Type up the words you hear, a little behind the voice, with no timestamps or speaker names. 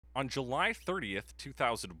On July 30th,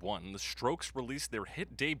 2001, the Strokes released their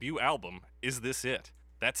hit debut album, Is This It?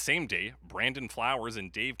 That same day, Brandon Flowers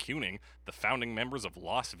and Dave Kuning, the founding members of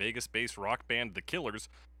Las Vegas based rock band The Killers,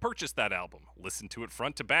 purchased that album, listened to it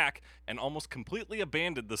front to back, and almost completely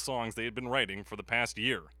abandoned the songs they had been writing for the past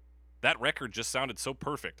year. That record just sounded so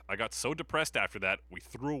perfect. I got so depressed after that, we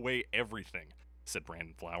threw away everything, said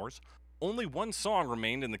Brandon Flowers. Only one song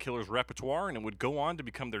remained in the Killers' repertoire, and it would go on to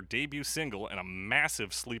become their debut single and a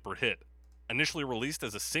massive sleeper hit. Initially released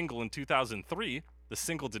as a single in 2003, the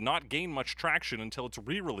single did not gain much traction until its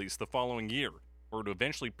re release the following year, where it would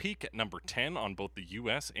eventually peak at number 10 on both the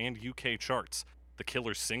US and UK charts. The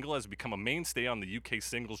Killers single has become a mainstay on the UK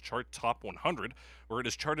Singles Chart Top 100, where it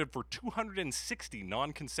has charted for 260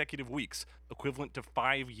 non consecutive weeks, equivalent to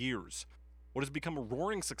 5 years. What has become a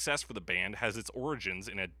roaring success for the band has its origins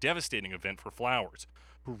in a devastating event for Flowers,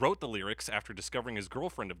 who wrote the lyrics after discovering his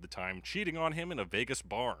girlfriend of the time cheating on him in a Vegas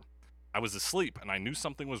bar. I was asleep and I knew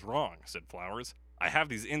something was wrong, said Flowers. I have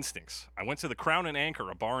these instincts. I went to the Crown and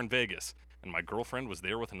Anchor, a bar in Vegas, and my girlfriend was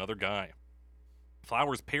there with another guy.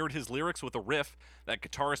 Flowers paired his lyrics with a riff that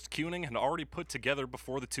guitarist Kuning had already put together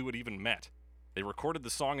before the two had even met. They recorded the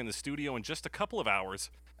song in the studio in just a couple of hours,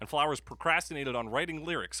 and Flowers procrastinated on writing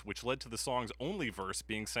lyrics, which led to the song's only verse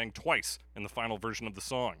being sang twice in the final version of the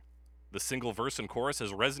song. The single verse and chorus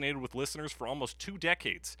has resonated with listeners for almost 2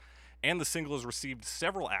 decades, and the single has received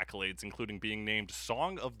several accolades, including being named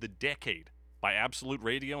Song of the Decade by Absolute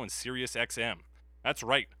Radio and Sirius XM. That's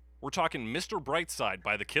right, we're talking Mr. Brightside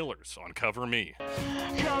by The Killers on Cover Me.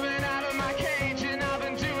 Coming out of my cage and I've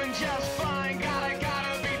been doing just fine.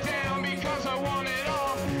 Gotta be down because I want it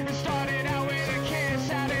all. It started out with a kiss,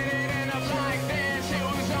 how did it end up like this? It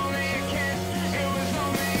was only a kiss, it was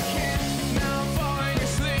only a kiss. Now I'm falling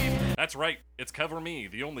asleep. That's right, it's Cover Me,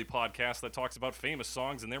 the only podcast that talks about famous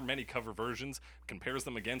songs and their many cover versions, compares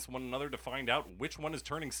them against one another to find out which one is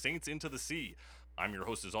turning saints into the sea. I'm your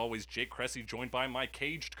host as always, Jake Cressy, joined by my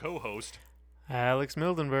caged co-host, Alex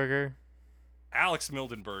Mildenberger. Alex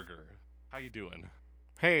Mildenberger. How you doing?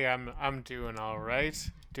 Hey, I'm doing all right.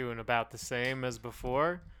 Doing about the same as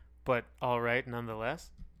before, but all right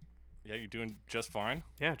nonetheless. Yeah, you doing just fine?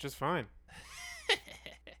 Yeah, just fine.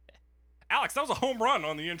 Alex, that was a home run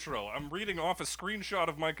on the intro. I'm reading off a screenshot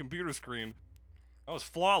of my computer screen. That was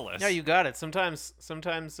flawless. Yeah, you got it. Sometimes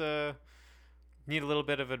need a little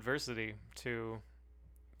bit of adversity to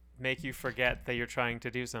make you forget that you're trying to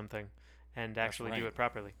do something and actually do right. it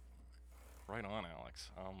properly. Right on, Alex.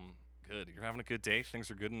 Good. You're having a good day?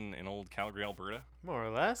 Things are good in old Calgary, Alberta? More or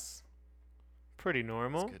less. Pretty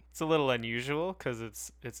normal. good. It's a little unusual because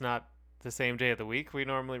it's not the same day of the week we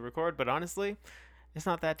normally record, but honestly, it's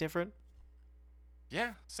not that different.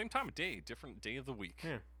 Yeah, same time of day, different day of the week.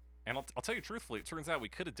 Yeah. And I'll tell you truthfully, it turns out we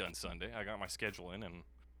could have done Sunday. I got my schedule in, and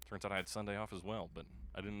turns out I had Sunday off as well, but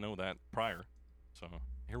I didn't know that prior. So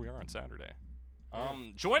here we are on Saturday.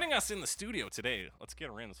 Joining us in the studio today, let's get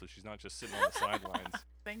her in so she's not just sitting on the sidelines.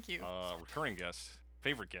 Thank you. Returning guest,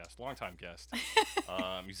 favorite guest, longtime guest,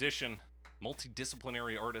 musician,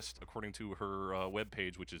 multidisciplinary artist, according to her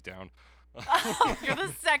webpage, which is down. You're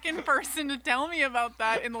the second person to tell me about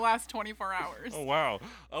that in the last 24 hours. Oh, wow.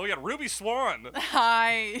 Oh, we got Ruby Swan.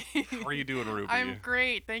 Hi. How are you doing, Ruby? I'm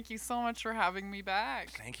great. Thank you so much for having me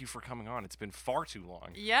back. Thank you for coming on. It's been far too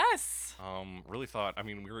long. Yes, Really thought, I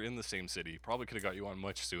mean, we were in the same city. Probably could have got you on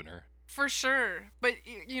much sooner. for sure. But,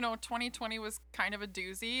 2020 was kind of a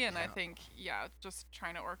doozy, and I Yeah. think, just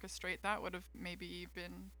trying to orchestrate that would have maybe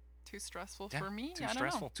been too stressful Yeah, for me. Too I don't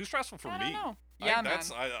stressful. know. Too stressful for I me. don't know. Yeah, man.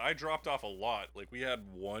 I dropped off a lot. Like, we had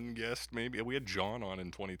one guest, maybe. We had John on in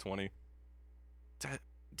 2020. Do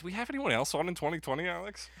we have anyone else on in 2020,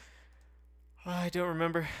 Alex? I don't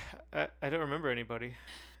remember. I don't remember anybody.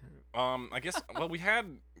 I guess, well, we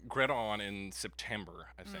had Greta on in September,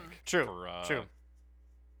 I think. True, For, true.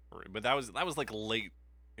 But that was like late,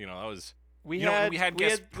 that was... We You know, had we had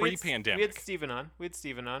guests pre-pandemic. We had Steven on. We had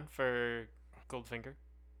Steven on for Goldfinger.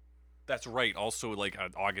 That's right. Also, like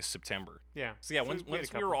August, September. Yeah. So yeah, So once we had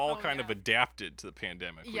a we were couple. all Oh, kind of yeah. adapted to the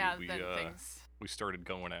pandemic, Yeah, we then things. we started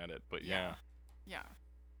going at it. But yeah, Yeah.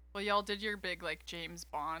 Well, y'all did your big, James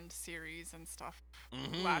Bond series and stuff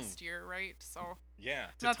Mhm. last year, right? So. yeah,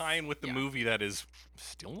 to That's- tie in with the yeah. movie that is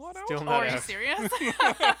still not out. Still Oh, not are you out. serious?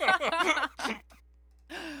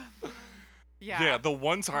 Yeah, the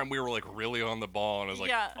one time we were like really on the ball, and I was like,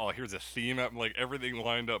 Yeah. oh, here's a theme. Like everything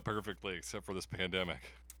lined up perfectly except for this pandemic.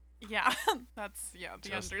 Yeah, that's the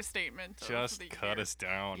Just- understatement. of Just the cut year. us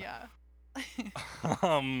down. Yeah.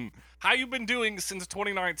 How you been doing since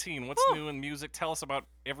 2019? What's new in music? Tell us about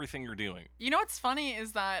everything you're doing. You know what's funny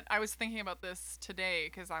is that I was thinking about this today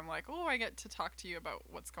because I'm like, oh, I get to talk to you about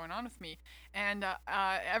what's going on with me. And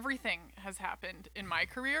everything has happened in my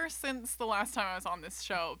career since the last time I was on this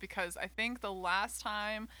show, because I think the last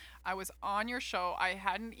time I was on your show, I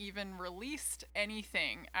hadn't even released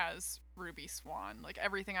anything as Ruby Swan. Like,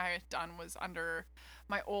 everything I had done was under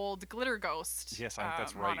my old Glitter Ghost Yes, I think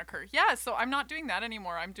that's right. moniker. Yeah, so I'm not doing that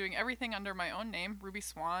anymore. I'm doing everything under my own name, Ruby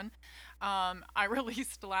Swan. I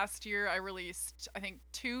released last year, I think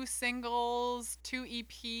 2 singles, 2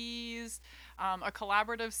 EPs, a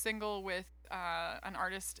collaborative single with an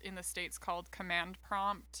artist in the States called Command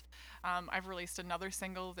Prompt. I've released another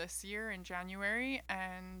single this year in January,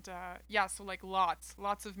 and yeah, so like lots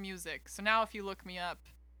of music. So now if you look me up,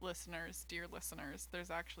 listeners, dear listeners, there's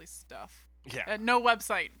actually stuff. Yeah. No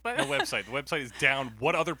website, but No website. The website is down.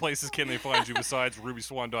 What other places can they find you besides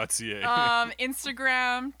rubyswan.ca?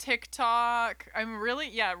 Instagram, TikTok. I'm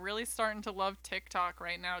really starting to love TikTok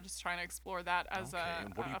right now. Just trying to explore that as Okay, a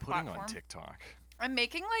and what are you a putting platform. on TikTok? I'm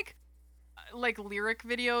making like lyric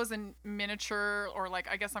videos and miniature, or like,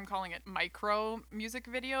 I guess I'm calling it micro music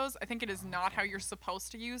videos. I think it is not how you're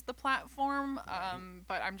supposed to use the platform,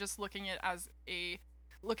 but I'm just looking at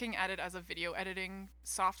it as a video editing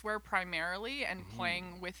software primarily, and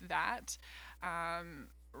playing with that,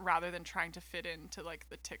 rather than trying to fit into like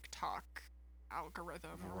the TikTok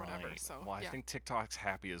algorithm or whatever. Right. So Well, I yeah. think TikTok's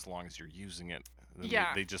happy as long as you're using it. Then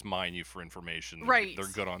Yeah. They just mine you for information. Right. They're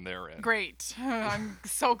good on their end. Great. I'm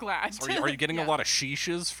so glad. Are you getting Yeah. a lot of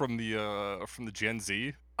sheeshes from the Gen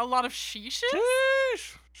Z? A lot of sheeshes?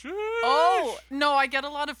 Sheesh! Sheesh! Oh, no, I get a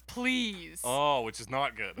lot of please. Oh, which is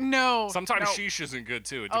not good. No. Sometimes no. sheesh isn't good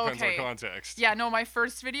too. It depends Okay. on context. Yeah, no, my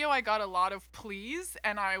first video, I got a lot of please,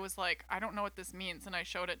 and I was like, I don't know what this means. And I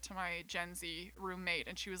showed it to my Gen Z roommate,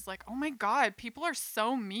 and she was like, oh my God, people are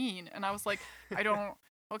so mean. And I was like, I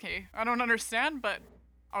don't understand, but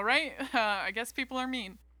all right, I guess people are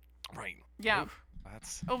mean. Right. Yeah. Oof,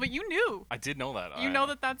 that's. Oh, but you knew. I did know that. You know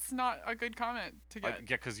that that's not a good comment to get.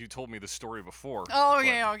 Yeah, because you told me the story before. Oh, but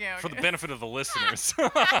okay, okay, For the okay. benefit of the listeners,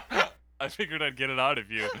 I figured I'd get it out of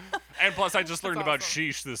you. And plus, I just learned about awesome.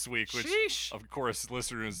 sheesh this week, which, Sheesh. of course,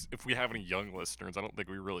 listeners, if we have any young listeners, I don't think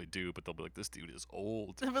we really do, but they'll be like, this dude is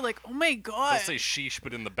old. They'll be like, oh my God. They'll say sheesh,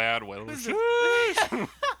 but in the bad way. They'll be Who's like, this? sheesh!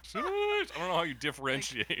 Sheesh! I don't know how you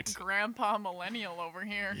differentiate. Grandpa millennial over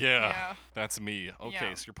here. Yeah, that's me. Okay,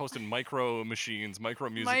 Yeah. so you're posting micro machines, micro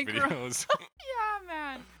music Micro- videos Yeah,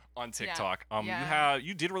 man. on TikTok.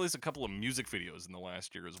 You did release a couple of music videos in the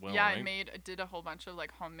last year as well, Yeah, right? I did a whole bunch of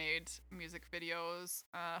like homemade music videos,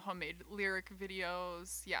 homemade lyric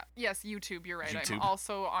videos. Yeah. Yes, YouTube, you're right. YouTube. I'm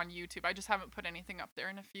also on YouTube. I just haven't put anything up there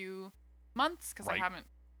in a few months because Right.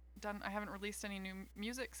 I haven't released any new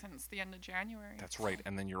music since the end of January. That's right.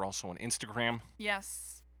 And then you're also on Instagram.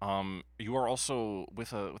 Yes. You are also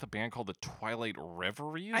with a band called the Twilight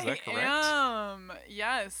Reverie. Is that correct? I am.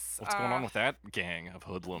 Yes. What's going on with that gang of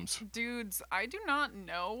hoodlums? Dudes, I do not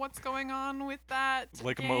know what's going on with that.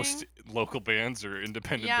 Like gang. most local bands or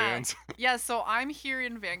independent Yeah. bands. Yeah, so I'm here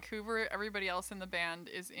in Vancouver. Everybody else in the band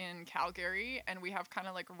is in Calgary, and we have kind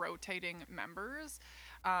of like rotating members.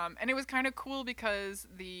 And it was kind of cool because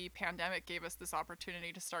the pandemic gave us this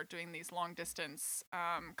opportunity to start doing these long distance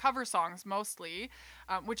cover songs mostly,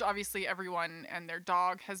 which obviously everyone and their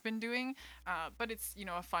dog has been doing. But it's,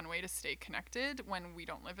 a fun way to stay connected when we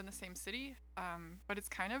don't live in the same city. But it's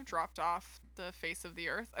kind of dropped off the face of the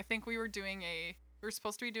earth. I think we were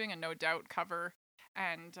supposed to be doing a No Doubt cover,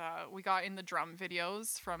 and we got in the drum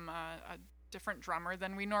videos from a different drummer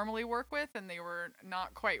than we normally work with, and they were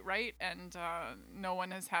not quite right, and no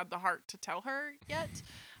one has had the heart to tell her yet.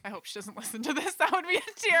 I hope she doesn't listen to this. That would be a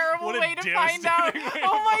terrible What a way to find out. devastating way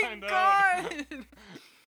Oh to my find out. God.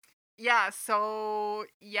 Yeah, so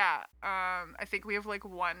yeah, I think we have like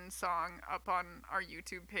one song up on our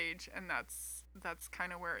YouTube page, and that's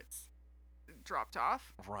kind of where it's dropped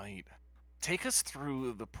off. Right. Take us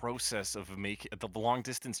through the process of making the long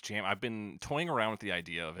distance jam. I've been toying around with the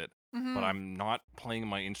idea of it, Mhm. but I'm not playing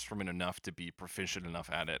my instrument enough to be proficient enough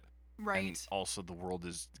at it. Right. And also, the world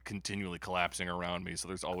is continually collapsing around me, so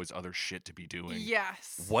there's always other shit to be doing.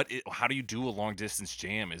 Yes. How do you do a long distance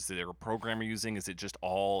jam? Is there a program you're using? Is it just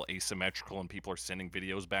all asymmetrical and people are sending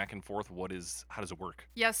videos back and forth? How does it work?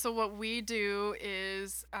 Yeah, so what we do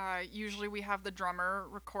is usually we have the drummer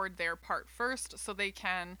record their part first so they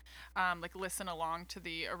can like listen along to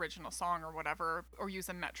the original song or whatever, or use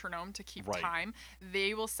a metronome to keep Right. time.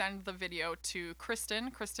 They will send the video to Kristen.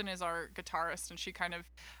 Kristen is our guitarist, and she kind of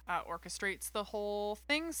orchestrates the whole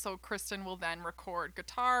thing. So Kristen will then record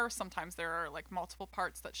guitar. Sometimes there are like multiple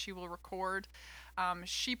parts that she will record.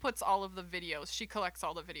 She puts all of the videos. She collects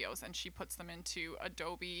all the videos and she puts them into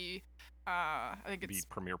Adobe. I think it's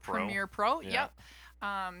Premiere Pro. Premiere Pro. Yeah.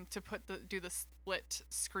 Yep. To do the split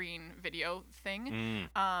screen video thing.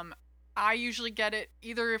 Mm. I usually get it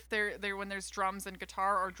either if they're when there's drums and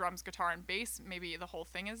guitar, or drums, guitar, and bass. Maybe the whole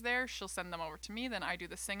thing is there. She'll send them over to me. Then I do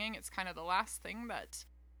the singing. It's kind of the last thing that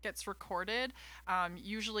gets recorded.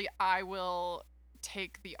 Usually I will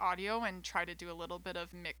take the audio and try to do a little bit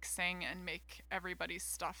of mixing and make everybody's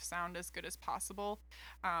stuff sound as good as possible,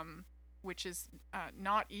 which is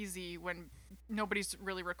not easy when nobody's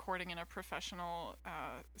really recording in a professional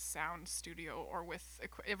sound studio, or with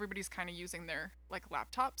everybody's kind of using their like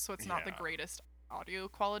laptops, so it's not the greatest audio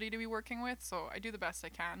quality to be working with. So I do the best I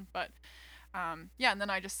can, but and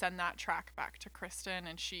then I just send that track back to Kristen,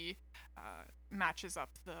 and she matches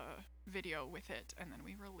up the video with it, and then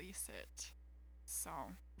we release it. So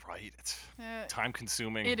Right. It's time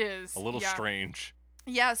consuming. it is A little strange.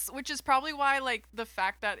 Yes, which is probably why, like, the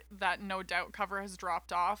fact that No Doubt cover has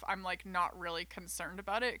dropped off, I'm like not really concerned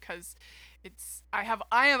about it, because I have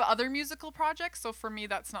other musical projects, so for me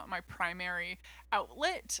that's not my primary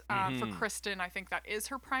outlet. For Kristen, I think that is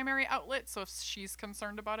her primary outlet, so if she's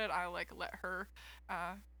concerned about it, I like let her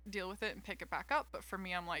deal with it and pick it back up. But for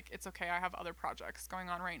me, I'm like, it's okay, I have other projects going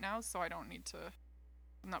on right now, so I don't need to.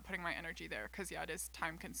 I'm not putting my energy there, because it is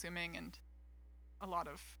time consuming and a lot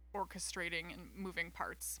of orchestrating and moving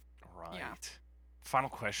parts. Right. Yeah.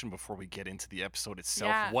 Final question before we get into the episode itself.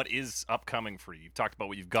 Yeah. What is upcoming for you? You've talked about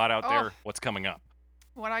what you've got out there. What's coming up?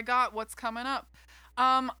 What's coming up?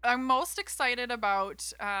 I'm most excited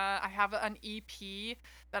about, I have an EP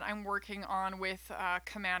that I'm working on with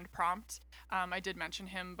Command Prompt. I did mention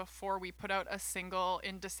him before. We put out a single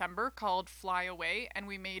in December called Fly Away, and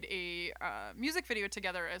we made a music video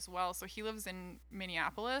together as well. So he lives in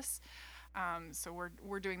Minneapolis. So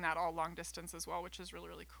we're doing that all long distance as well, which is really,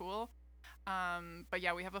 really cool. But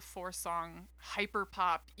yeah, we have a 4-song hyper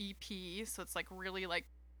pop EP. So it's like really like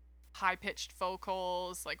high pitched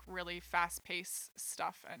vocals, like really fast paced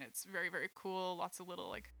stuff. And it's very, very cool. Lots of little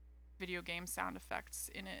like video game sound effects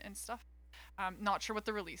in it and stuff. Not sure what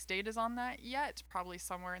the release date is on that yet. Probably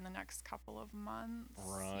somewhere in the next couple of months.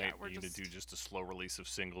 Right. Yeah, we're you going to do just a slow release of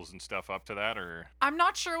singles and stuff up to that, or? I'm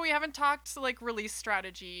not sure. We haven't talked like release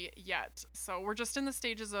strategy yet. So we're just in the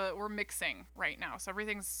stages of, we're mixing right now. So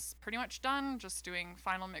everything's pretty much done. Just doing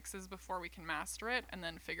final mixes before we can master it, and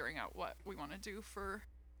then figuring out what we want to do for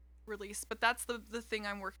release. But that's the thing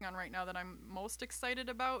I'm working on right now that I'm most excited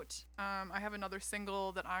about. I have another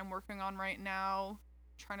single that I'm working on right now.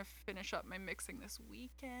 Trying to finish up my mixing this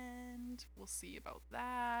weekend. We'll see about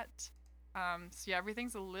that. So yeah,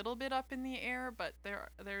 everything's a little bit up in the air, but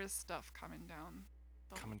there is stuff coming down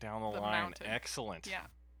the line. mountain. Excellent. Yeah.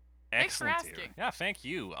 Thanks for Excellent. asking. Yeah, thank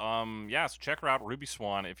you. So check her out, Ruby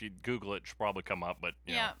Swan. If you Google it, she'll probably come up, but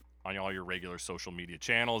you know, on all your regular social media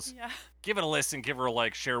channels. Yeah. Give it a listen, give her a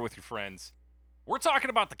like, share with your friends. We're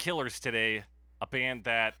talking about the Killers today, a band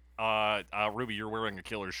that Ruby, you're wearing a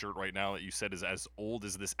Killers shirt right now that you said is as old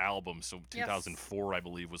as this album. So 2004, I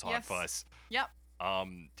believe, was Hot Fuss. Yep.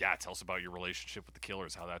 Tell us about your relationship with the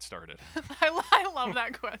Killers, how that started. I love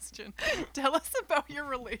that question. Tell us about your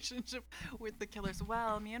relationship with the Killers.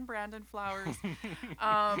 Well, me and Brandon Flowers.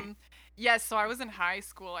 Yes, so I was in high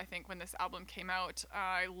school, I think, when this album came out.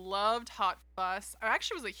 I loved Hot Fuss. I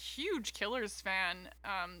actually was a huge Killers fan,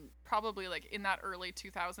 probably like in that early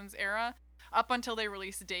 2000s era, up until they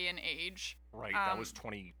released Day and Age. Right, that was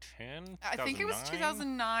 2010? I think it was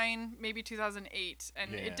 2009, maybe 2008,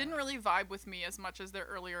 and it didn't really vibe with me as much as their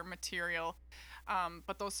earlier material.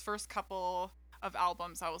 But those first couple of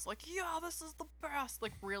albums, I was like, yeah, this is the best.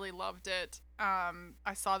 Like, really loved it.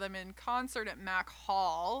 I saw them in concert at Mac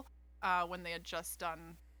Hall when they had just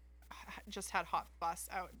had Hot Fuss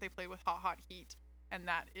out. They played with Hot Hot Heat. And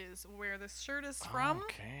that is where this shirt is from.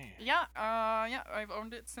 Okay. Yeah, I've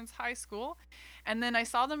owned it since high school. And then I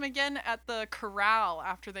saw them again at the Corral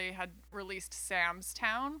after they had released Sam's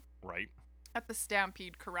Town. Right. At the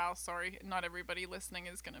Stampede Corral, sorry. Not everybody listening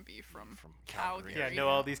is going to be from Calgary. Yeah, I know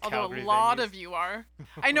all these Calgary Although a lot venues. of you are.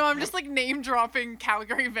 I know, I'm just like name dropping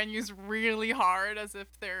Calgary venues really hard as if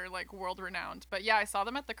they're like world renowned. But yeah, I saw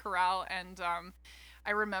them at the Corral, and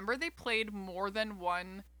I remember they played more than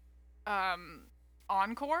one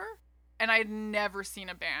encore, and I had never seen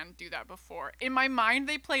a band do that before. In my mind,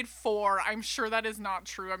 they played 4. I'm sure that is not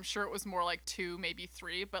true. I'm sure it was more like 2, maybe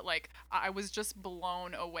 3, but like I was just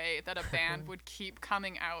blown away that a band would keep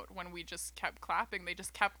coming out when we just kept clapping. They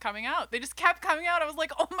just kept coming out. I was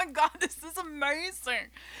like, oh my god, this is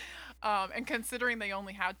amazing. And considering they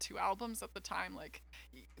only had 2 albums at the time, like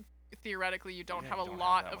theoretically you don't Yeah, have you a don't have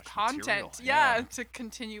lot that of much content material, yeah, yeah. to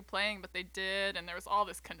continue playing, but they did, and there was all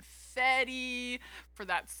this confetti for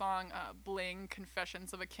that song Bling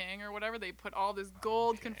Confessions of a King or whatever. They put all this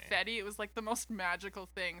gold Okay. confetti. It was like the most magical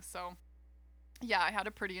thing. So yeah, I had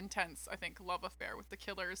a pretty intense, I think, love affair with the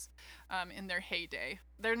Killers in their heyday.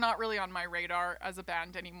 They're not really on my radar as a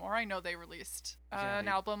band anymore. I know they released Yeah, an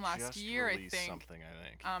they album last just year, I released think. something, I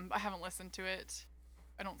think. I haven't listened to it.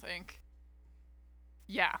 I don't think.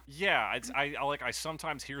 Yeah. Yeah, I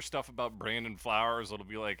sometimes hear stuff about Brandon Flowers. It'll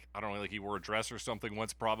be like, I don't know, like he wore a dress or something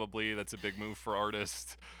once. Probably that's a big move for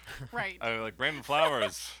artists. Right. I'm like, Brandon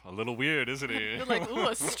Flowers, a little weird, isn't he? You're like, ooh,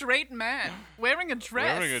 a straight man wearing a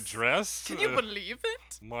dress. Wearing a dress. Can you believe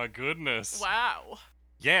it? My goodness. Wow.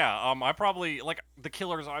 Yeah, I probably like the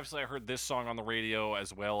Killers. Obviously, I heard this song on the radio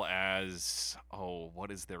as well as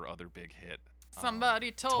what is their other big hit?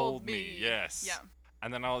 Somebody told me. Yes. Yeah.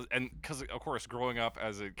 And then because of course, growing up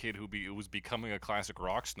as a kid who was becoming a classic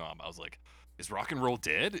rock snob, I was like, is rock and roll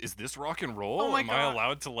dead? Is this rock and roll? Oh my Am I God.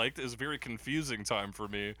 allowed to like this? It was a very confusing time for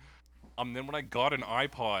me. Then when I got an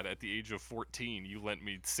iPod at the age of 14, you lent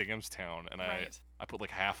me Sam's Town, and Right. I put like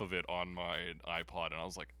half of it on my iPod, and I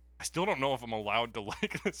was like, I still don't know if I'm allowed to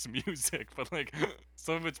like this music, but like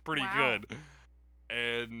some of it's pretty Wow. good.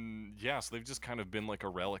 And yeah, so they've just kind of been like a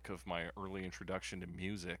relic of my early introduction to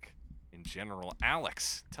music in general.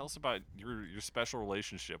 Alex, tell us about your special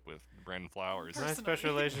relationship with Brandon Flowers. My Personally.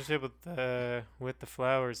 special relationship with the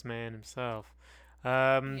Flowers man himself.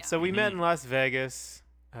 Yeah. So we met in Las Vegas,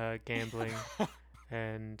 gambling,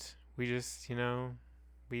 and we just,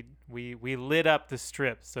 we lit up the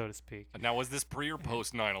strip, so to speak. Now, was this pre or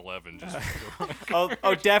post 9/11? Just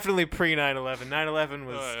Oh, definitely pre 9/11. 9/11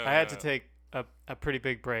 was. Oh, yeah, I had to yeah. take a pretty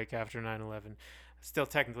big break after 9/11. Still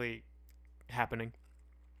technically happening.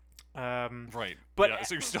 right. But- yeah,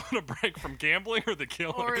 so you're still on a break from gambling or the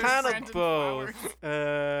Killers? Or is Kind Brandon of both.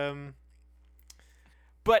 Flowers.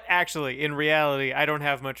 But actually, in reality, I don't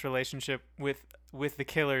have much relationship with the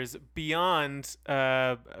Killers beyond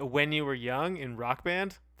When You Were Young in Rock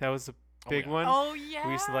Band. That was a big yeah. one. Oh yeah.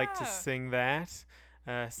 We used to like to sing that, sing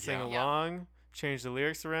Yeah. Yeah. along, change the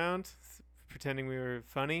lyrics around, pretending we were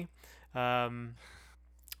funny.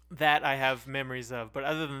 That I have memories of. But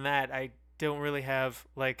other than that, I don't really have,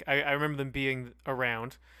 like, I remember them being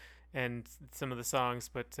around and some of the songs,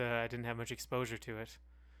 but I didn't have much exposure to it.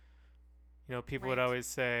 People would Right. always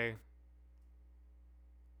say,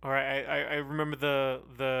 or I remember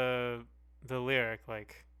the lyric,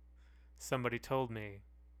 like, somebody told me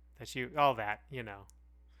that all that,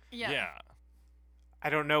 Yeah. I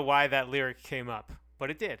don't know why that lyric came up, but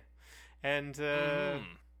it did. And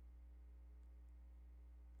Mhm.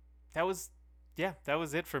 that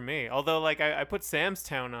was it for me. Although, like, I put Sam's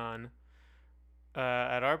Town on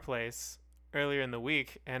at our place earlier in the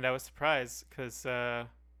week, and I was surprised because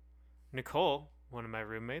Nicole, one of my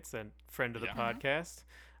roommates and friend of the Yeah. podcast,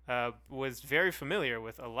 was very familiar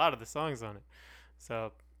with a lot of the songs on it.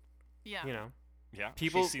 So, Yeah. Yeah.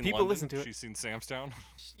 People- she's seen people London, listen to it. She's seen Sam's Town.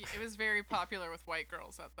 It was very popular with white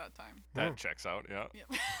girls at that time. That Oh. checks out. Yeah.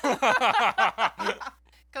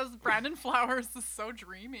 Because Brandon Flowers is so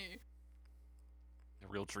dreamy. A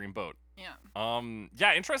real dreamboat. Yeah.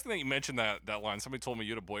 Yeah, interesting that you mentioned that line. Somebody told me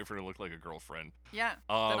you had a boyfriend who looked like a girlfriend. Yeah.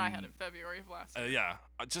 That I had Um, in February of last year. Yeah,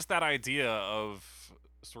 just that idea of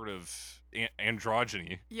sort of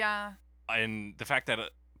androgyny, Yeah. and the fact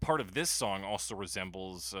that part of this song also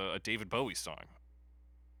resembles a David Bowie song.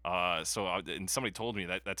 And somebody told me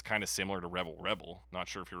that that's kind of similar to Rebel Rebel. Not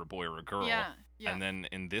sure if you're a boy or a girl. Yeah. Yeah. And then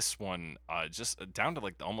in this one, just down to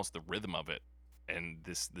like almost the rhythm of it, and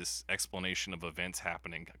this explanation of events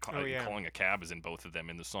happening. Oh, yeah. Calling a cab is in both of them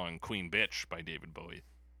in the song "Queen Bitch" by David Bowie,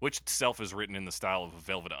 which itself is written in the style of a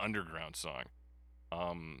Velvet Underground song.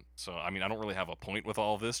 So I mean, I don't really have a point with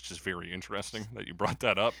all of this. Just very interesting that you brought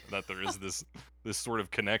that up. That there is this sort of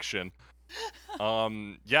connection.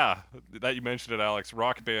 Yeah, that you mentioned it, Alex.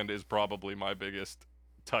 Rock Band is probably my biggest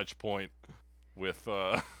touch point with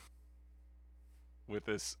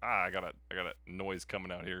this. I got a noise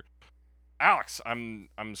coming out here. Alex, I'm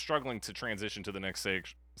struggling to transition to the next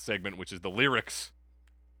segment, which is the lyrics,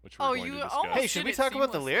 which we're Oh, going you to discuss. almost Hey, did should we it talk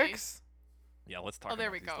about the seamlessly. lyrics? Yeah, let's talk Oh, there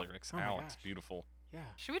about we these go. lyrics. Oh my Alex, gosh. beautiful. Yeah.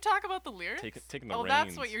 Should we talk about the lyrics? Taking the Oh, reins.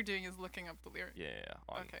 that's what you're doing is looking up the lyrics. Yeah,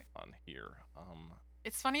 on Okay. here.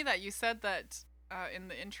 It's funny that you said that in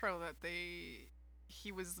the intro that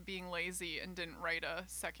he was being lazy and didn't write a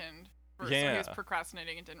second verse. Or he was Yeah.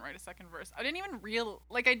 procrastinating and didn't write a second verse. I didn't even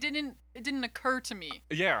it didn't occur to me.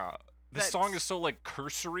 Yeah, This song is so like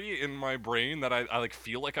cursory in my brain that I like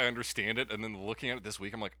feel like I understand it, and then looking at it this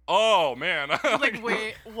week, I'm like, oh man, like,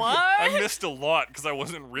 wait, what? I missed a lot because I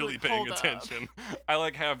wasn't really Like, paying hold up. attention. I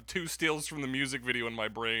like have 2 stills from the music video in my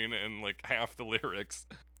brain and like half the lyrics.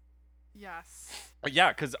 Yes. But yeah,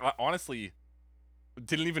 because I honestly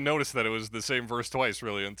didn't even notice that it was the same verse twice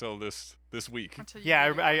really until this week. Until you Yeah,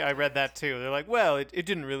 really I want read it. that too. They're like, well, it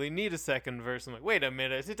didn't really need a second verse. I'm like, wait a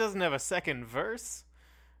minute, it doesn't have a second verse?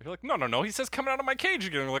 You're like, no, he says coming out of my cage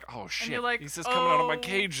again. You're like, oh shit, you're like, he says coming out of my "Oh."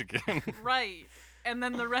 cage again. Right. And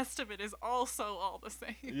then the rest of it is also all the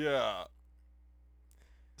same. Yeah.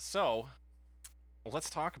 So, let's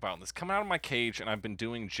talk about this. Coming out of my cage, and I've been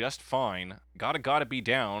doing just fine. Gotta be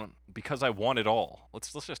down because I want it all.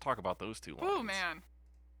 Let's just talk about those 2 lines. Oh man.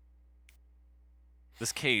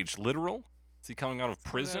 This cage, literal? Is he coming out of Is that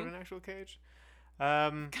prison? an actual cage?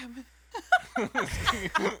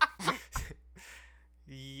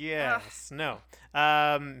 Yes. No.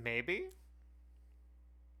 Maybe.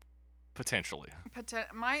 Potentially.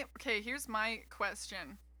 Here's my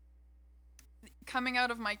question. Coming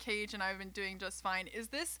out of my cage and I've been doing just fine. Is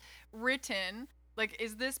this written, like,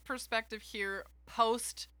 is this perspective here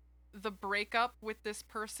post the breakup with this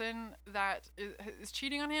person that is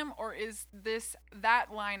cheating on him, or is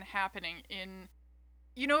that line happening in,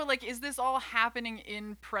 like, is this all happening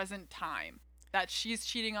in present time? That she's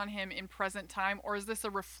cheating on him in present time, or is this a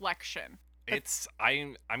reflection? It's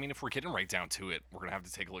I mean, if we're getting right down to it, we're gonna have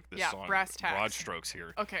to take a look at this song. brass tacks. Broad strokes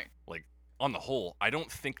here. Okay. Like, on the whole, I don't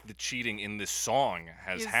think the cheating in this song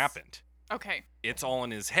has happened. Okay. It's all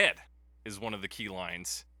in his head, is one of the key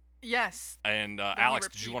lines. Yes. And he Alex,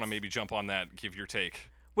 did you want to repeats. maybe jump on that, give your take?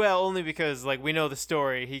 Well, only because like we know the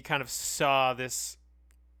story. He kind of saw this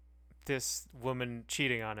woman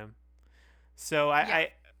cheating on him. So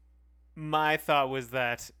my thought was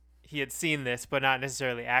that he had seen this but not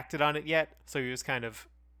necessarily acted on it yet. So he was kind of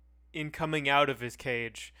in coming out of his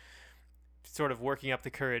cage, sort of working up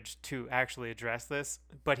the courage to actually address this,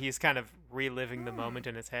 but he's kind of reliving the moment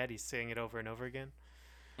in his head. He's saying it over and over again.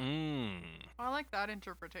 I like that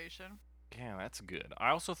interpretation. Yeah, that's good. I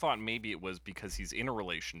also thought maybe it was because he's in a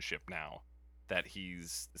relationship now that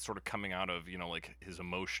he's sort of coming out of, like his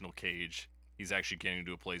emotional cage. He's actually getting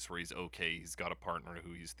to a place where he's okay. He's got a partner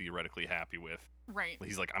who he's theoretically happy with. Right.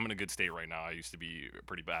 He's like, I'm in a good state right now. I used to be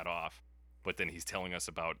pretty bad off. But then he's telling us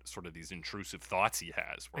about sort of these intrusive thoughts he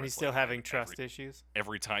has. Where And it's he's still like, having trust issues.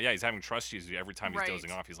 Every time, yeah, he's having trust issues. Every time he's Right.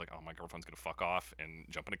 dozing off, he's like, oh, my girlfriend's going to fuck off and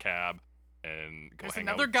jump in a cab and go There's hang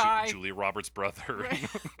another out with guy. Julia Roberts' brother. Right.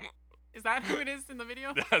 Is that who it is in the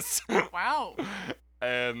video? Yes. Wow.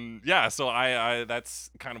 And yeah, so I that's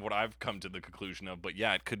kind of what I've come to the conclusion of. But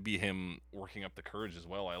yeah, it could be him working up the courage as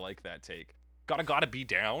well. I like that take. Gotta be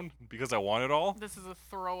down because I want it all. This is a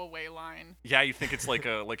throwaway line. Yeah, you think it's like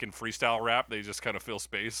like in freestyle rap, they just kind of fill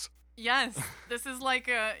space. Yes. This is like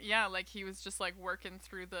like he was just like working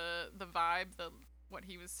through the vibe, what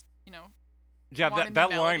he was, Yeah, wanted that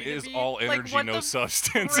the line melody to is be. all Like, energy, what no the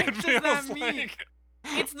substance. frick It does feels that mean? like.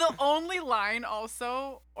 It's the only line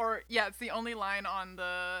also, it's the only line on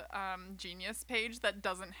the Genius page that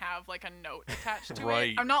doesn't have like a note attached to Right.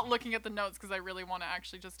 it. I'm not looking at the notes because I really want to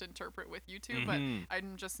actually just interpret with you two, Mhm. but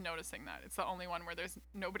I'm just noticing that it's the only one where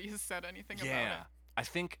nobody has said anything about Yeah, it. I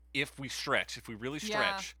think if we really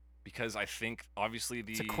stretch, Yeah. because I think obviously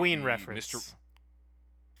It's a Queen the reference. Mr.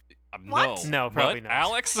 What? No, probably What? not.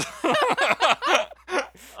 Alex?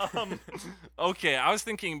 Okay, I was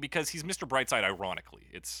thinking because he's Mr. Brightside. Ironically,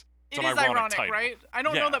 it's It an is ironic ironic, title. right? I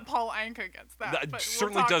don't Yeah. know that Paul Anka gets that. That but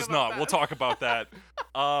certainly we'll talk does about not. that. We'll talk about that.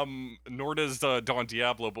 Nor does Don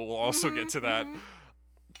Diablo, but we'll also get to that.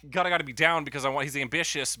 Gotta be down because he's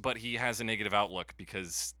ambitious, but he has a negative outlook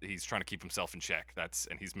because he's trying to keep himself in check.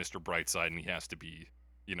 And he's Mr. Brightside, and he has to be,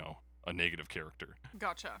 a negative character.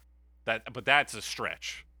 Gotcha. But that's a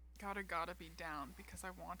stretch. Gotta be down because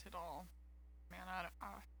I want it all. Man,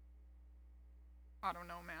 I don't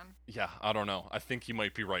know, man. Yeah, I don't know. I think he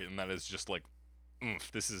might be right, and that is just like,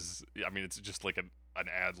 this is. I mean, it's just like an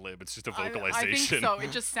ad lib. It's just a vocalization. I think so.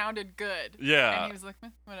 It just sounded good. Yeah. And he was like,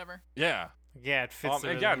 whatever. Yeah. Yeah, it fits the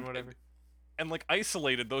and rhythm, whatever. And like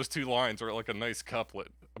isolated, those 2 lines are like a nice couplet.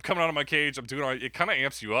 I'm coming out of my cage. I'm doing all. It kind of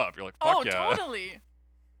amps you up. You're like, fuck Oh, yeah. totally.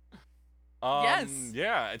 Yes.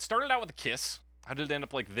 Yeah. It started out with a kiss. How did it end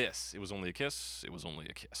up like this? It was only a kiss. It was only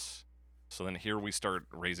a kiss. So then here we start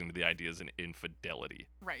raising to the ideas of infidelity.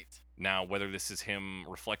 Right. Now, whether this is him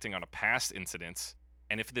reflecting on a past incident,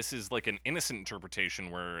 and if this is like an innocent interpretation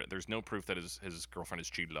where there's no proof that his girlfriend has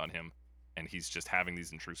cheated on him, and he's just having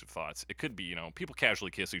these intrusive thoughts. It could be, people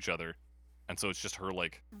casually kiss each other, and so it's just her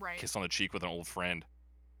like Right. kiss on the cheek with an old friend,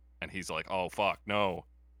 and he's like, oh fuck, no.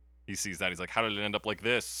 he sees that. He's like, how did it end up like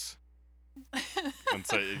this? And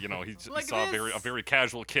so, he Like saw a this. very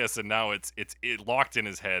casual kiss, and now it locked in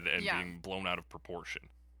his head and Yeah. being blown out of proportion.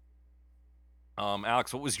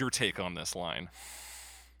 Alex, what was your take on this line?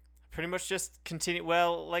 Pretty much just continue.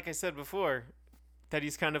 Well, like I said before, that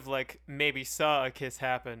he's kind of like maybe saw a kiss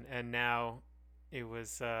happen, and now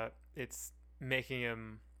it's making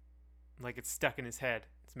him like it's stuck in his head.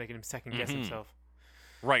 It's making him second guess Mhm. himself.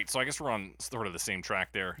 Right, so I guess we're on sort of the same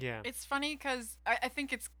track there. Yeah. It's funny because I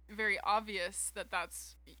think it's very obvious that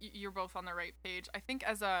you're both on the right page. I think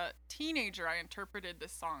as a teenager, I interpreted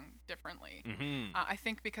this song differently. Mm-hmm. I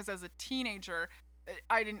think because as a teenager,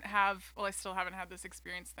 I didn't have, well, I still haven't had this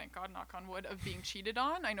experience, thank God, knock on wood, of being cheated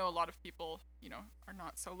on. I know a lot of people, are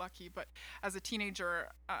not so lucky, but as a teenager,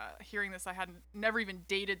 hearing this, I had never even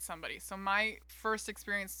dated somebody. So my first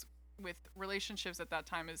experience with relationships at that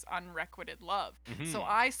time is unrequited love. So Mhm.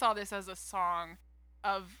 I saw this as a song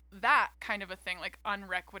of that kind of a thing, like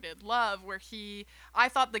unrequited love, where I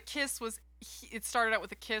thought the kiss it started out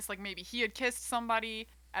with a kiss, like maybe he had kissed somebody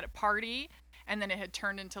at a party, and then it had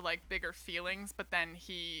turned into like bigger feelings, but then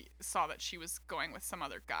he saw that she was going with some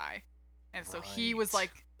other guy. And so he was Right.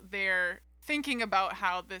 like there thinking about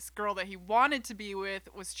how this girl that he wanted to be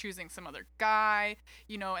with was choosing some other guy,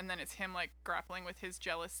 and then it's him like grappling with his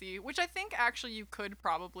jealousy, which I think actually you could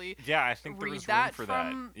probably Yeah, I think there read was room that for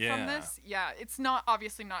from that. Yeah. this. Yeah, it's not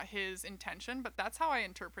obviously not his intention, but that's how I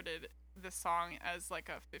interpreted this song as like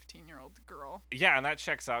a 15-year-old girl. Yeah, and that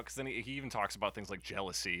checks out because then he even talks about things like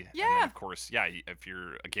jealousy. And then, Yeah. of course, if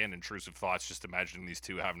you're, again, intrusive thoughts, just imagining these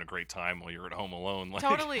two having a great time while you're at home alone. Like,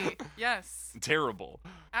 Totally. Yes. terrible.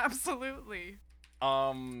 Absolutely.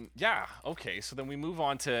 Yeah, okay, so then we move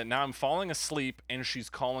on to now I'm falling asleep and she's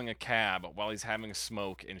calling a cab while he's having a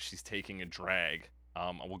smoke and she's taking a drag.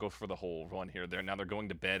 We'll go for the whole one here. Now they're going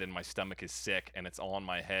to bed and my stomach is sick and it's all on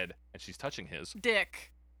my head and she's touching his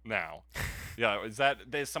Dick. now. Yeah,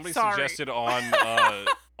 somebody Sorry. suggested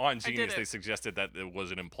on Genius, it. they suggested that it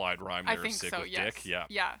was an implied rhyme I there, think sick so, with yes. dick. Yeah.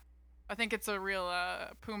 Yeah. I think it's a real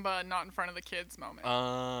Pumbaa not in front of the kids moment.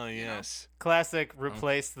 Yes. Classic.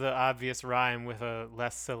 Replace the obvious rhyme with a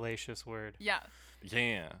less salacious word. Yeah.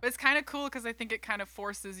 Yeah. But it's kind of cool because I think it kind of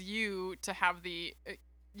forces you to have the,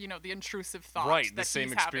 the intrusive thought. Right, the that same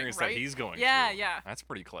he's experience having, that right? he's going Yeah, through. yeah. That's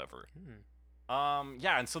pretty clever. Hmm.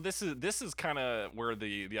 Yeah, and so this is kind of where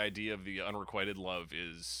the idea of the unrequited love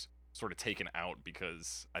is sort of taken out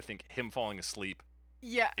because I think him falling asleep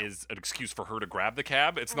Yeah. is an excuse for her to grab the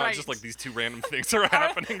cab. It's not just Right. like these two random things are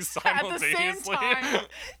happening At the simultaneously. same time.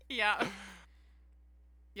 Yeah.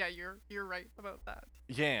 Yeah, you're right about that.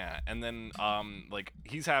 Yeah, and then like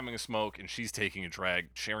he's having a smoke and she's taking a drag,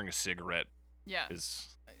 sharing a cigarette Yeah.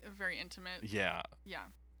 is Very intimate. yeah. Yeah.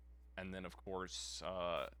 And then of course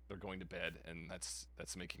they're going to bed and that's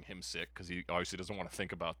making him sick because he obviously doesn't want to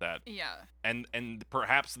think about that. Yeah. And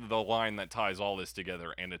perhaps the line that ties all this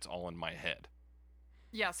together, and it's all in my head.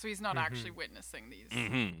 Yeah, so he's not Mhm. actually witnessing these.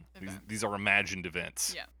 Mm-hmm. Events. These are imagined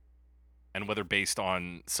events. Yeah. And whether based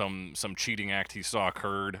on some cheating act he saw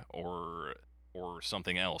occurred or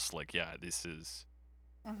something else, like this is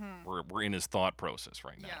Mm-hmm. we're in his thought process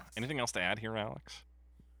right now. Yes. Anything else to add here, Alex?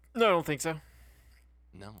 No, I don't think so.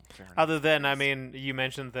 No, fair enough. Other than, I mean, you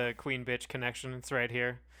mentioned the queen bitch connection. It's right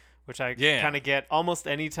here, which I Yeah. kind of get almost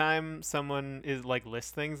anytime someone is like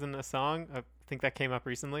lists things in a song. I think that came up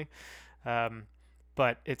recently,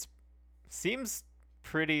 but it seems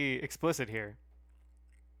pretty explicit here.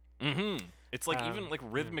 Mm-hmm. It's like even like yeah.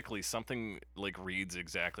 rhythmically something like reads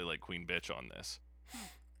exactly like Queen Bitch on this.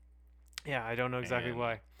 Yeah, I don't know exactly And-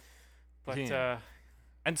 why, but Yeah.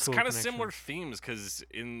 And it's Cool kind of connection. similar themes because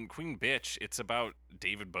in Queen Bitch, it's about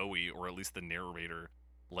David Bowie, or at least the narrator,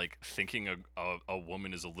 like thinking a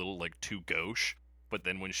woman is a little like too gauche, but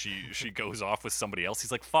then when she goes off with somebody else,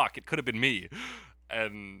 he's like, "Fuck, it could have been me,"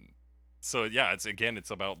 and so yeah,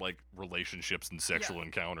 it's about like relationships and sexual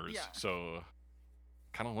encounters. Yeah. So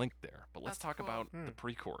kind of linked there. But let's That's talk cool. about Hmm. the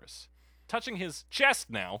pre-chorus. Touching his chest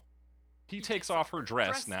now, he takes off her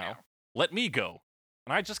dress now. Let me go.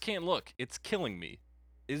 And I just can't look. It's killing me.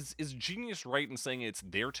 Is Genius right in saying it's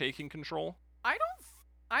they're taking control?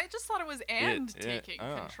 I just thought it was and It- taking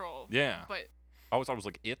ah. control. Yeah. But I was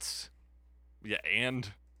like, it's yeah,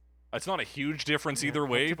 and it's not a huge difference yeah, either I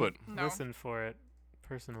way, but didn't No. listen for it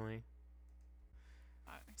personally,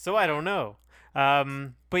 I- so I don't know.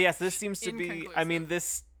 But yes, this seems to be. I mean, Inconclusive.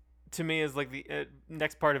 this to me is like the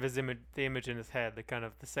next part of his image, the image in his head, the kind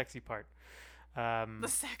of the sexy part. the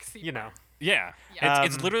sexy. You know, part. yeah, Yeah.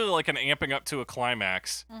 it's literally like an amping up to a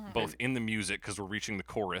climax, Mhm. both in the music because we're reaching the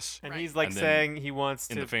chorus and Right. he's like And then saying he wants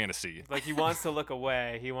in to the fantasy. like he wants to look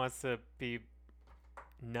away. He wants to be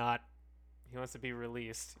he wants to be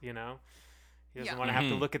released, you know? He doesn't Yeah. want to have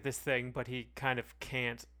to Mhm. look at this thing, but he kind of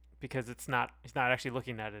can't because he's not actually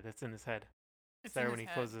looking at it. It's in his head. It's in there his when he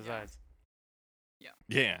head, closes his yeah. eyes.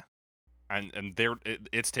 Yeah. And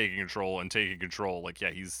it's taking control and taking control. Like,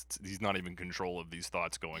 yeah, he's not even in control of these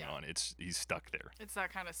thoughts going Yeah. on. He's stuck there. It's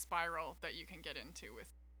that kind of spiral that you can get into with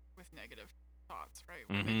negative thoughts, right?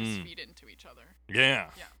 Where they just Mhm. feed into each other.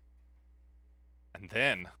 Yeah. Yeah. And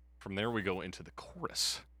then from there we go into the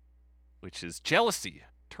chorus, which is jealousy,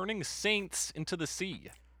 turning saints into the sea,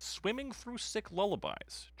 swimming through sick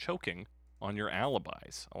lullabies, choking on your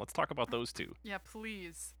alibis. Let's talk about those two. Yeah,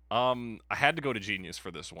 please. I had to go to Genius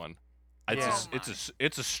for this one. It's Yeah.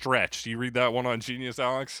 it's a stretch. Do you read that one on Genius,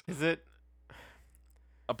 Alex? Is it?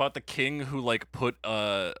 About the king who like put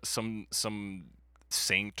some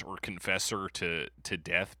saint or confessor to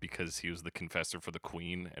death because he was the confessor for the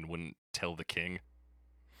queen and wouldn't tell the king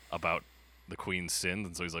about the queen's sins,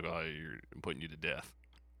 and so he's like, "Oh, I'm putting you to death."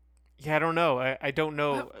 Yeah, I don't know. I don't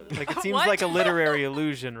know. Like, it seems What? like a literary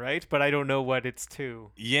illusion, right? But I don't know what it's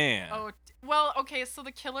to. Yeah. Oh, well, okay, so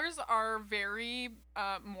the killers are very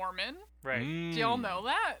Mormon. Right. Do y'all Mm. know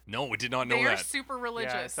that? No, we did not know They are that. super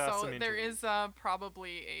religious, saw so some there interviews. is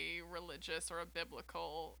probably a religious or a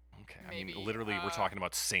biblical. Okay, I maybe, mean, literally, we're talking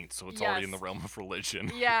about saints, so it's already in the yes. realm of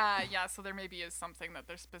religion. Yeah, so there maybe is something that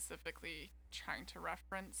they're specifically trying to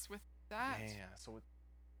reference with that. Yeah, so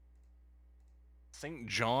Saint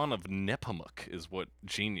John of Nepomuk is what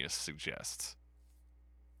Genius suggests.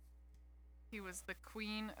 He was the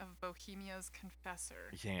queen of Bohemia's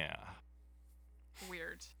confessor. Yeah.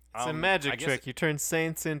 Weird. It's a I magic guess- trick. You turn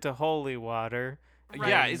saints into holy water. Yeah,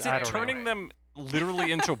 Right, is I it don't know. turning them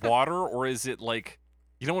literally into water, or is it like,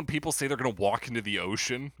 you know when people say they're gonna walk into the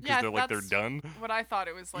ocean because Yeah, they're like they're that's done? What I thought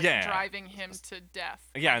it was like Yeah. driving him to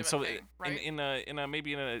death. Yeah, kind and of a so thing,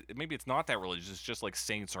 right? maybe it's not that religious. It's just like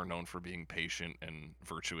saints are known for being patient and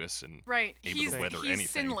virtuous and right. able to He's weather he's anything.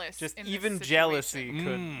 sinless. Just in this even situation, jealousy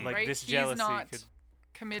could, Mm. like right? this He's jealousy not could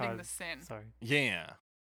committing the cause- sin. Sorry. yeah.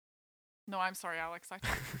 No, I'm sorry, Alex. I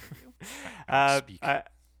talked over you.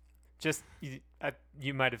 Speak.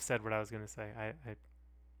 You might have said what I was gonna say. I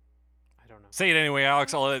don't know. Say it anyway,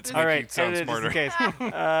 Alex. I'll let it to All make right, you sound just smarter. in case.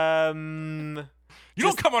 You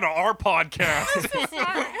don't come on our podcast. I'm sorry.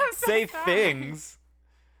 I'm so say sorry. things.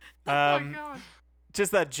 Oh my Um, god.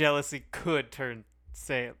 just that jealousy could turn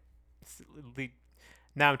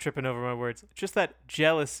now I'm tripping over my words. Just that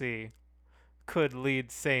jealousy could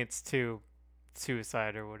lead saints to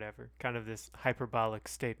suicide or whatever. Kind of this hyperbolic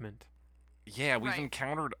statement. Yeah, we've Right.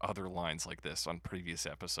 encountered other lines like this on previous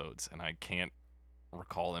episodes, and I can't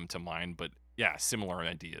recall them to mind, but yeah, similar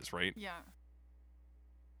ideas, right? Yeah.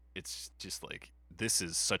 It's just like, this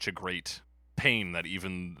is such a great pain that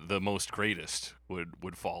even the most greatest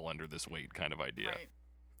would fall under this weight kind of idea. Right.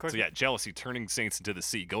 Of course, So yeah, jealousy, turning saints into the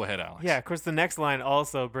sea. Go ahead, Alex. yeah, of course the next line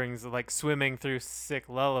also brings like swimming through sick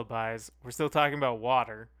lullabies. We're still talking about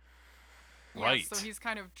water. Yeah, Right. so he's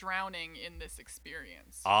kind of drowning in this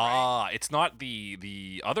experience. right? Ah, it's not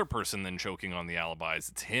the other person then choking on the alibis,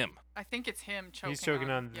 it's him. I think it's him choking. He's choking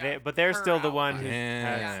on, yeah, but they're her still the one who alibi.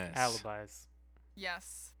 has Yes. alibis.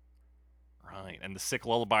 Yes. Right. And the sick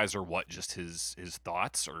lullabies are what? Just his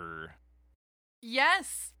thoughts, or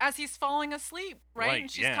Yes, as he's falling asleep, right? Right, And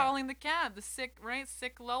she's yeah. calling the cab. The sick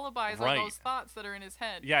lullabies Right. are those thoughts that are in his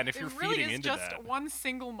head. Yeah, and if it you're really feeding is into just that- one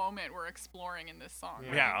single moment we're exploring in this song. Yeah.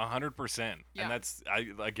 right? yeah, 100%. Yeah. And that's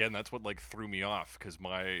that's what like threw me off, because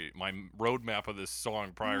my roadmap of this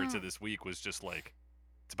song prior to Mhm. this week was just like,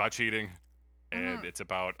 it's about cheating, and Mhm. it's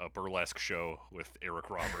about a burlesque show with Eric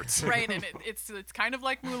Roberts. Right, and it's kind of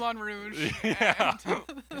like Moulin Rouge. Yeah.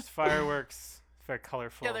 and- There's fireworks. Very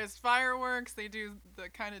colorful. yeah, there's fireworks. They do the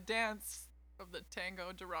kind of dance of the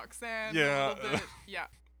tango de Roxanne. Yeah. A little bit. Yeah.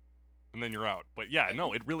 And then you're out. But yeah,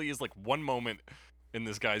 no, it really is like one moment in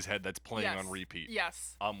this guy's head that's playing on Yes. repeat.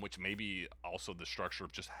 Yes. Which maybe also the structure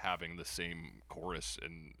of just having the same chorus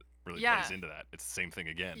and really Yeah. plays into that. It's the same thing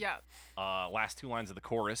again. Yeah. Last two lines of the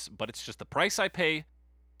chorus, but it's just the price I pay.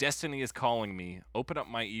 Destiny is calling me. Open up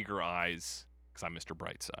my eager eyes, because I'm Mr.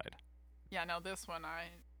 Brightside. Yeah. No, this one I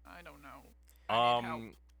don't know. I need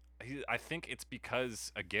help. I think it's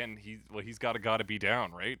because again he's gotta be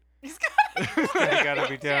down, right? He's got gotta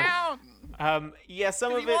be down. Yeah,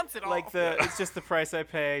 some 'Cause of he it, wants it like all. it's just the price I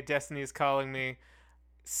pay. Destiny is calling me.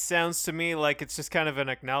 Sounds to me like it's just kind of an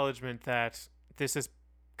acknowledgement that this is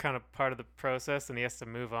kind of part of the process, and he has to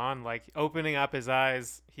move on. Like opening up his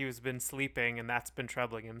eyes, he's been sleeping, and that's been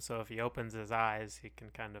troubling him. So if he opens his eyes, he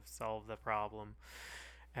can kind of solve the problem.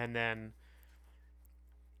 And then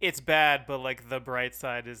it's bad, but like the bright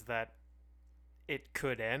side is that it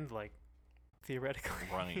could end. Like theoretically.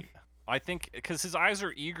 Right. I think because his eyes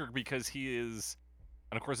are eager because he is,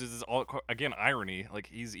 and of course this is all again irony. Like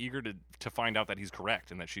he's eager to find out that he's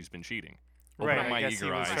correct and that she's been cheating. Open Right. up my I guess eager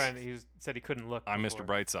he was eyes. trying. Said he couldn't look. I'm Mr. before.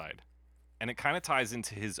 Brightside. And it kind of ties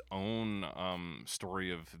into his own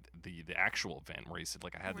story of the actual event where he said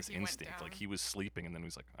like I had Where this he went instinct, like down. he was sleeping and then he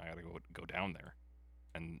was like I gotta go down there,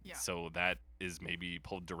 and Yeah. so that is maybe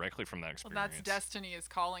pulled directly from that Well, experience. that's destiny is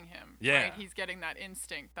calling him. Yeah. Right? He's getting that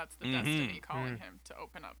instinct. That's the Mhm. destiny calling Mm. him to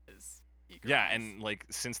open up his eager Yeah, eyes. and like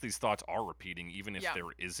since these thoughts are repeating, even if Yeah. there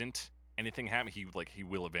isn't anything happening, he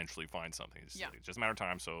will eventually find something. It's, Yeah. like, it's just a matter of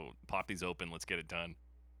time. So pop these open, let's get it done.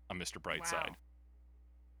 I'm Mr. Brightside.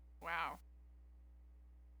 Wow.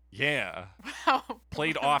 Yeah, Wow.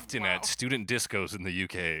 played often Wow. at student discos in the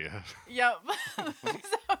UK. Yep. So,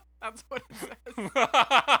 that's what it says.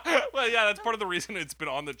 Well, yeah, that's part of the reason it's been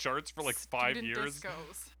on the charts for like 5 Student years.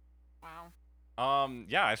 Discos. Wow.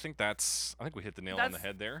 Yeah, I think we hit the nail on the That's-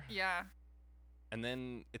 head there. Yeah. And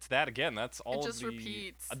then it's that again. That's all. It just the,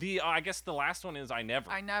 repeats. I guess the last one is I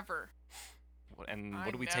never. I never. And I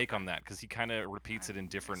what do we take never. on that? Because he kind of repeats it in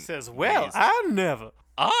different. Says, "Well, ways. I never."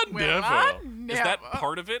 I Well, never. I Is that never.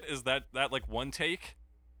 part of it? Is that like one take?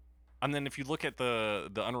 And then if you look at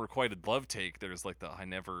the unrequited love take, there's like the I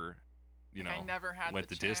never, I never had went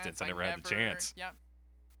the the distance. chance. I never had the chance. Yep.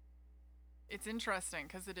 It's interesting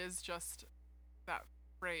because it is just that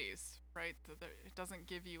phrase, right? It doesn't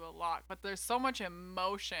give you a lot, but there's so much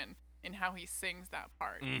emotion in how he sings that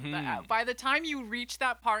part. Mhm. By the time you reach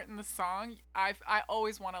that part in the song, I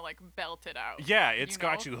always want to like belt it out. Yeah, it's you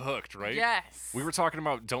got know? you hooked, right? Yes. We were talking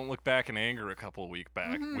about "Don't Look Back in Anger" a couple of weeks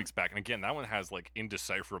back, Mhm. and again, that one has like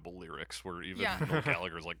indecipherable lyrics where even Yeah. Noel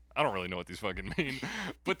Gallagher's like, I don't really know what these fucking mean.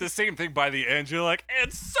 But the same thing by the end, you're like,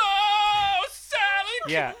 it's so silent,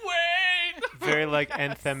 Yeah. wait. Very like Yes.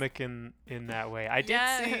 anthemic in that way. I did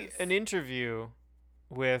see Yes. an interview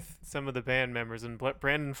with some of the band members, and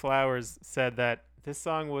Brandon Flowers said that this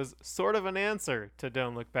song was sort of an answer to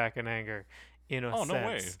 "Don't Look Back in Anger," in a Oh, sense. no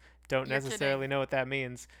way. Don't You're necessarily kidding. know what that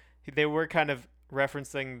means. They were kind of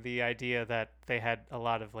referencing the idea that they had a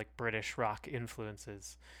lot of like British rock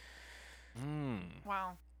influences.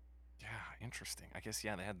 Wow. Yeah, interesting. I guess,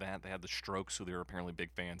 yeah, they had that. They had the Strokes, who they were apparently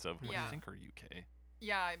big fans of, who I Yeah. think are UK.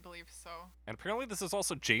 Yeah, I believe so. And apparently this is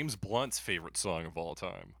also James Blunt's favorite song of all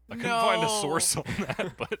time. I couldn't find a No. source on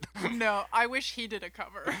that, but No, I wish he did a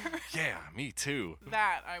cover. yeah, me too.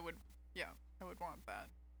 That I would want that.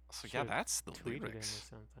 So yeah, Should've that's the Tweeted him or lyrics.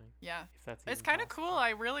 something. Yeah. If that's It's even kind of possible. cool. I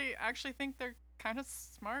really actually think they're kind of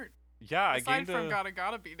smart. Yeah, I Aside gave from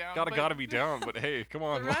gotta be down. but gotta be down, but hey, come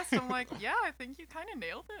on. The rest, I'm like, yeah, I think you kind of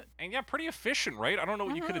nailed it. And yeah, pretty efficient, right? I don't know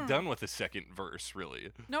what you could have Mhm. done with the second verse,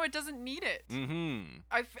 really. No, it doesn't need it. Mm-hmm.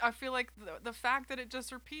 I feel like the fact that it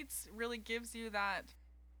just repeats really gives you that,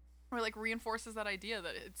 or like reinforces that idea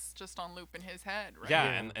that it's just on loop in his head, right? Yeah,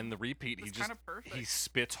 Yeah. and the repeat, he It's just kind of perfect. he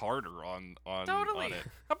spits harder on Totally. it.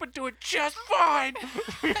 I'm gonna do it just fine.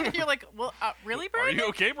 You're like, well, really, Are Brandon? you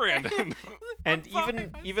okay, Brandon? And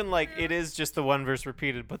fine, I even like swear. it is just the one verse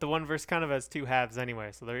repeated, but the one verse kind of has two halves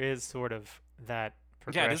anyway, so there is sort of that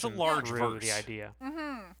Yeah, it is a progression large through verse. the idea.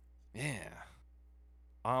 Mm-hmm. Yeah.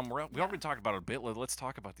 We already talked about it a bit. Let's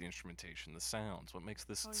talk about the instrumentation, the sounds. What makes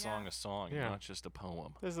this Oh, song yeah. a song, Yeah. not just a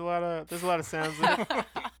poem? There's a lot of sounds in it.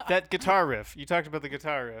 That guitar riff. You talked about the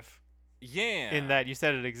guitar riff Yeah. in that you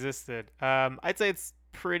said it existed. I'd say it's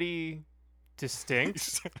pretty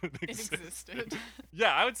distinct. It It existed.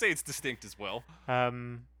 Yeah, I would say it's distinct as well.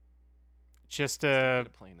 Just Bit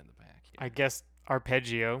of playing in the back. I guess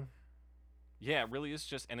arpeggio. Yeah, it really is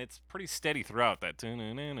just, and it's pretty steady throughout that.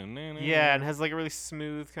 Yeah, and has like a really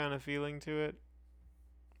smooth kind of feeling to it.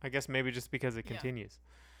 I guess maybe just because it Yeah. continues.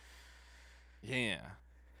 Yeah.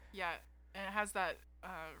 Yeah, and it has that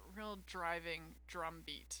real driving drum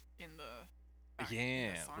beat in the back- in the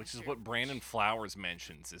Yeah, song which is too, what Brandon which- Flowers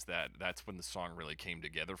mentions, is that's when the song really came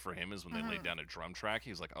together for him, is when they laid Mhm. down a drum track. He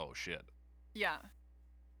was like, oh shit. Yeah,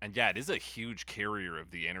 And yeah, it is a huge carrier of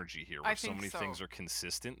the energy here, where I so think many so. things are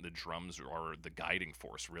consistent. The drums are the guiding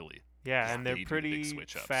force, really. Yeah, Yeah, and they they're do the big pretty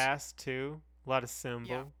switch-ups. fast too. A lot of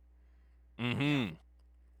cymbal. Mm-hmm.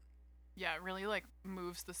 yeah, it really like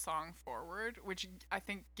moves the song forward, which I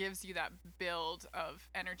think gives you that build of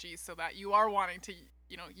energy, so that you are wanting to,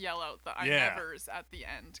 yell out the "I Yeah. nevers" at the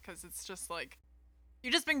end, because it's just like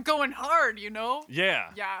you've just been going hard, Yeah.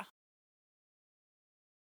 Yeah,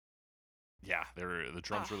 Yeah, the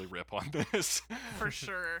drums Ah. really rip on this. for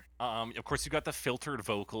sure. Of course, you got the filtered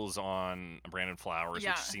vocals on Brandon Flowers,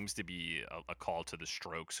 Yeah. which seems to be a call to the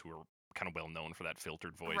Strokes, who are kind of well known for that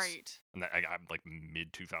filtered voice. Right. And that like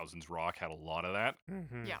mid 2000s rock had a lot of that.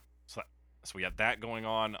 Mm-hmm. Yeah. So So we have that going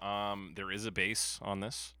on. There is a bass on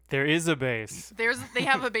this. There is a bass. They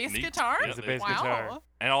have a bass Neat. guitar. Yeah, There's a they- bass wow. guitar.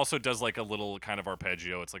 And it also does like a little kind of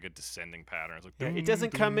arpeggio. It's like a descending pattern. It's like Yeah, it dum,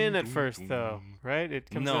 doesn't come in dum, at first dum, though, dum. right? It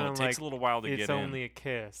comes in No, on, it takes like, a little while to it's get only a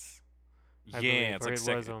kiss. I in. believe, Yeah, it's or like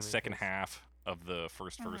it was only second kiss. half of the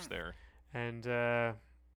first verse there. And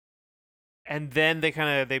then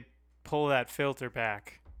they pull that filter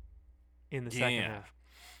back in the second Yeah. half.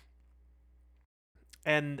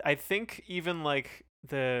 And I think even like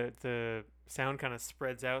the sound kind of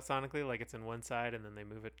spreads out sonically, like it's in one side and then they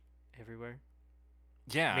move it everywhere.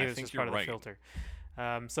 Yeah, Maybe I it's think just you're part right. of the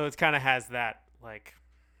filter. So it kind of has that like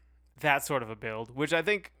that sort of a build, which I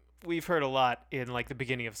think we've heard a lot in like the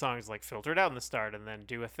beginning of songs, like filter it out in the start and then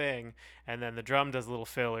do a thing, and then the drum does a little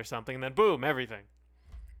fill or something, and then boom, everything.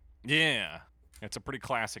 Yeah, it's a pretty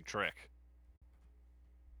classic trick.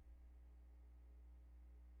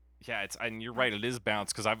 Yeah, and you're right. It is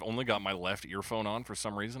bounced because I've only got my left earphone on for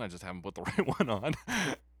some reason. I just haven't put the right one on,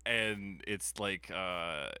 and it's like,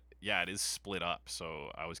 yeah, it is split up.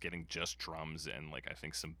 So I was getting just drums and like I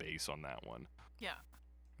think some bass on that one.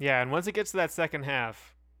 Yeah, and once it gets to that second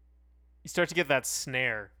half, you start to get that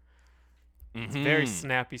snare. It's a very Mhm.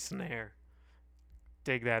 snappy snare.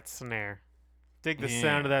 Dig that snare. Dig the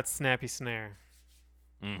sound of that snappy snare.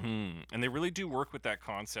 And they really do work with that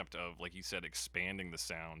concept of, like you said, expanding the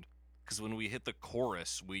sound. Because when we hit the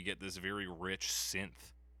chorus, we get this very rich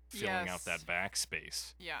synth filling out that Yes.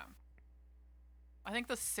 backspace. Yeah. I think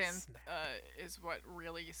the synth Snap. is what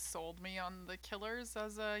really sold me on the Killers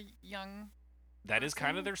as a young. That is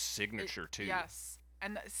kind of Person? their it- signature too. Yes.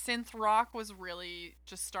 And synth rock was really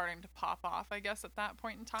just starting to pop off, I guess, at that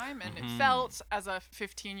point in time. And Mhm. it felt, as a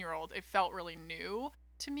 15-year-old, it felt really new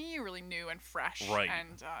to me, really new and fresh Right.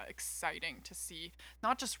 and exciting to see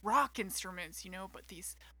not just rock instruments, but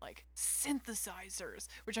these like synthesizers,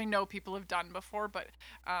 which I know people have done before, but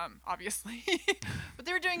obviously, but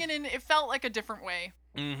they were doing it it felt like a different way.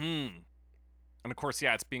 And of course,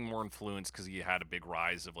 yeah, it's being more influenced because you had a big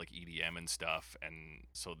rise of like EDM and stuff, and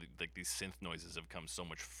so like these synth noises have come so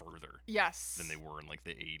much further Yes. than they were in like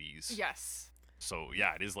the 80s. Yes. So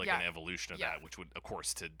yeah, it is like Yeah. an evolution of Yeah. that, which would, of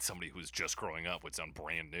course, to somebody who's just growing up, would sound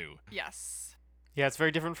brand new. Yes. Yeah, it's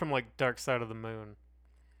very different from like Dark Side of the Moon.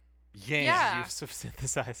 Yeah. Use of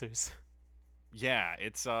synthesizers. Yeah,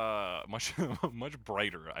 it's much much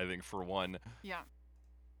brighter, I think, for one. Yeah.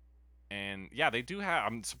 And yeah, they do have.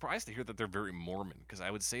 I'm surprised to hear that they're very Mormon, because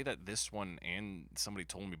I would say that this one and somebody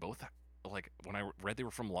told me both. Like when I read they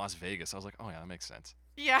were from Las Vegas, I was like, oh yeah, that makes sense.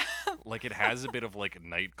 Yeah. Like it has a bit of like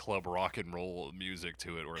nightclub rock and roll music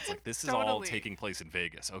to it, where it's like this is all Totally. taking place in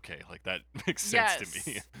Vegas. Okay, like that makes sense to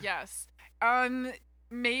me. Yes.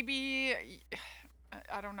 Maybe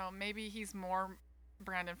I don't know. Maybe he's more.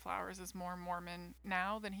 Brandon Flowers is more Mormon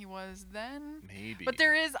now than he was then. Maybe. But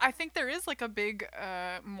I think there is like a big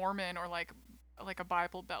Mormon or like a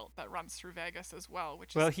Bible belt that runs through Vegas as well,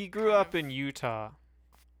 which Well, is he grew kind up of- in Utah.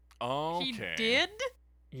 Okay. He did?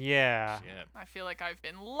 Yeah. Shit. I feel like I've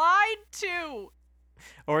been lied to.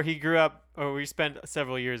 Or he grew up, or he spent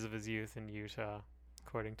several years of his youth in Utah,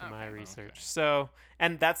 according to my Okay. research. Okay. So,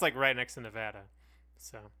 and that's like right next to Nevada.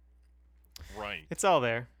 So, Right. it's all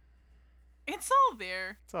there. It's all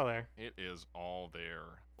there. It's all there. It is all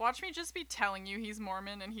there. Watch me just be telling you he's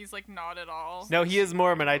Mormon and he's like not at all. No, he is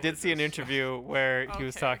Mormon. I did see an Religious. interview where he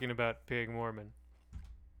was Okay. talking about being Mormon.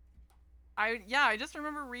 I just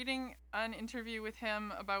remember reading an interview with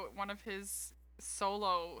him about one of his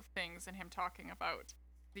solo things and him talking about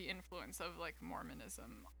the influence of like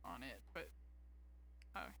Mormonism on it. But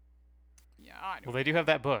yeah, I Well, know. they do have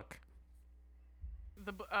that book.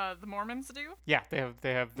 The Mormons do. Yeah, they have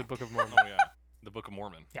the Book of Mormon. Oh yeah, the Book of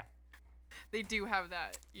Mormon. They do have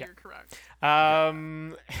that. Yeah. You're correct.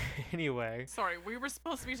 Anyway, Sorry, we were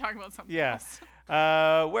supposed to be talking about something Yeah.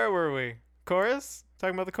 else. where were we? Chorus?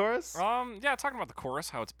 Talking about the chorus? Yeah, talking about the chorus,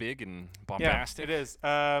 how it's big and Yeah, bombastic. it is.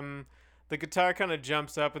 The guitar kind of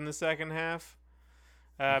jumps up in the second half,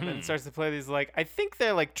 Mhm. and starts to play these like I think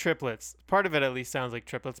they're like triplets. Part of it at least sounds like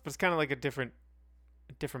triplets, but it's kind of like a different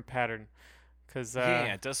pattern. Cause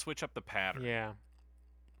Yeah, it does switch up the pattern. yeah.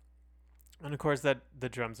 And of course that the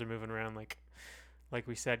drums are moving around like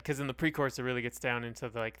we said, because in the pre-chorus it really gets down into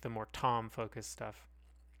the more tom focused stuff.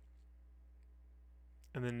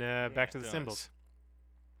 And then back it to the does. cymbals.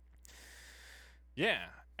 Yeah,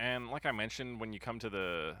 and like I mentioned, when you come to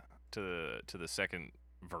the second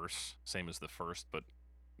verse, same as the first, but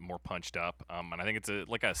more punched up. And I think it's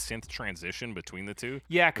like a synth transition between the two.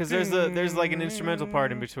 Yeah, because there's like an instrumental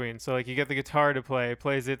part in between. So like you get the guitar to play, it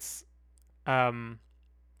plays its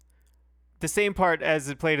the same part as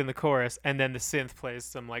it played in the chorus, and then the synth plays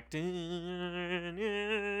some like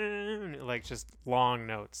just long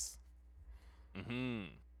notes. Mm-hmm.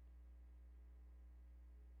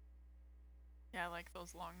 Yeah, I like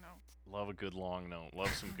those long notes. Love a good long note.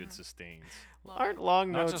 Love some good sustains. Love Aren't it.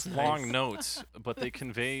 long Not notes just nice? long notes, but they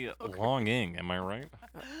convey longing. Am I right?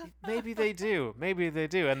 Maybe they do. Maybe they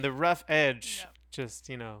do. And the rough edge Yep. just,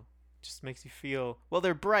 just makes you feel. Well,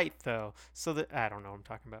 they're bright though, so that I don't know what I'm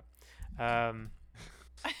talking about.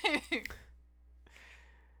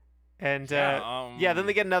 And then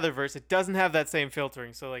they get another verse. It doesn't have that same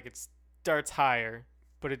filtering, so like it starts higher,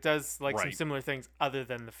 but it does like some Right. similar things other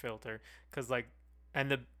than the filter, and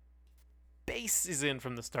the bass is in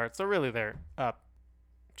from the start, so really they're up,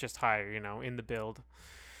 just higher, in the build.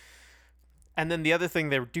 And then the other thing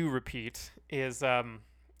they do repeat is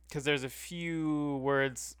because there's a few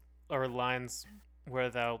words or lines where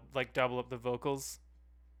they'll like double up the vocals.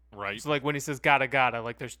 Right. So like when he says gotta,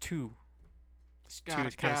 like there's two. Gotta, Two kind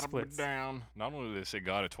of gotta put splits. down. Not only do they say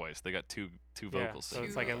gotta twice, they got two Yeah, vocals. so there.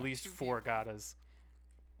 it's like Two- at least two 4 people. gottas.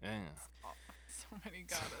 Yeah, So many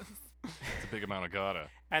goddess. it's a big amount of gotta.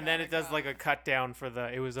 And then it Gotta, does like a cut down for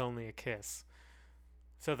the "It was only a kiss,"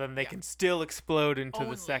 so then they Yeah. can still explode into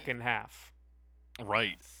Only. the second half.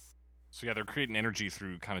 Right. So yeah, they're creating energy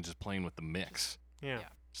through kind of just playing with the mix, Yeah. Yeah.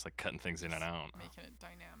 just like cutting things in and out. Making it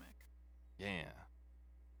dynamic. Yeah.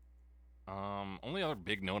 Only other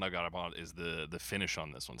big note I got about is the finish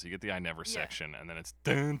on this one. So you get the "I Never" Yeah. section, and then it's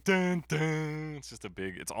dun dun dun. It's just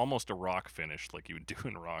it's almost a rock finish like you would do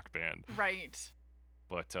in Rock Band, Right.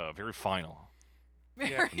 but very final.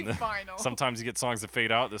 Yeah. Very final. Sometimes you get songs that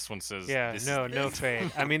fade out. This one says, Yeah, this no is fade.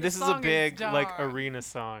 I mean, The this is a song is big like done. arena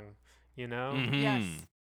song, Mhm. Yes.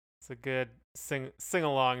 It's a good sing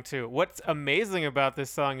along too. What's amazing about this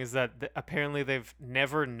song is that apparently they've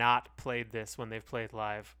never not played this when they've played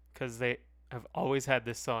live, because they have always had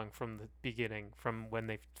this song from the beginning, from when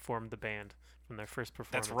they formed the band, from their first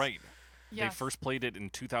performance. That's right. Yes. They first played it in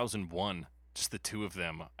 2001, just the two of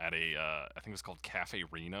them at I think it was called Cafe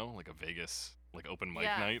Reno, like a Vegas like open mic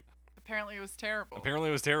Yeah. night. Apparently it was terrible. Apparently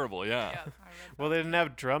it was terrible. Yeah. Yeah. I read Well, that. they didn't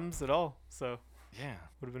have drums at all, so Yeah.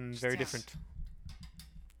 would have been Just very yes. different.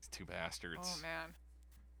 These two bastards. Oh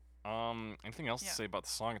man. Anything else Yeah. to say about the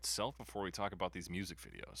song itself before we talk about these music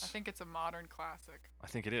videos? I think it's a modern classic. I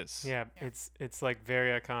think it is. Yeah, Yeah. it's like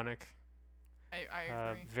very iconic, I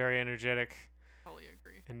agree. very energetic, Totally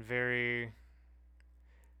agree. and very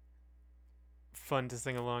fun to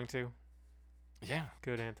sing along to. Yeah.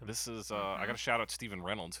 Good anthem. This is I got to shout out Stephen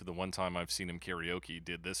Reynolds, who the one time I've seen him karaoke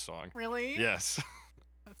did this song. Really? Yes.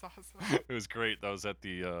 That's awesome. It was great. That was at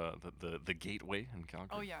the Gateway in Calgary.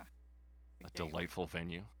 Oh yeah. A The Gateway. delightful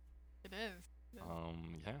venue. It is. It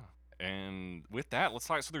is. Yeah. And with that, let's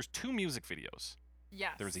talk. So there's two music videos.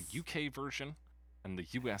 Yes. There's a UK version and the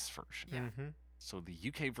US version. Yeah. Mm-hmm. So the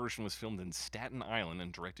UK version was filmed in Staten Island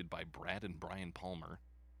and directed by Brad and Brian Palmer,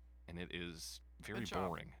 and it is very Good job.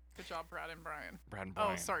 boring. Good job, Brad and Brian. Brad and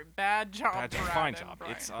Brian. Oh, sorry. Bad job. Bad job. Brad Fine and job.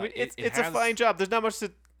 Brian. It's It's it a has- fine job. There's not much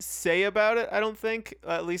to say about it, I don't think.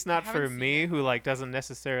 At least not for haven't seen me, it. who like doesn't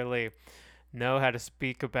necessarily know how to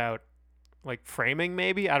speak about like framing.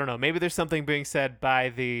 Maybe I don't know. Maybe there's something being said by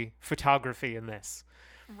the photography in this.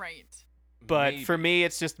 Right. But Maybe. for me,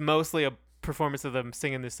 it's just mostly a performance of them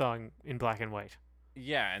singing this song in black and white,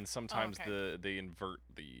 Yeah, and sometimes okay. they invert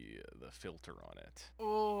the filter on it.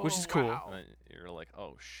 Oh, Which is cool. wow. And then you're like,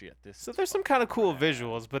 oh shit, this. so is there's some fucking kind of cool rad.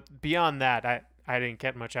 visuals. But beyond that, I didn't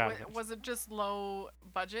get much out of it. Was it just low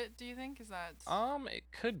budget, do you think? Is that It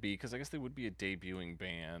could be because I guess they would be a debuting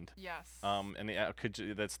band. yes. And they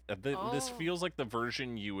this Oh. feels like the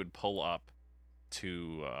version you would pull up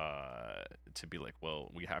to be like, well,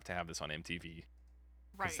 we have to have this on MTV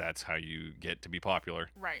because right. that's how you get to be popular.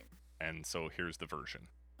 Right. And so here's the version.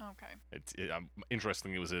 Okay.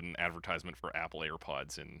 Interestingly, it was an advertisement for Apple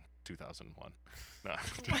AirPods in 2001. No.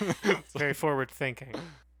 Very forward thinking.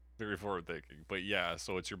 Very forward thinking. But yeah,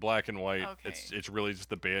 so it's your black and white. Okay. It's really just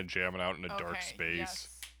the band jamming out in a dark Okay, space.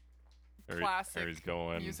 Yes. There Classic he's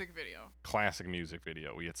going. music video. Classic music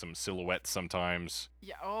video. We get some silhouettes sometimes.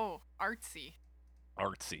 Yeah. Oh, artsy.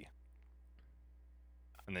 Artsy.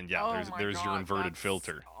 And then yeah, oh there's my your God, inverted that's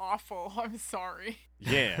filter. Awful. I'm sorry.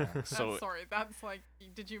 Yeah. I'm So sorry. That's like,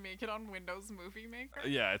 did you make it on Windows Movie Maker?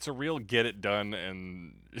 yeah, it's a real get it done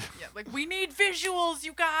and Yeah. Like we need visuals,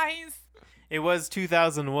 you guys. It was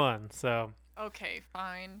 2001, so Okay,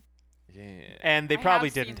 fine. yeah. and they I probably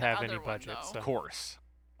have seen didn't the have other any one, budget. though. So. Of course.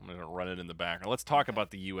 I'm gonna run it in the background. Let's talk Okay. about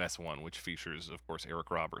the US one, which features, of course, Eric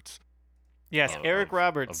Roberts. Yes, of- Eric of-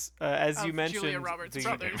 Roberts, as you Of mentioned, Julia Roberts' the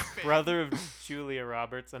brother's fame. brother of Julia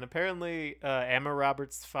Roberts, and apparently Emma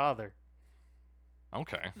Roberts' father.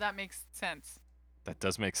 Okay. That makes sense. That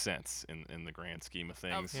does make sense in the grand scheme of Of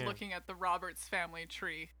things. Yeah. looking at the Roberts family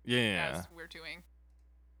tree Yeah. as we're doing.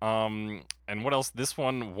 And what else? This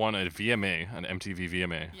one won a VMA, an MTV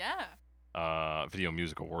VMA. Yeah. Video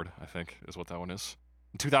Music Award, I think, is what that one is.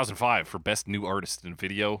 In 2005 for Best New Artist in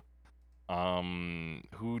Video.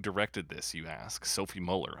 Who directed this, you ask? Sophie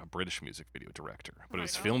Muller, a British music video director. But it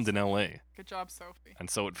was Right on. filmed in LA. Good job, Sophie. And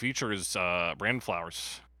so it features Brandon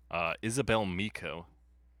Flowers, Isabel Miko,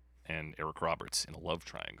 and Eric Roberts in a love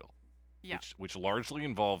triangle. Yeah. Which largely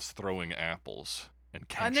involves throwing apples and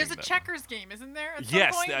catching And there's a them. checkers game, isn't there? At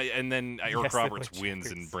Yes, some point? and then Eric Yes, they Roberts play wins,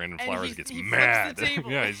 checkers. and Brandon And Flowers he gets flips the mad.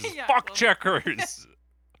 table. Yeah, he's just, Yeah, fuck well- checkers.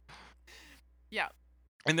 Yeah.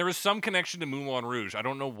 And there is some connection to Moulin Rouge. I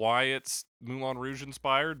don't know why it's Moulin Rouge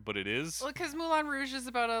inspired, but it is. Well, because Moulin Rouge is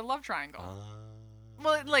about a love triangle.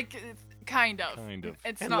 Well, like, it's kind of. Kind of.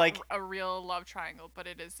 It's And, not like- a real love triangle, but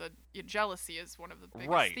it is jealousy is one of the biggest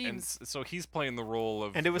Right, and themes. so he's playing the role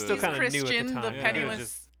of. And it was the- still He's kinda new at the Christian, time. the Yeah. It was penniless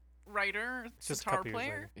just- writer, just a guitar couple years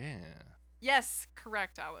player. later. Yeah. Yes,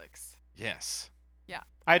 correct, Alex. Yes.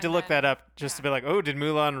 I had to And look then- that up just to yeah. be like, oh, did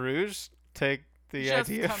Moulin Rouge take the Just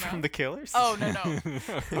idea come from out. the Killers? Oh,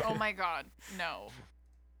 no. Oh my god, no.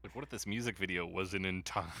 Like, what if this music video was an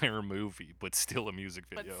entire movie, but still a music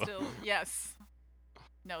But video? still, yes.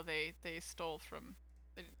 No, they stole from,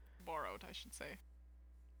 they borrowed, I should say.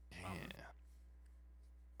 Yeah.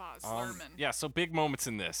 Baz Luhrmann. Yeah, so big moments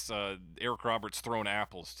in this. Eric Roberts throwing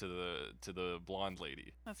apples to the blonde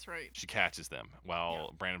lady. That's right. She catches them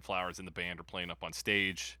while Brandon Flowers and the band are playing up on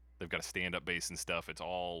stage. They've got a stand-up bass and stuff. It's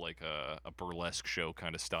all like a burlesque show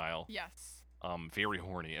kind of style. Yes. Very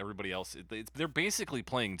horny. Everybody else, they're basically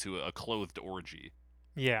playing to a clothed orgy.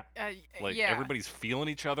 Yeah. Like yeah. everybody's feeling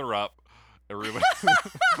each other up. Everybody.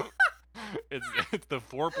 it's the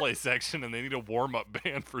foreplay section, and they need a warm-up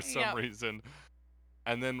band for some Yep. reason.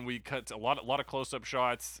 And then we cut to a lot of close-up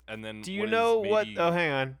shots, and then Do you what is know what? maybe- Oh,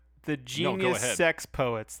 hang on. The go Genius ahead. Sex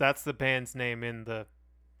Poets. That's the band's name in the.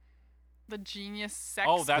 The Genius Sex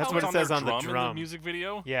Oh, that's what what's it on says their on the drum in the drum. music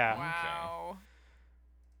video. Yeah. Wow.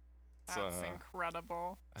 It's, That's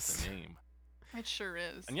incredible. That's a name. It sure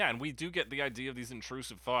is. And yeah, and we do get the idea of these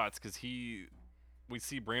intrusive thoughts because we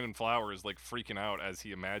see Brandon Flowers like freaking out as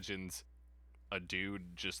he imagines a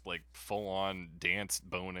dude just like full on dance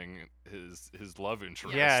boning his love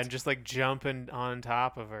interest. Yeah, and just like jumping on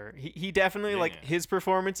top of her. He definitely like Yeah. his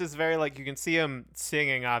performance is very like you can see him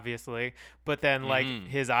singing obviously, but then like Mhm.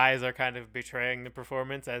 his eyes are kind of betraying the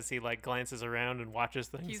performance as he like glances around and watches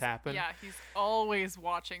things he's, happen. Yeah, he's always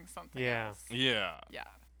watching something Yeah. else. yeah, Yeah.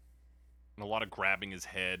 and a lot of grabbing his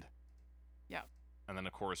head. Yeah. And then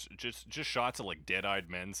of course just shots of like dead-eyed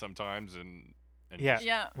men sometimes and Yeah. just-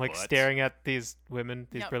 Yeah. Like butts. staring at these women,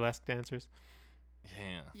 these Yep. burlesque dancers.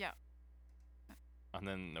 Yeah. Yeah. And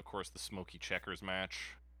then of course the Smoky Checkers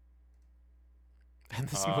match. And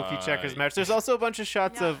the smoky checkers Uh, match. There's also a bunch of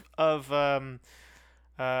shots Yeah. of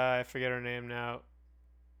I forget her name now.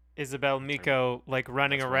 Isabel Miko like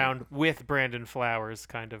running That's right. around with Brandon Flowers,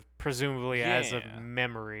 kind of presumably as a Yeah.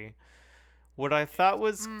 memory. What I thought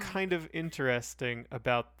was Mm. kind of interesting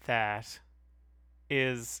about that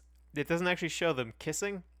is it doesn't actually show them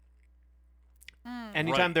kissing. Mm.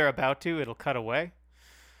 Anytime Right. they're about to, it'll cut away.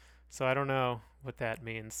 So I don't know what that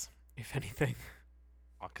means, if anything.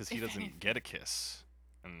 Because he If doesn't anything. get a kiss.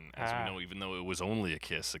 And as Ah. we know, even though it was only a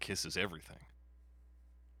kiss is everything.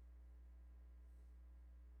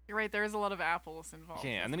 You're right. There is a lot of apples involved.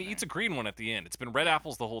 Yeah, and then he isn't eats a there? green one at the end. It's been red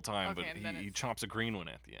apples the whole time, Okay, but and then he it's- chops a green one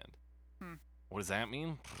at the end. Hmm. What does that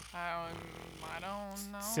mean? I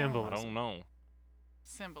don't know. Symbol. I don't know.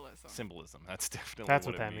 Symbolism. Symbolism. That's definitely That's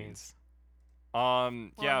what what that it means. Well,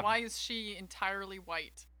 yeah. and why is she entirely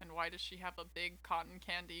white? And why does she have a big cotton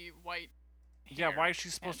candy white Yeah, hair? why is she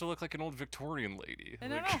supposed and- to look like an old Victorian lady? I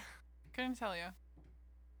don't Like- know. Couldn't tell you.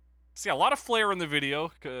 See, a lot of flair in the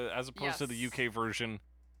video as opposed to the Yes. UK version,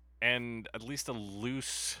 and at least a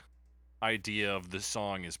loose idea of the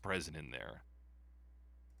song is present in there.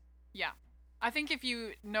 Yeah. I think if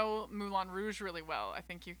you know Moulin Rouge really well, I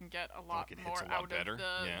think you can get a lot it hits more a lot out better, of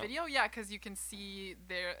the yeah. video. Yeah, because you can see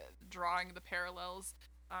they're drawing the parallels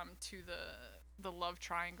to the love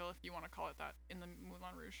triangle, if you want to call it that, in the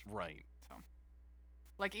Moulin Rouge. Right.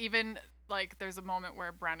 Like even like there's a moment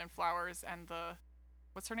where Brandon Flowers and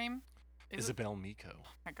what's her name? Is it- Isabel Miko. Oh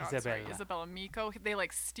my God, sorry, Isabella. Isabella Miko. They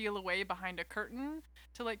like steal away behind a curtain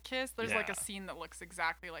to like kiss. There's like Yeah. a scene that looks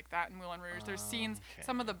exactly like that in Moulin Rouge. There's scenes, Okay.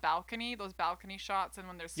 some of the balcony, those balcony shots, and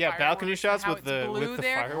when there's Yeah, balcony fireworks and shots how with it's the- blue with the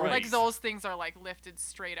there, fireworks. like Right. those things are like lifted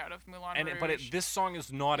straight out of Moulin And Rouge. this song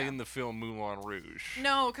is not Yeah. in the film Moulin Rouge.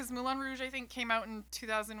 No, because Moulin Rouge I think came out in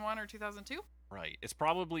 2001 or 2002. Right. It's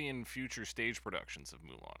probably in future stage productions of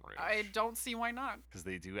Moulin Rouge. I don't see why not. Because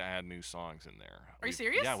they do add new songs in there. Are you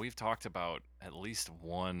serious? Yeah, we've talked about at least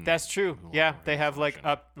one. That's true. Moulin Yeah, they Rouge have like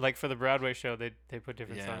version. for the Broadway show, they put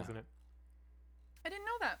different Yeah. songs in it. I didn't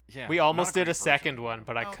know that. Yeah, We not almost did great a second version. one,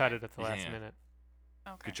 but I cut Okay. it at the last Yeah. minute.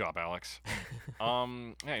 Okay. Good job, Alex.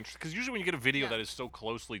 Yeah, because usually when you get a video Yeah. that is so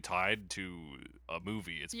closely tied to a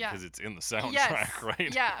movie, it's Yeah. because it's in the soundtrack, Yes.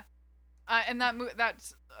 right? Yeah. And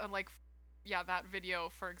that's that video,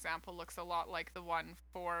 for example, looks a lot like the one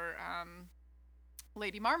for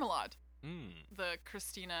Lady Marmalade, Mm. the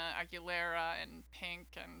Christina Aguilera and Pink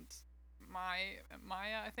and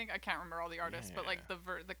Maya. I think I can't remember all the artists, but like Yeah.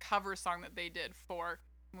 the cover song that they did for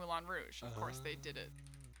Moulin Rouge. Of course, they did it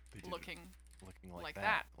They did it looking. looking like like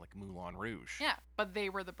that. like Moulin Rouge. Yeah, but they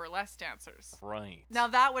were the burlesque dancers. Right. Now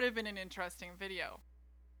that would have been an interesting video,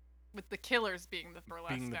 with the Killers being the burlesque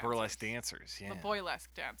being the dancers. burlesque dancers, yeah. The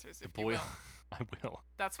boylesque dancers, The if you boy. will. I will.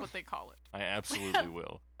 That's what they call it. I absolutely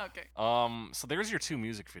will. Okay. So there's your two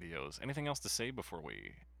music videos. Anything else to say before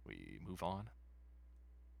we move on?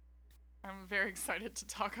 I'm very excited to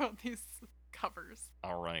talk about these covers.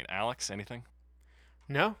 All right, Alex, anything?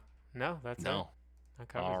 No, that's it. No. That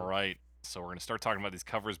covers All it. right. So we're going to start talking about these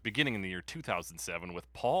covers beginning in the year 2007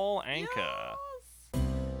 with Paul Anka. Yes!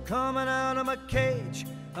 Coming out of my cage,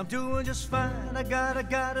 I'm doing just fine. I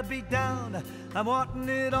gotta be down. I'm wanting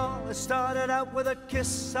it all. It started out with a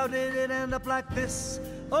kiss. How did it end up like this?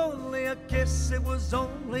 Only a kiss, it was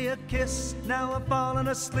only a kiss. Now I'm falling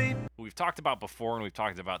asleep. We've talked about before, and we've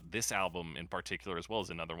talked about this album in particular as well as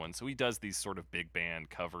another one. So he does these sort of big band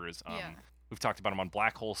covers. Yeah. We've talked about him on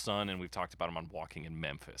Black Hole Sun, and we've talked about him on Walking in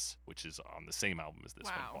Memphis, which is on the same album as this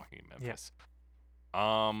Wow. one, Walking in Yeah. Memphis.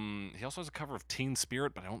 He also has a cover of Teen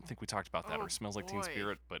Spirit, but I don't think we talked about that, Oh, or Smells Like Teen boy.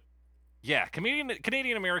 Spirit. But yeah,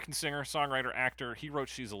 Canadian American singer, songwriter, actor. He wrote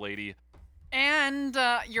She's a Lady, And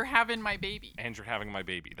You're Having My Baby. and You're Having My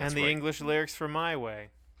Baby. That's And the right. English lyrics for My Way.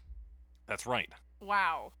 That's right.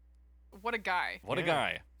 Wow. What a guy. What a Yeah.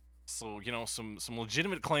 guy. So, some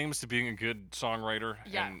legitimate claims to being a good songwriter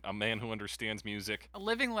Yeah. and a man who understands music. A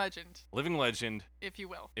living legend, Living legend, if you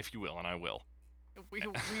will. if you will, and I will. We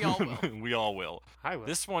all will. We all will. I will.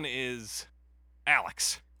 This one is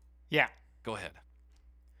Alex. Yeah. Go ahead.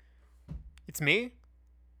 It's me?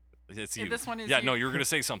 It's Yeah, you. this one is yeah, you. no, you're going to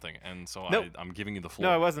say something, and so Nope. I'm giving you the floor.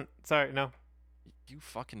 No, I wasn't. Sorry, no. You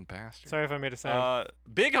fucking bastard. Sorry if I made a sound.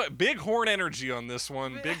 Big horn energy on this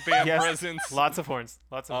one. Big band Yes. presence. Lots of horns.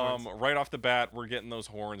 Lots of horns. Right off the bat, we're getting those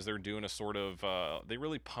horns. They're doing a sort of, they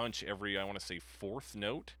really punch every, I want to say, fourth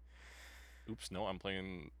note. Oops, no, I'm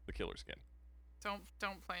playing the Killers again.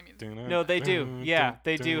 Don't play me. No, they do. Yeah,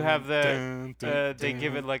 they do have they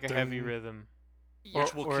give it like a heavy rhythm. Yeah.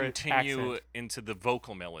 Which will or continue accent. into the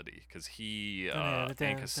vocal melody, because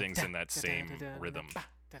Anka sings in that same rhythm.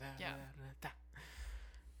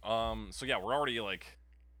 So yeah, we're already like,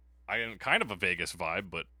 I am kind of a Vegas vibe,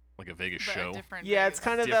 but like a Vegas But a show. different Yeah, Vegas. it's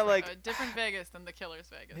kind of that Different. like A different Vegas than the Killers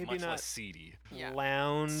Vegas. Maybe Much not- less seedy. Yeah.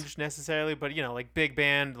 lounge necessarily, but like big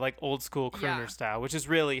band, like old school crooner Yeah. style, which is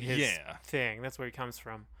really his Yeah. thing. That's where he comes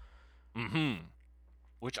from. Mm-hmm.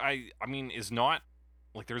 Which I mean is not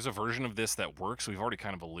like there's a version of this that works. We've already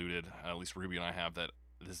kind of alluded, at least Ruby and I have, that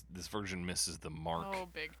this version misses the mark. Oh,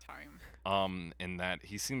 big time. In that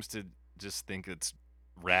he seems to just think it's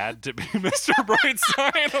rad to be Mr.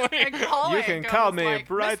 Brightside. Like, And Paul You can Anka call was me like,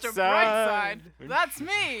 Brightside." Mr. Brightside. That's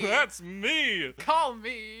me. That's me. Call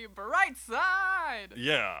me Brightside.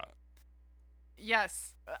 Yeah.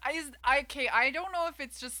 Yes. I don't know if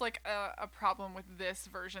it's just like a problem with this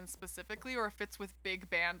version specifically or if it's with big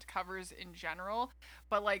band covers in general,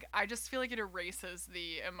 but like I just feel like it erases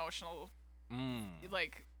the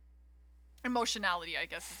emotionality, I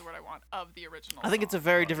guess is the word I want, of the original I think it's a song.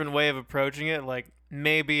 very different way of approaching it. Like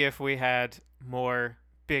maybe if we had more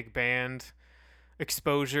big band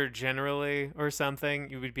exposure generally or something,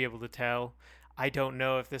 you would be able to tell. I don't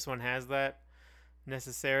know if this one has that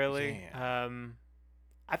necessarily. Yeah.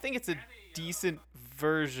 I think it's a decent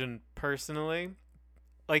version personally.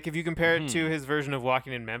 Like if you compare it to his version of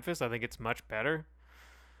Walking in Memphis, I think it's much better.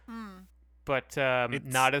 But It's-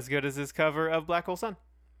 not as good as his cover of Black Hole Sun.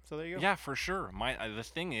 So there you go. Yeah, for sure. The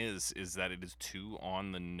thing is that it is too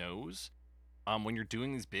on the nose. When you're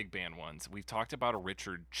doing these big band ones, we've talked about a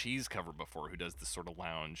Richard Cheese cover before, who does this sort of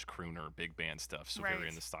lounge crooner big band stuff, so very Right.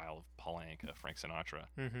 in the style of Paul Anka, Frank Sinatra.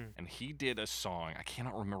 Mm-hmm. And he did a song. I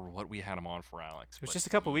cannot remember what we had him on for, Alex. It was but just a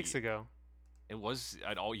couple weeks ago. It was.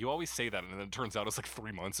 You always say that, and then it turns out it's like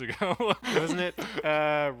 3 months ago. Wasn't it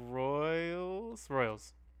Royals?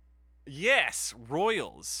 Royals. Yes,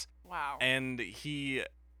 Royals. Wow. And he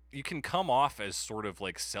you can come off as sort of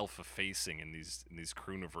like self-effacing in these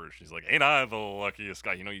crooner versions. Like, ain't I the luckiest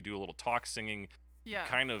guy? You know, you do a little talk singing, Yeah.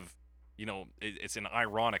 kind of. You know, it's an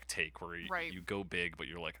ironic take where Right. you go big, but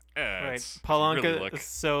you're like, Right. it's Paul really Anka like, is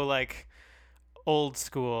so like old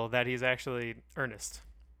school that he's actually earnest.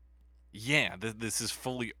 yeah, this is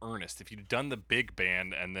fully earnest. If you'd done the big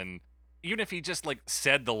band and then, even if he just like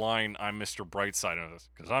said the line, "I'm Mr. Brightside,"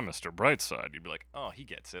 because I'm Mr. Brightside, you'd be like, oh, he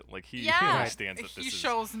gets it. Like he Yeah. understands that He this is.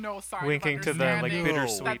 shows no sign Winking of to the like understanding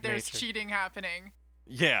bittersweet that there's nature. cheating happening.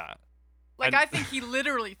 Yeah, Like, And- I think he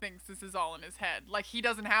literally thinks this is all in his head. Like, he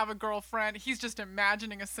doesn't have a girlfriend. He's just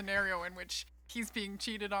imagining a scenario in which he's being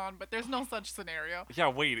cheated on, but there's no such scenario. yeah.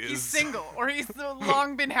 Wait, He's is single, or he's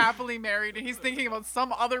long been happily married, and he's thinking about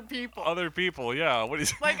some other people. other people? Yeah, what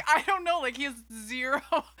is? Like, I don't know. Like, he has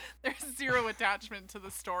there's zero attachment to the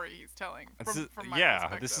story he's telling. From my yeah,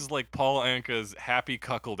 perspective. this is like Paul Anka's happy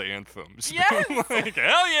cuckold anthems. Yes! Like,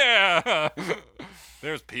 hell yeah!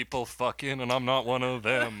 There's people fucking, and I'm not one of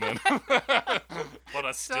them. And but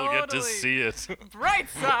I still get to Totally. see it. Bright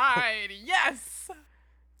side, yes.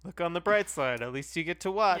 Look on the bright side. At least you get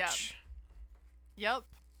to watch. Yep.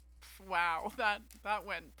 Wow, that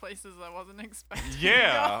went places I wasn't expecting. to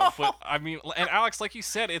Yeah, go. but I mean, and Alex, like you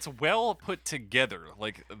said, it's well put together.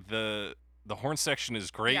 Like the horn section is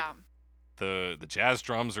great. Yeah. The jazz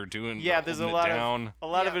drums are doing. Yeah, they're there's a holding it lot down. of a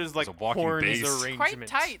lot of Yeah. it is like There's a walking horns bass. arrangement. Quite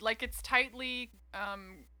tight. Like, it's tightly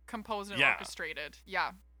composed and Yeah. orchestrated.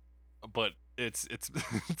 Yeah. But it's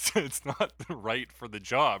it's not right for the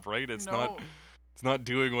job, right? It's No. not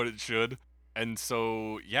doing what it should. And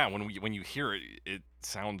so yeah, when you hear it, it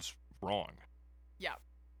sounds wrong. Yeah.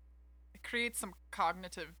 It creates some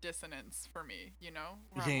cognitive dissonance for me, you know?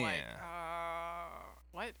 Where I'm like,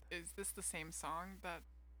 what? Is this the same song that...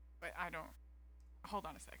 Wait, I don't... Hold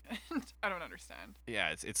on a second. I don't understand.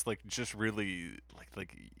 Yeah, it's like just really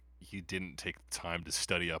like you didn't take the time to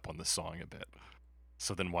study up on the song a bit.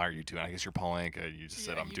 So then why are you doing? I guess you're Paul Anka. You just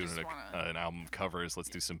said Yeah, I'm you doing just wanna- an album of covers. Let's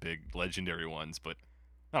do some big legendary ones. But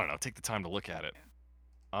I don't know. Take the time to look at it.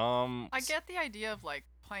 I get the idea of, like,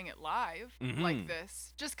 playing it live Mhm. like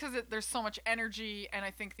this, just because there's so much energy, and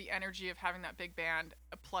I think the energy of having that big band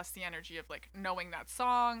plus the energy of, like, knowing that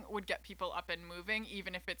song would get people up and moving,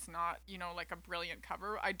 even if it's not, you know, like a brilliant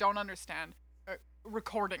cover. I don't understand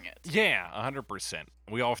recording it. Yeah, 100%.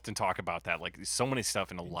 We often talk about that. Like so many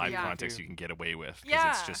stuff in a live Yeah. context you can get away with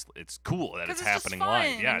because Yeah. it's cool that 'Cause it's it's just happening fun,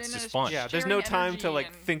 live. Yeah, and it's then just it's fun. Yeah, there's sharing no time to energy like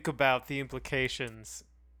and- think about the implications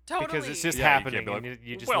Totally. because it's just Yeah, you can't happening. be like, and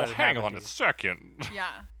you just well, let it hang happen on to a you. second.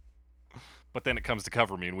 Yeah. But then it comes to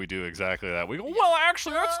Cover Me, and we do exactly that. We go, well,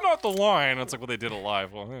 actually, that's not the line. It's like, well, they did it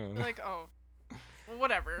live. Well, You're like, oh, well,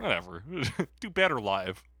 whatever. whatever. Do better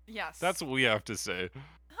live. Yes. That's what we have to say.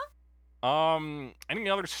 Any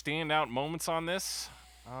other standout moments on this?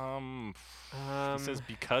 He says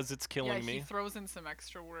because it's killing yeah, me. he throws in some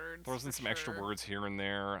extra words. Throws in for some extra sure. words here and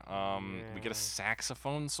there. We get Yeah. a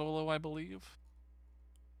saxophone solo, I believe.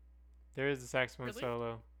 There is a saxophone Really?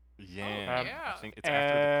 solo. Yeah, yeah. I think it's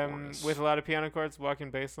after the Um, chorus. with a lot of piano chords,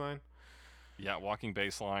 walking bass line. Yeah, walking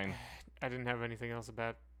bass line. I didn't have anything else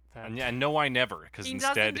about that. And yeah, no, I never, because He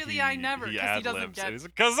instead doesn't do the I never, 'cause he doesn't ad-libs. get- He's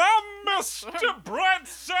like, 'cause I'm Mr.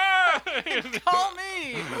 Brightside. Call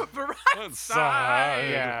me Brightside. Side.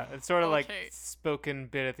 Yeah, it's sort of Okay. like spoken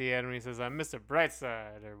bit at the end when he says, "I'm Mr.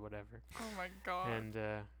 Brightside" or whatever. Oh my god.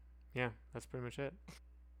 And yeah, that's pretty much it.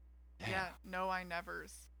 yeah, no I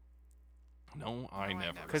nevers. No, I No,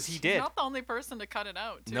 never. 'Cause he He's did. not the only person to cut it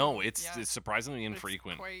out. Too. No, it's Yeah. surprisingly It's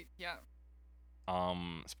infrequent. quite, yeah.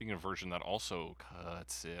 Speaking of a version that also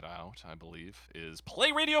cuts it out, I believe, is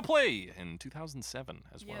Play Radio Play in 2007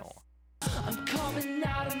 as Yes. well. I'm coming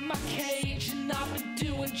out of my cage and I've been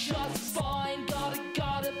doing just fine.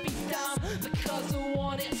 Gotta be down because I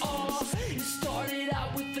want it all. It started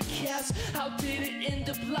out with the cast. How did it end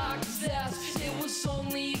up like this? It was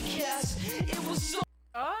only a cast. It was so.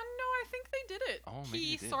 No, I think they did it. Oh,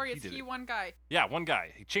 maybe they did. Sorry, He it's did he it. one guy. Yeah, one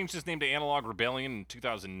guy. He changed his name to Analog Rebellion in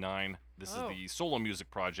 2009. This Oh. is the solo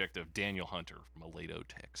music project of Daniel Hunter from Aledo,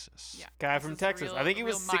 Texas. Yeah. Guy this from is Texas. real- I think he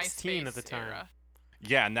was real 16 at the MySpace time. era.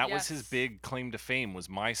 Yeah, and that was his Yes. big claim to fame was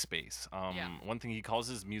MySpace. Yeah. One thing he calls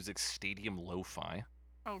his music stadium lo-fi,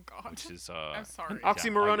 Oh god. which is I'm sorry. An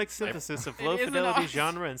oxymoronic I- synthesis of It low is an fidelity ox-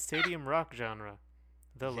 genre and stadium rock genre.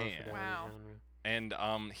 The low Yeah. fidelity Wow. genre. and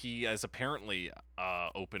he has apparently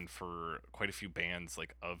opened for quite a few bands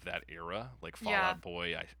like of that era, like Fall Yeah. Out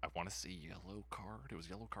Boy. I want to say Yellow Card. It was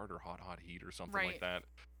Yellow Card or Hot Heat or something like Right. that.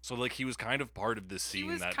 So like he was kind of part of the scene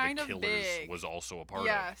was that kind the of Killers big. was also a part of.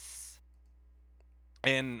 Yes.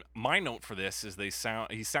 And my note for this is he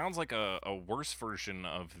sounds like a worse version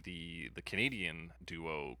of the Canadian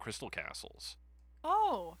duo Crystal Castles.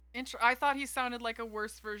 Oh, I thought he sounded like a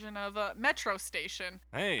worse version of a Metro Station.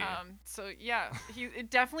 Hey. So yeah, it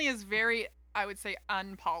definitely is very, I would say,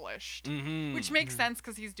 unpolished, Mm-hmm. which makes sense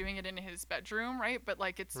because he's doing it in his bedroom, right? But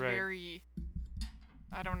like, it's Right. very,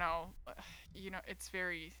 I don't know, it's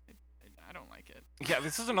very, I don't like it. Yeah,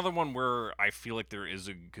 this is another one where I feel like there is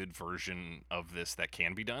a good version of this that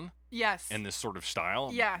can be done Yes. in this sort of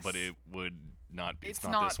style. Yes. But it would not. it's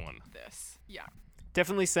not this one. Yeah.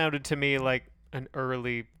 Definitely sounded to me like an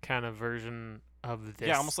early kind of version of this.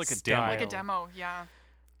 Yeah, almost like a demo. Like a style. demo. Yeah.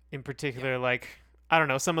 In particular, like, I don't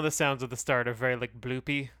know, some of the sounds at the start are very like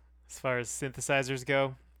bloopy as far as synthesizers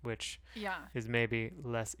go, which Yeah. is maybe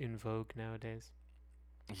less in vogue nowadays.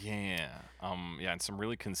 Yeah. Yeah, and some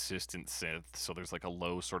really consistent synth. So there's like a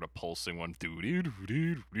low sort of pulsing one.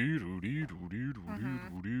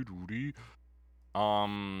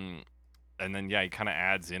 And then yeah, he kind of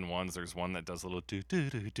adds in ones. There's one that does a little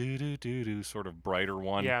sort of brighter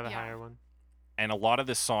one. Yeah, the Yeah. higher one. And a lot of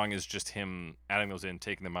this song is just him adding those in,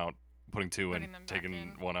 taking them out, putting two Putting in, them back taking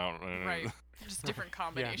in. one out. Right. Just different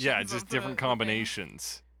combinations. Yeah, of just the different thing.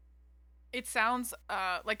 combinations. It sounds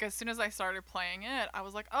like as soon as I started playing it, I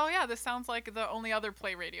was like, oh yeah, this sounds like the only other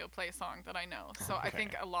Play Radio Play song that I know. So I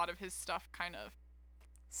think Okay. a lot of his stuff kind of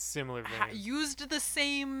Similar vein. used the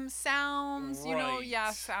same sounds, yeah,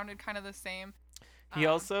 Right. sounded kind of the same. He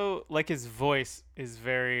also, like, his voice is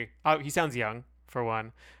very. Oh, he sounds young for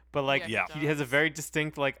one, but like Yeah. he has a very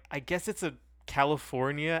distinct, like, I guess it's a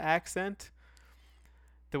California accent.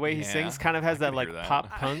 The way he sings Yeah, kind of has I that could like hear that. pop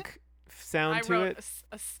punk sound I to wrote it.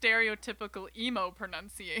 a stereotypical emo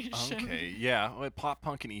pronunciation. Okay, yeah, well, pop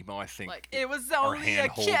punk and emo, I think. Like it was Our only a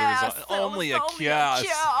hand holders kiss. on- only a kiss.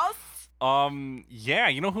 kiss. Yeah,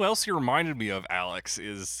 you know who else he reminded me of, Alex,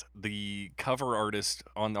 is the cover artist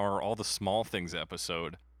on our All the Small Things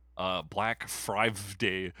episode, Black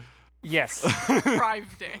Friday, Yes,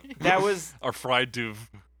 Friday. that was or Friday.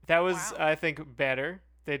 Wow. I think better.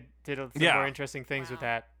 They did some Yeah. more interesting things with Wow.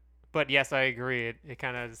 that. But yes, I agree. It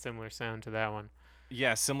kind of has a similar sound to that one.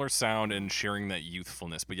 Yeah, similar sound and sharing that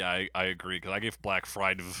youthfulness. But yeah, I agree, because I gave Black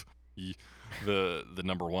Friday the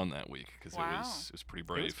number one that week, because Wow. it was pretty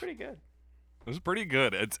brave. It was pretty good. It was pretty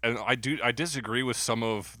good. And I disagree with some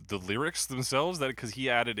of the lyrics themselves, that because he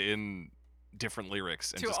added in different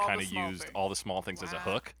lyrics and To just all the kind of small used things. all the small things as a Wow.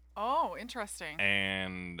 hook. Oh, interesting.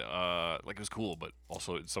 And like, it was cool, but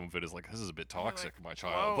also some of it is like, this is a bit You're like, toxic, my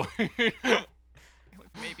child.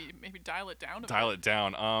 Maybe dial it down a Dial bit. it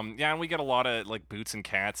down. Yeah, and we get a lot of like Boots and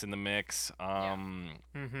Cats in the mix.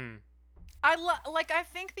 Mm-hmm. I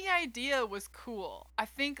think the idea was cool. I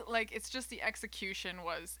think like it's just the execution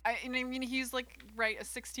was. I mean, he's like a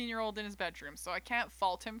 16-year-old in his bedroom, so I can't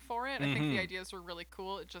fault him for it. I think the Mhm. ideas were really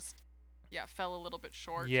cool. It just, fell a little bit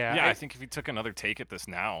short. Yeah, Yeah, I think if he took another take at this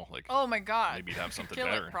now, like, Oh my god. maybe he'd have something Kill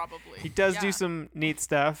better. it probably. he does Yeah. do some neat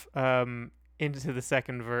stuff into the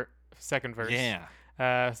second verse. Yeah.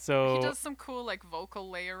 So He does some cool like vocal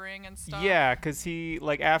layering and stuff. yeah, because he,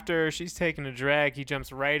 like, after she's taken a drag, he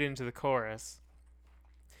jumps right into the chorus,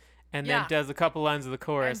 and then Yeah. does a couple lines of the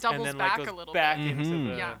chorus, doubles then like back a goes little back bit. into Mhm.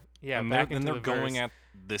 the Yeah. And back they're, into they're the going verse. at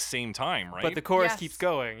the same time, right? But the chorus Yes. keeps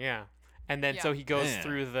going, yeah, and then Yeah. so he goes Yeah.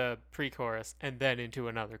 through the pre-chorus and then into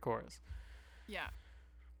another chorus. Yeah.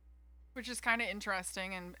 Which is kind of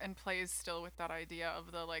interesting and plays still with that idea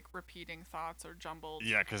of the like repeating thoughts or jumbled.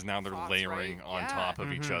 Yeah, because now they're thoughts, layering right? on Yeah. top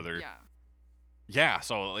of each Mhm. other. Yeah. Yeah,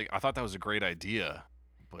 so like I thought that was a great idea,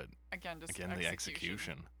 but Again, just again, the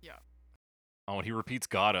execution. Yeah. Oh, and he repeats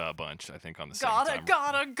 "gotta" a bunch, I think, on the Gotta, second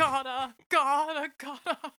time. gotta.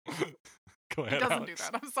 Go He ahead, doesn't Alex.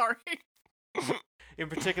 do that. I'm sorry. In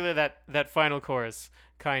particular, that final chorus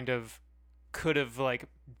kind of could have like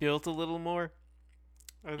built a little more.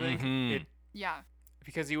 I think Mhm. it Yeah.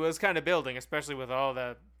 because he was kind of building, especially with all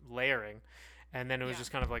the layering, and then it was Yeah.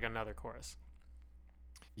 just kind of like another chorus.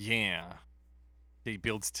 Yeah. He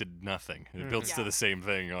builds to nothing. It Mhm. builds to Yeah. the same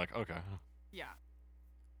thing. You're like, okay. Yeah.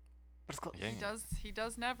 But it's close. Yeah. He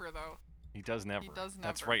does never though. He does never. does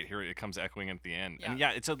That's never. right. Here it comes echoing at the end. And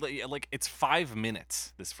Yeah. yeah, it's like it's 5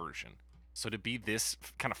 minutes, this version. So to be this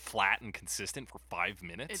kind of flat and consistent for 5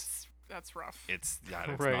 minutes, That's rough. it's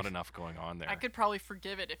Right. not enough going on there. I could probably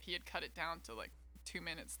forgive it if he had cut it down to like 2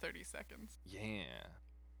 minutes 30 seconds. Yeah.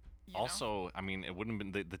 you know? Also, I mean, it wouldn't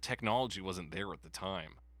have been the technology wasn't there at the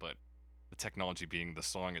time, but the technology being the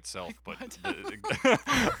song itself. But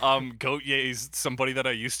Gautier's somebody that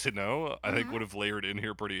I used to know, I think Mhm. would have layered in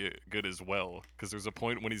here pretty good as well. Because there's a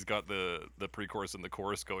point when he's got the pre-chorus and the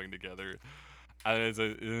chorus going together, It's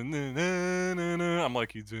a, I'm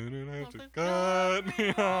like, you didn't have to cut me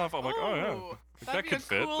off. I'm like, oh yeah, Ooh, that that'd be could a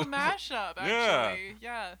fit. cool mashup, Yeah. actually.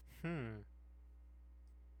 Yeah.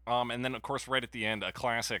 And then of course right at the end, a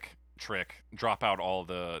classic trick: drop out all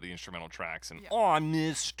the instrumental tracks and Yeah. on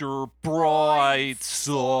Mr. Brightside.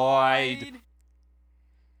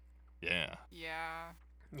 Yeah. Yeah.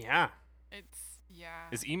 Yeah. Yeah.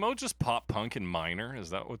 Is emo just pop punk and minor? Is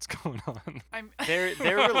that what's going on? They're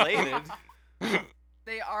related.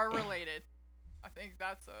 They are related. I think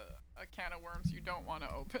that's a can of worms you don't want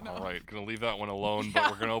to open up. All right, gonna leave that one alone,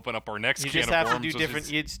 but we're gonna open up our next You can just of have to worms. do which different.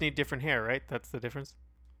 is- You just need different hair, right? That's the difference.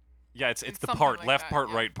 Yeah, it's It's the something part, like left that, part,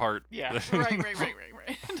 yeah. right part. Yeah.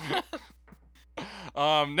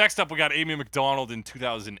 Right. Next up, we got Amy McDonald in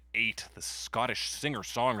 2008, the Scottish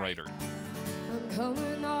singer-songwriter. I'm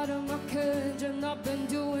coming out of my cage and I've been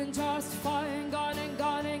doing just fine.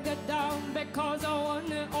 Gotta get down because I want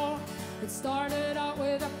it all. It started out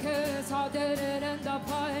with a kiss. How did it end up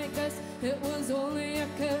like this? It was only a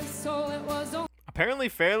kiss, so it was only. Apparently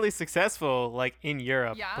fairly successful, like in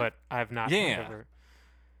Europe, Yeah? but I've not Yeah. heard of her.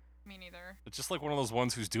 Me neither. It's just like one of those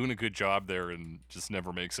ones who's doing a good job there and just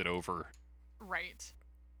never makes it over. Right.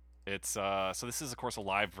 It's so this is of course a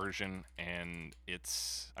live version, and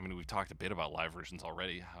it's, I mean, we've talked a bit about live versions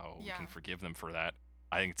already, how we Yeah. can forgive them for that.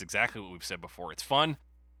 I think it's exactly what we've said before. It's fun.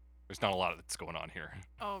 There's not a lot that's going on here.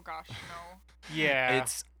 Oh gosh, no. Yeah.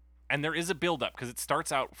 And there is a build up because it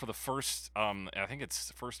starts out for the first I think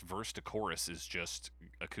it's first verse to chorus is just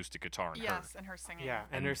acoustic guitar and her. Yes, and her singing. Yeah,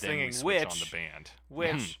 and And her then we singing, switch on which the band.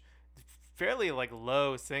 which fairly like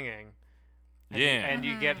low singing. And Yeah. and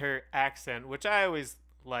you get her accent, which I always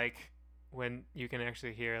like when you can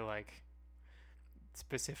actually hear like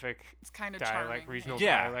specific It's kind of dialect, charming. regional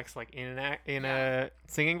Yeah. dialects, like in Yeah. a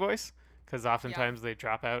singing voice, because oftentimes they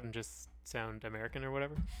drop out and just sound American or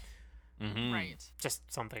whatever. Mhm. Right.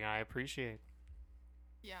 Just something I appreciate.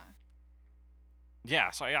 Yeah.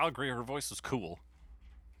 Yeah, so I'll agree her voice was cool.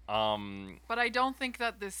 But I don't think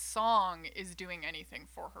that this song is doing anything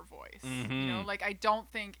for her voice. You know, Mhm. like I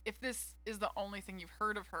don't think if this is the only thing you've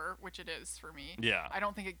heard of her, which it is for me, Yeah. I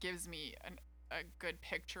don't think it gives me a good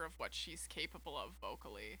picture of what she's capable of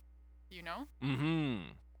vocally. You know?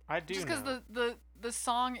 Mhm. I do Just because know. the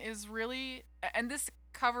song is really, and this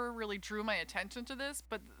cover really drew my attention to this,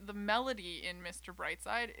 but the melody in Mr.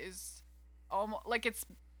 Brightside is almost like it's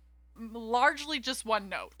largely just one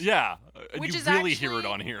note. Yeah, Which you is really actually, hear it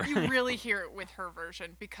on here. You really hear it with her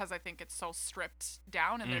version because I think it's so stripped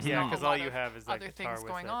down and there's Yeah, not a because lot all you of have is like other guitar things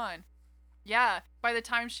with going it. on. Yeah, by the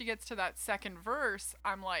time she gets to that second verse,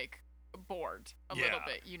 I'm like bored a little Yeah.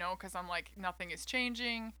 bit, you know, because I'm like nothing is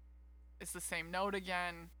changing. It's the same note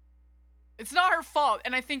again. It's not her fault,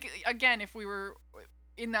 and I think again, if we were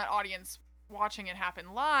in that audience watching it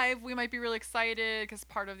happen live, we might be really excited because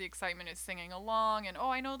part of the excitement is singing along and oh,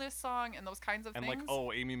 I know this song and those kinds of And things. like,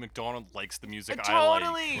 oh, Amy McDonald likes the music I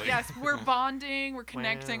Totally. like. Yes, we're bonding. We're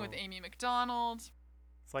connecting with Wow. Amy McDonald.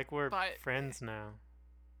 It's like we're But- friends now.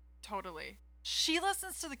 Totally. She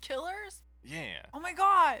listens to the Killers? Yeah. Oh my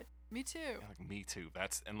god. Me too. Yeah, like me too.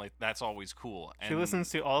 That's always cool. And She listens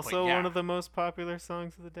to also yeah. one of the most popular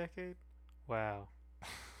songs of the decade. Wow.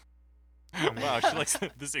 wow, she likes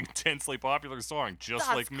this intensely popular song, just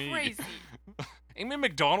That's like me. crazy. Amy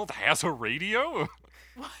McDonald has a radio?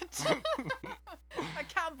 What? I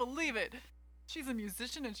can't believe it. She's a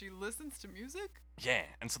musician and she listens to music? Yeah,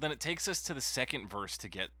 and so then it takes us to the second verse to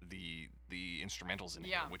get the instrumentals in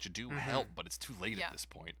here, Yeah. which do Mhm. help, but it's too late Yeah. at this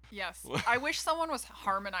point. Yes. I wish someone was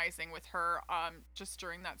harmonizing with her just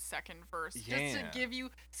during that second verse. Just to Yeah. give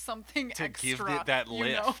you something To extra. give it that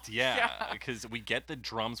you know? lift, yeah, because we get the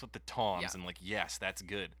drums with the toms, Yeah. and like, yes, that's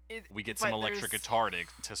good. It- We get some but electric there's- guitar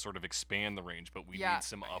to sort of expand the range, but we need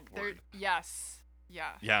some upward. Yes.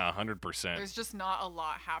 Yeah. Yeah, 100%. There's just not a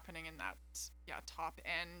lot happening in that top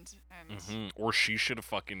end and Or she should have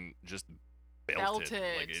fucking just belted.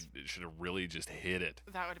 Like Belted. it should have really just hit it.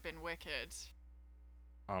 that would have been wicked.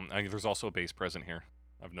 I think there's also a bass present here.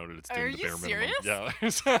 I've noted it's Are doing the you bare minimum.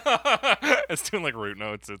 serious? Yeah, it's doing like root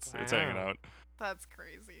notes. It's hanging Wow. out. That's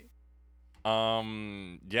crazy.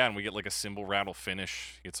 Yeah, and we get like a cymbal rattle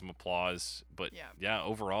finish, get some applause, but Yeah. yeah,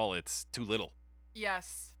 overall it's too little.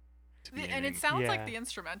 Yes. To be And anything. it sounds like Yeah. the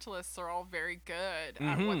instrumentalists are all very good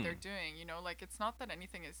at what Mhm. they're doing, you know, like it's not that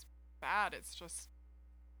anything is bad, it's just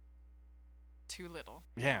too little.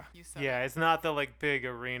 Yeah. You said Yeah, it. it's not the like big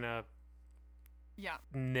arena Yeah.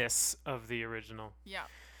 ness of the original. Yeah.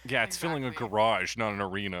 Yeah, it's filling a Exactly. garage, not an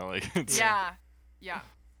arena. Like it's Yeah. Yeah.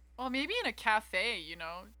 Well, maybe in a cafe, you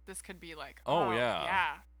know, this could be like, Oh, yeah.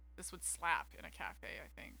 Yeah. This would slap in a cafe, I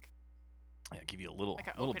think. Yeah, give you a little Like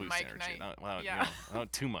a little open boost mic of energy. night. Not, Yeah.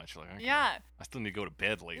 not too much. Like, okay, Yeah. I still need to go to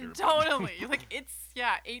bed later. but- Totally. Like it's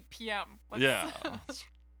 8 p.m. Let's Yeah. We're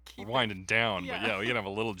keep it- winding down, but Yeah. yeah, we can have a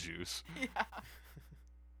little juice. Yeah.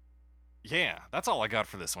 Yeah, that's all I got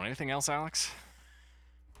for this one. Anything else, Alex?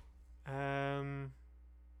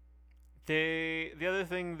 The other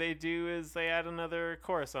thing they do is they add another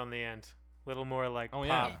chorus on the end, a little more like Oh, pop,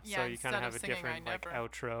 yeah. Yeah, so you kind instead of of have a singing different I like Never.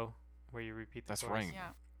 outro where you repeat the That's chorus. right. Yeah.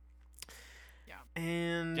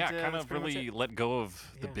 And Yeah, that's kind of pretty much really it. let go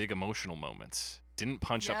of the Yeah. big emotional moments. Didn't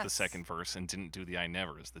punch up the Yes. second verse and didn't do the I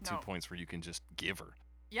nevers, the 2 No. points where you can just give her.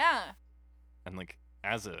 Yeah. And like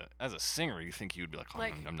as a singer, you think you'd be like, oh,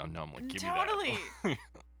 Like, num, num, num, like give totally. me that.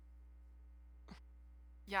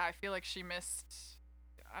 Yeah, I feel like she missed.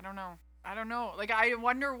 I don't know. Like I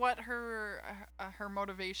wonder what her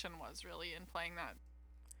motivation was really in playing that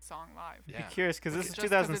song live. Yeah. Be curious because Look this is at-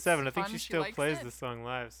 Just 'cause it's 2007. I think fun, she she still likes plays it? the song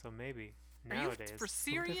live, so maybe Are you nowadays. for it's a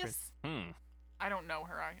little different. serious? Hmm. I don't know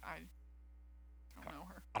her. I don't know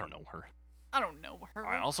her. I don't know her. I don't know her.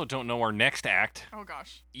 I also don't know our next act, Oh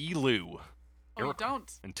gosh. Elu, Oh, you Eric-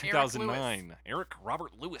 don't. in Eric Lewis. 2009. Eric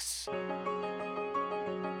Robert Lewis.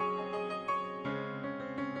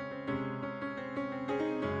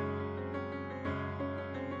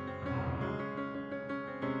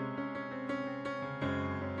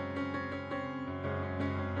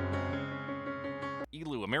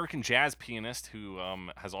 Elu, American jazz pianist who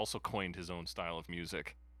has also coined his own style of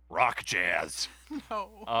music, rock jazz. No.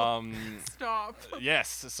 Stop.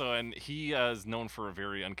 Yes, so and he is known for a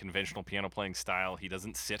very unconventional piano playing style. He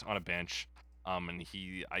doesn't sit on a bench, and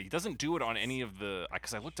he doesn't do it on any of the.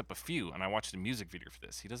 Because I looked up a few and I watched a music video for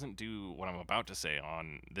this. He doesn't do what I'm about to say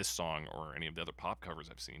on this song or any of the other pop covers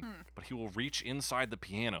I've seen. But he will reach inside the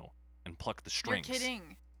piano and pluck the You're strings.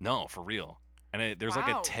 kidding. No, for real. And there's like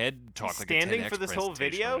a Wow. TED talk, like standing a TEDx for this whole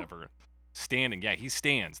presentation or video? whatever. Standing, yeah, he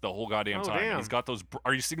stands the whole goddamn Oh, time. And damn. he's got those.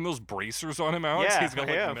 Are you seeing those bracers on him, Alex? Yeah, He's got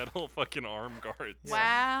I like am. metal fucking arm guards.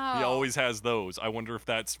 Wow. He always has those. I wonder if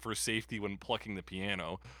that's for safety when plucking the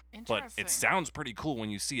piano. But Interesting. it sounds pretty cool when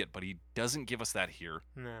you see it. But he doesn't give us that here.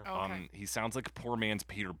 No. Okay. He sounds like a poor man's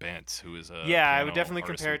Peter Bent, who is a Yeah, I piano would definitely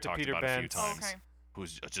artist compare we it to talked Peter about a few Bent. times, Okay.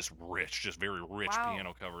 who's just rich, just very rich Wow.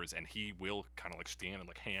 piano covers, and he will kind of like stand and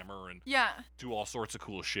like hammer and Yeah. do all sorts of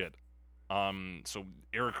cool shit. So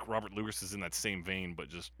Eric Robert Lewis is in that same vein, but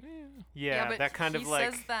just Yeah, but that kind he of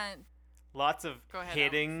like says that. lots of Go ahead,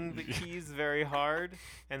 hitting the keys very hard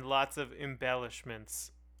and lots of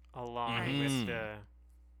embellishments along Mhm. with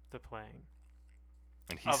the playing.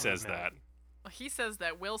 and he of the says that. melody. Well, he says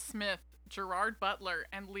that Will Smith, Gerard Butler,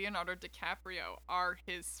 and Leonardo DiCaprio are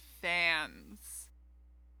his fans.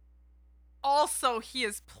 Also, he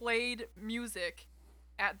has played music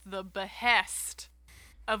at the behest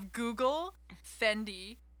of Google,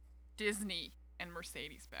 Fendi, Disney, and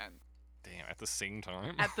Mercedes-Benz. Damn, at the same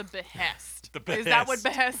time. At the behest. The Is that what behest.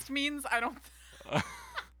 behest means? I don't.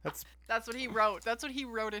 That's That's what he wrote. That's what he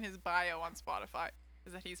wrote in his bio on Spotify.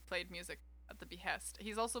 Is that he's played music at the behest.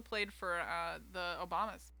 He's also played for the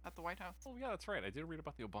Obamas at the White House. Oh yeah, that's right. I did read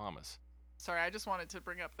about the Obamas. Sorry, I just wanted to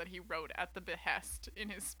bring up that he wrote at the behest in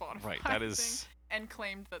his Spotify Right, that thing is and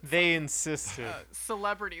claimed that they insisted.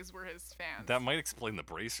 celebrities were his fans. that might explain the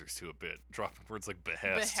bracers too a bit. Dropping words like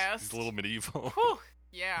behest. Behest. He's a little medieval. Whew,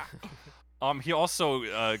 yeah. He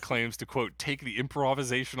also claims to quote take the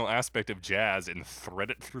improvisational aspect of jazz and thread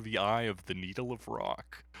it through the eye of the needle of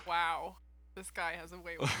rock. Wow. This guy has a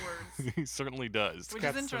way with words, He certainly does. which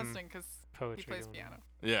got is some interesting because he poetry plays going on. piano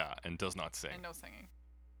Yeah, and does not sing. and no singing.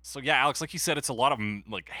 So yeah, Alex, like you said, it's a lot of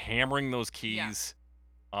like hammering those keys.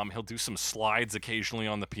 He'll do some slides occasionally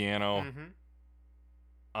on the piano.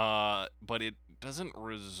 Mhm. But it doesn't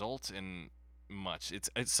result in much. It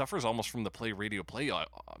suffers almost from the play radio play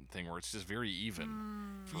thing where it's just very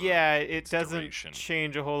even. for Yeah, it its doesn't duration.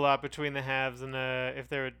 change a whole lot between the halves, and if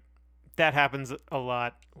there, that happens a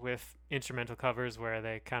lot with instrumental covers where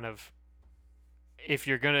they kind of, if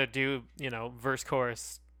you're gonna do verse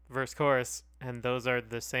chorus, and those are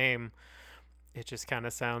the same, it just kind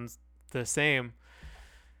of sounds the same.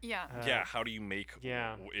 Yeah. Yeah, how do you make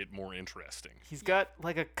yeah. it more interesting? He's got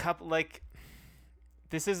like a couple like.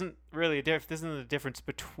 This isn't really this isn't the difference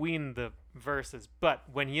between the verses, but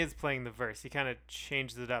when he is playing the verse, he kind of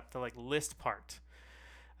changes it up. The like list part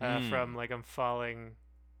from like I'm falling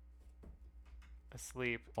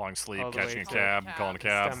asleep, Falling asleep, all the way catching a to- cab, calling a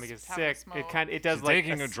cab. stomach is Having a sick. smoke. It does She's like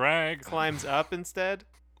taking a drag. climbs up instead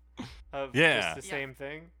of Yeah. just the Yeah. same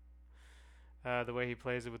thing. The way he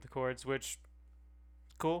plays it with the chords, which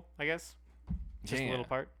cool, I guess. Just a Yeah. little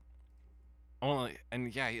part. Well,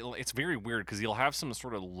 and yeah, it's very weird because he'll have some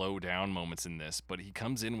sort of low down moments in this, but he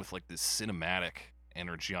comes in with like this cinematic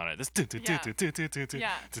energy on it. This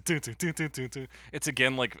Yeah. it's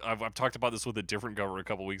again like I've talked about this with a different cover a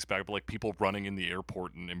couple weeks back, but like people running in the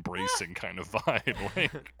airport and embracing kind of vibe.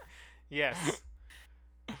 Like, Yes.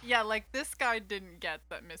 Yeah, like this guy didn't get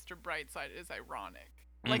that Mr. Brightside is ironic.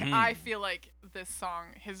 Like Mhm. I feel like this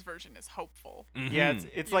song, his version is hopeful. Yeah, mhm.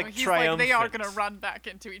 it's You like know, he's triumphant. like they are gonna run back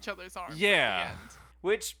into each other's arms. at the Yeah. end.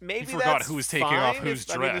 Which maybe forgot that's who was taking off fine whose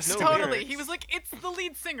if- I mean, there's dress. no Totally. lyrics. He was like, it's the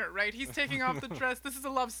lead singer, right? He's taking off the dress. This is a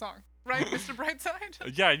love song, right, Mr.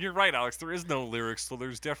 Brightside? Yeah, you're right, Alex. There is no lyrics, so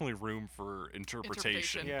there's definitely room for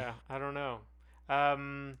interpretation. Interpretation. Yeah, I don't know.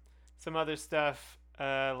 Some other stuff,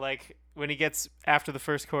 like when he gets after the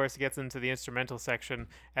first chorus, he gets into the instrumental section,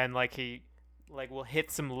 and like he, like will hit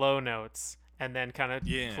some low notes and then kind of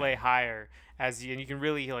Yeah. play higher and you can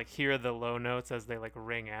really like hear the low notes as they like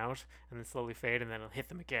ring out and then slowly fade, and then it'll hit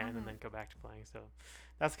them again and then go back to playing. So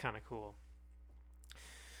that's kind of cool.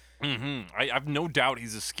 I've no doubt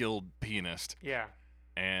he's a skilled pianist, Yeah.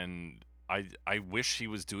 and I wish he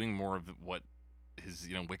was doing more of what his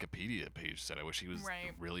Wikipedia page said. I wish he was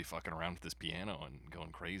Right. really fucking around with this piano and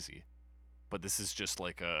going crazy. But this is just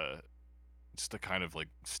like a kind of like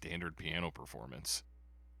standard piano performance.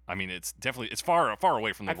 I mean, it's far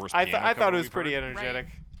away from the worst. I piano thought cover it was we've pretty heard. energetic.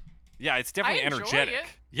 Yeah, it's definitely enjoy energetic. it.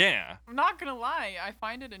 Yeah. I'm not gonna lie, I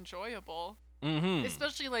find it enjoyable. Mm-hmm.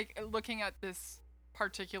 Especially like looking at this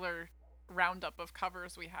particular roundup of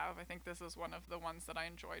covers we have. I think this is one of the ones that I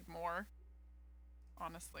enjoyed more.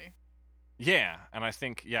 Honestly. Yeah, and I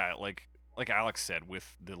think like Alex said,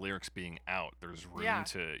 with the lyrics being out, there's room Yeah.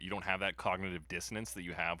 you don't have that cognitive dissonance that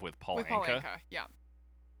you have with Paul With Paul Anka. Anka, yeah.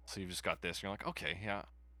 So you've just got this, and you're like, okay, yeah.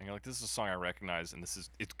 And you're like, this is a song I recognize, and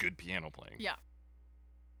it's good piano playing. Yeah.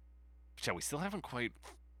 Yeah, we still haven't quite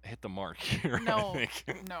hit the mark here. No. I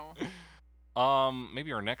think. No.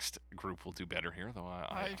 Maybe our next group will do better here, though.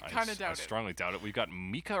 I kinda doubt it. strongly doubt it. We've got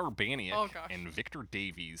Mika Urbaniak Oh, gosh. and Victor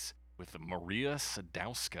Davies with Maria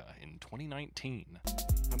Sadowska in 2019.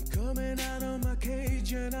 I'm coming out of my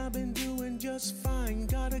cage and I've been doing just fine.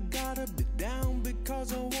 Gotta be down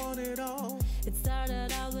because I want it all. It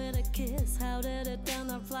started out with a kiss. How did it end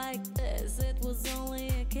up like this? It was only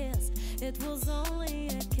a kiss. It was only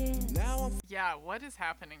a kiss. Now I'm Yeah, what is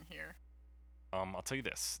happening here? I'll tell you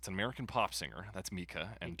this. It's an American pop singer, that's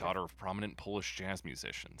Mika, and daughter of prominent Polish jazz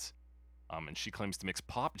musicians. And she claims to mix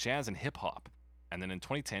pop, jazz, and hip-hop. And then in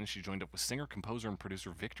 2010, she joined up with singer, composer, and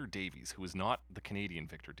producer Victor Davies, who is not the Canadian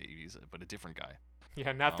Victor Davies, but a different guy.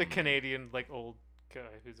 Yeah, not the Um, Canadian like old guy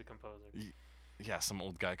who's a composer. Yeah, some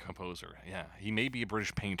old guy composer. Yeah, he may be a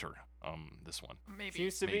British painter, this one. Maybe.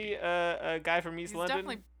 Seems to maybe. be a guy from East He's London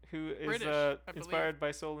definitely who is British, I believe. inspired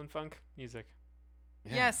by soul and funk music.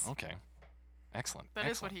 Yeah, Yes. Okay. Excellent. That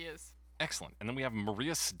is excellent. what he is. Excellent. And then we have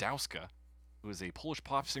Maria Sadowska, who is a Polish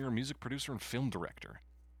pop singer, music producer, and film director.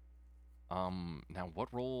 Now what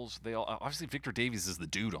roles they all? Obviously, Victor Davies is the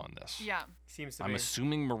dude on this. Yeah, Seems to I'm be.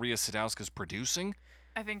 assuming Maria Sadowska's producing,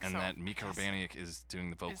 I think and so. that Mika Yes. Urbaniak is doing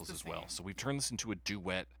the vocals the as well. singing. So we've turned this into a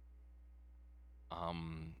duet.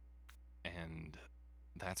 And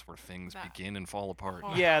that's where things That- begin and fall apart.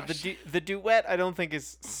 Oh, Yeah, gosh. the duet I don't think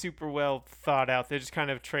is super well thought out. They just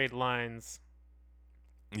kind of trade lines.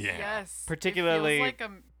 Yeah. Yes. Particularly- It feels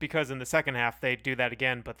like a, Because in the second half they do that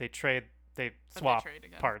again, but they swap trade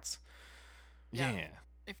again. parts. Yeah. Yeah.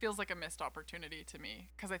 It feels like a missed opportunity to me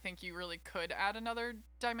because I think you really could add another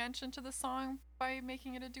dimension to the song by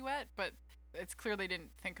making it a duet, but it's clear they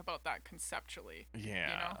didn't think about that conceptually.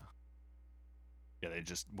 Yeah. Yeah, they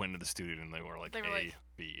just went to the studio and they were like They were A, like-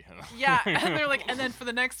 B. Yeah, and they're like, and then for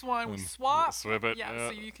the next one we swap. Swip it. Yeah,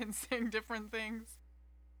 so you can sing different things.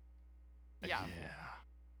 Yeah.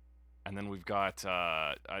 And then we've got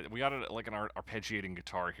like an arpeggiating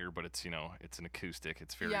guitar here, but it's it's an acoustic.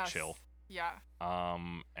 It's very Yes. chill. Yeah.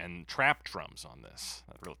 And trap drums on this.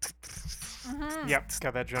 That real Mhm. Yep, it's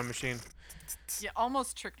got that drum machine. Yeah,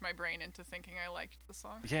 almost tricked my brain into thinking I liked the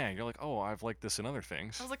song. Yeah, you're like, oh, I've liked this in other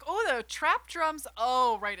things. I was like, oh, the trap drums.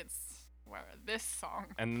 Oh, right, it's this song.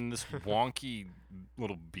 And then this wonky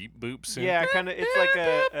little beep boop synth. Yeah, kind of. It's like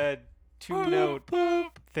a two-note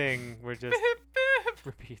thing where it just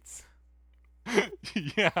repeats.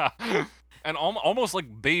 Yeah. And almost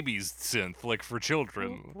like baby's synth, like for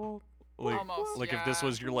children. Like, Almost, like if this yeah.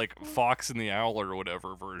 was your like Fox and the Owl or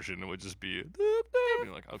whatever version, it would just be. And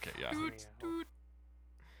you're like, okay, yeah. Doot, doot.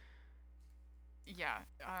 Yeah.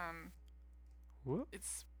 Whoop.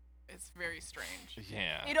 It's very strange.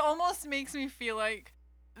 Yeah. It almost makes me feel like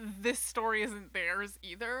this story isn't theirs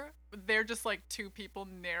either. They're just like two people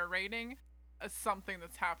narrating as something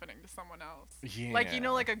that's happening to someone else. Yeah. Like,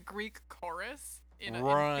 like a Greek chorus in a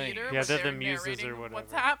Right. theater. Yeah, where they're the they're muses or narrating whatever.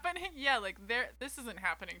 What's happening? Yeah, like this isn't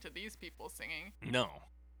happening to these people singing. No.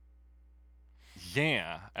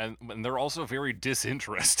 Yeah, and they're also very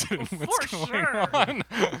disinterested in what's For going sure. on.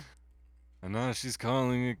 And now she's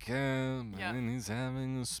calling a cab, Yeah. and he's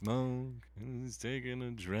having a smoke, and he's taking a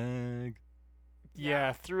drag.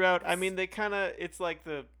 Yeah, throughout. I mean, they kind of. It's like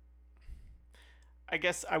the. I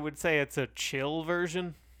guess I would say it's a chill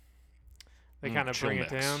version. They kind of chill bring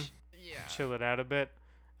it mix. down, Yeah. chill it out a bit,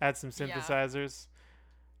 add some Yeah. synthesizers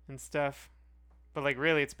and stuff. But like,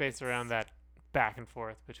 really, it's based around that back and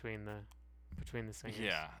forth between the singers.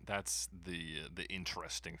 Yeah, that's the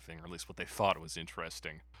interesting thing, or at least what they thought was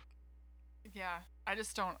interesting. Yeah. I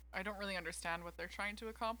don't really understand what they're trying to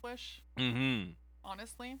accomplish, Mm-hmm.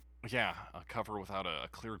 honestly. Yeah, a cover without a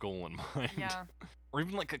clear goal in mind. Yeah. Or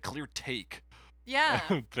even like a clear take. Yeah.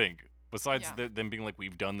 I would think. Besides Yeah. them being like,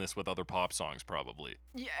 we've done this with other pop songs, probably.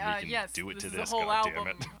 Yeah, can yes. do it this to is this, a whole goddammit.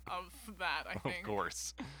 album of that, I think. Of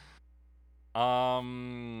course.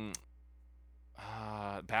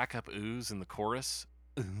 Backup ooze in the chorus.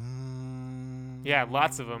 Yeah,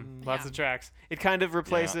 lots of them, lots Yeah. of tracks. It kind of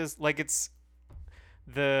replaces like it's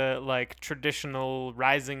the like traditional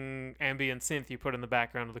rising ambient synth you put in the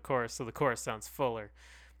background of the chorus, so the chorus sounds fuller,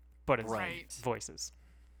 but it's Right. voices.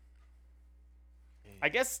 I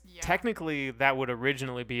guess Yeah. technically that would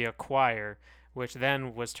originally be a choir, which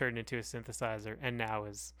then was turned into a synthesizer, and now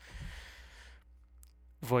is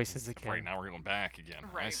voices again. Right, now we're going back again. I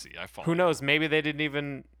Right. see. I follow. Who knows? Maybe they didn't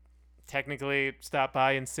even technically stop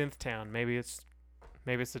by in Synthtown. Maybe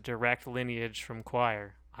it's a direct lineage from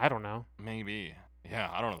choir. I don't know. Maybe. Yeah,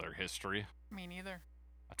 I don't know their history. Me neither.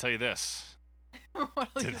 I'll tell you this.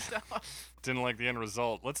 What will you Did- tell? Didn't like the end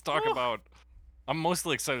result. Let's talk Ooh. about. I'm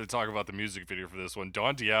mostly excited to talk about the music video for this one.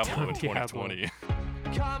 Don Diablo Don in Diablo. 2020.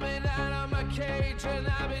 Coming out of my cage and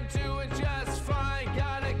I've been doing just fine.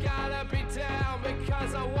 Gotta be down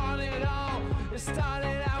because I want it all. It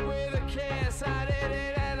started out with a kiss. I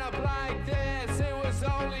didn't end up like this. It was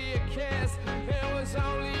only a kiss. It was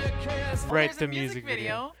only a kiss. Right, There's the a music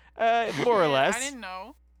video. More or Yeah, less. I didn't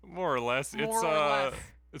know. More or less. More it's or less.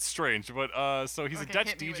 It's strange, but so he's a Okay, Dutch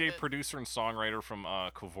hit me with DJ, it. producer, and songwriter from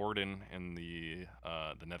Coevorden in the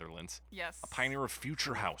Netherlands. Yes. A pioneer of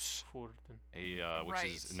future house, Coevorden. which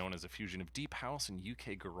is Right. known as a fusion of deep house and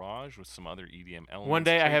UK garage with some other EDM elements. One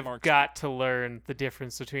day I have trademarks- got to learn the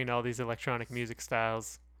difference between all these electronic music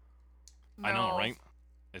styles. I know, No. right?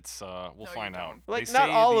 It's we'll No, you find out. don't. Like They not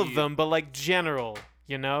say all of the- them, but like general,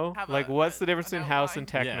 you know? Have Like a- what's the a- difference an between house outline? and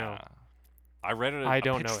techno? Yeah. I read a I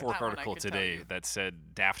don't know it. Pitchfork That one I article could tell today you. that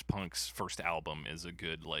said Daft Punk's first album is a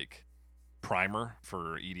good like primer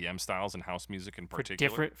for EDM styles and house music in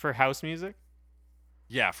particular. For house music?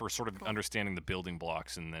 Yeah, for sort of Cool. understanding the building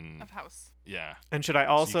blocks and then Of house. yeah, And should I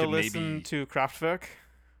also could listen maybe- to Kraftwerk?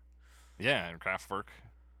 yeah, and Kraftwerk,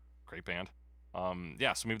 great band.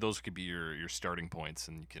 Yeah, so maybe those could be your starting points,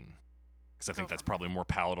 and you can, because I think Go that's from probably more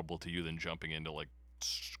palatable to you than jumping into like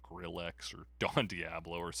Skrillex or Don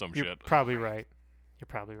Diablo or some You're shit. probably right. You're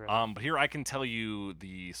probably right. But here I can tell you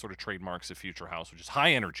the sort of trademarks of Future House, which is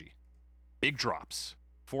high energy, big drops,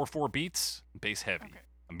 4/4 beats, bass heavy, Okay.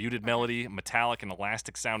 a muted melody, metallic and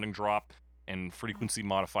elastic sounding drop, and frequency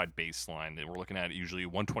modified bass line. And we're looking at usually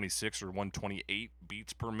 126 or 128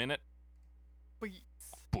 beats per minute.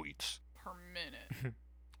 Beats Beats. per minute.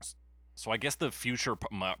 So I guess the future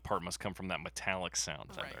part must come from that metallic sound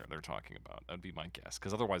that Right. they're talking about. That'd be my guess,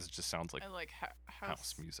 because otherwise it just sounds like I like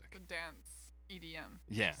house music. dance, EDM.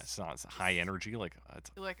 Yeah, it's not it's high energy. Like,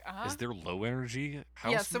 it's, You're like, is there low energy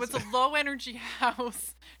house? Yeah, so it's music? a low energy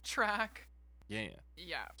house track. Yeah.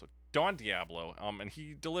 Yeah. So Don Diablo, and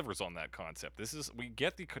he delivers on that concept. We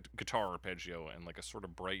get the guitar arpeggio and like a sort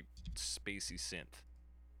of bright, spacey synth.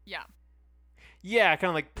 Yeah. Yeah, kind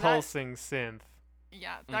of like that- pulsing synth.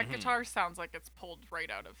 Yeah. That Mhm. guitar sounds like it's pulled right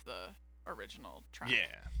out of the original track.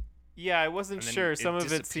 Yeah. Yeah, I wasn't And then sure. it Some of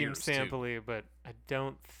it seemed disappears, too. sampley, but I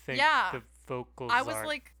don't think Yeah. the vocals I was are.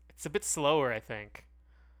 like, It's a bit slower, I think.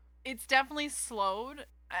 it's definitely slowed.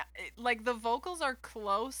 Like the vocals are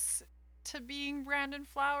close to being Brandon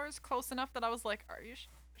Flowers, close enough that I was like, "Are you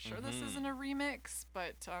sure this Mhm. isn't a remix?"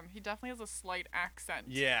 But he definitely has a slight accent.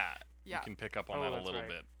 Yeah. Yeah. You can pick up on Oh, that a that's little right.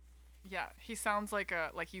 bit. Yeah, he sounds like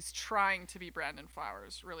he's trying to be Brandon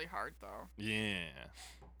Flowers really hard though. Yeah.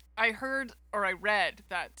 I heard or I read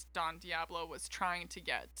that Don Diablo was trying to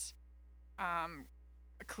get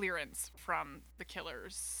a clearance from the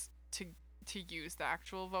Killers to use the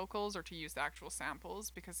actual vocals or to use the actual samples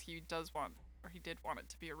because he did want it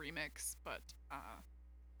to be a remix, but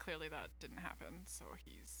clearly that didn't happen. So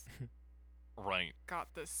he's Right.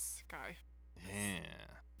 got this guy, Yeah.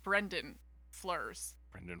 Brendan Fleurs.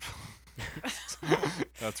 Brendan.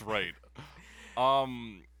 That's right.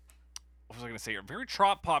 What was I gonna say here? Very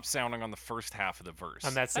trop pop sounding on the first half of the verse.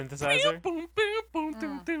 On that synthesizer? Boom, boom, boom,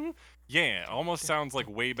 boom, boom. Yeah, it almost sounds like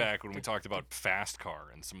way back when we talked about Fast Car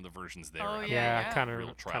and some of the versions there. Oh, have yeah. Yeah, kind of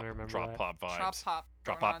real remember trop that. pop vibes. Trop pop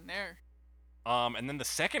Trop going pop. on there. And then the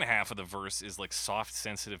second half of the verse is like soft,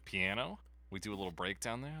 sensitive piano. We do a little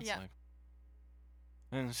breakdown there. It's Yeah. like,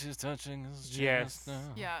 and she's touching his chest Yes.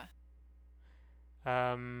 now. Yeah.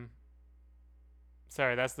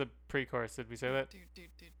 Sorry, that's the pre-chorus. Did we say that? Dude.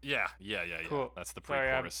 Yeah. Cool. That's the Sorry,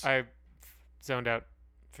 pre-chorus. I zoned out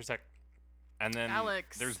for a sec. And then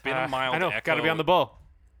Alex. there's been a mild I know. echo. Gotta be on the ball.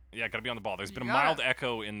 Yeah, gotta be on the ball. There's been a You mild gotta.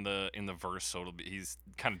 echo in the verse, so it'll be, he's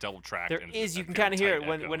kind of double tracked. There and is. a You can very kind of hear tight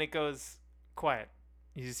it echo. when it goes quiet.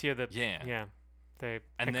 You just hear the Yeah. The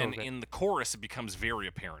And echo then of it. in the chorus, it becomes very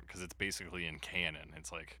apparent because it's basically in canon.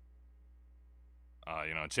 It's like,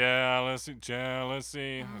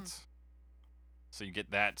 jealousy. It's- so you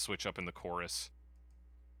get that switch up in the chorus,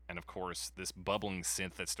 and of course this bubbling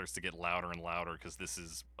synth that starts to get louder and louder because this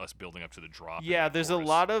is us building up to the drop. in Yeah, the there's a chorus.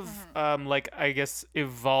 lot of like I guess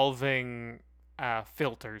evolving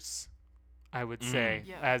filters, I would say,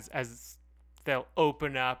 Yeah. as they'll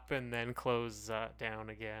open up and then close down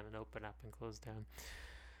again and open up and close down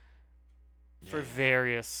for Yeah.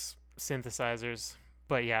 various synthesizers.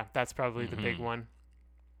 But yeah, that's probably the big Mhm. one.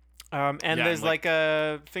 And Yeah, and, there's like-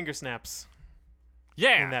 like finger snaps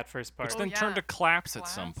Yeah. in that first part. Which Oh, then turned to yeah. claps at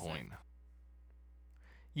some Classic. point.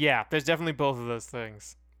 Yeah, there's definitely both of those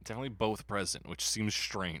things. Definitely both present, which seems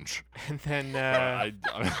strange. And then I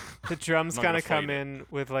the drums I'm not kind gonna of come fight it. in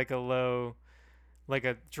with like a low, like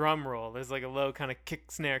a drum roll. There's like a low kind of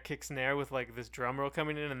kick snare with like this drum roll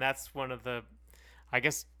coming in, and that's one of the, I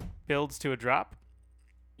guess, builds to a drop.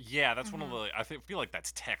 Yeah, that's one of the. Feel like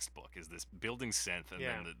that's textbook. Is this building synth and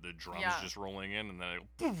Yeah. then the drums Yeah. just rolling in and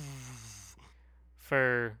then.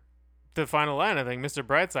 For the final line, I think, Mr.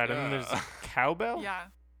 Brightside, and then there's Yeah. cowbell. Yeah.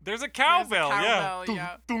 There's a cowbell. cowbell, yeah.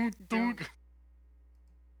 yeah. Dunk, Dunk.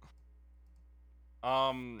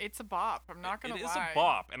 dunk. It's a bop. I'm not gonna It lie. is a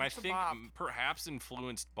bop, and It's I a think bop. perhaps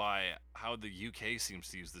influenced by how the UK seems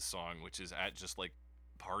to use this song, which is at just like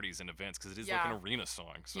parties and events, because it is like an Yeah. arena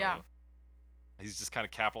song. So Yeah. he's just kind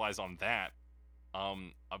of capitalized on that.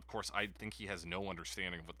 Of course, I think he has no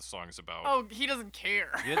understanding of what the song is about. Oh, he doesn't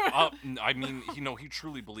care. I mean, he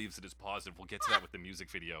truly believes it is positive. We'll get to that with the music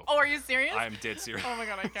video. Oh, are you serious? I'm dead serious. Oh my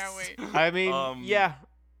god, I can't wait. I mean, yeah.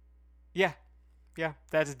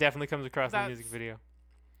 That just definitely comes across in the music That's- video.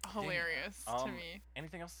 Hilarious to me.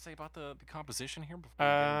 Anything else to say about the composition here before we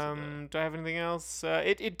get into Do I have anything else?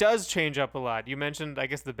 It does change up a lot. You mentioned, I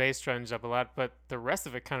guess, the bass changes up a lot, but the rest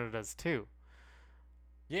of it kind of does too.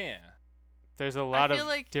 Yeah. There's a lot of feel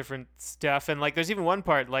like- different stuff, and like there's even one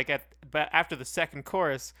part like but after the second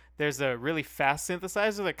chorus, there's a really fast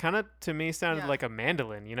synthesizer that kind of to me sounded Yeah. like a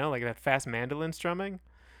mandolin, you know, like that fast mandolin strumming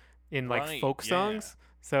in like Right, folk yeah. songs.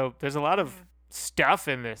 So there's a lot of stuff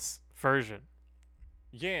in this version.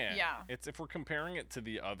 Yeah. Yeah. It's if we're comparing it to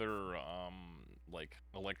the other like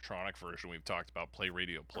electronic version we've talked about, Play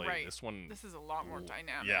Radio Play. Right. This one This is a lot more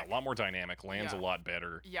dynamic. Yeah, a lot more dynamic, lands Yeah. a lot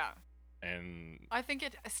better, Yeah. and I think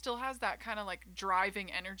it still has that kind of like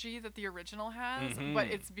driving energy that the original has, but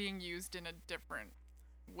Mhm. it's being used in a different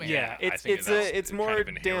way. Yeah, I it's think it's that's it's kind more of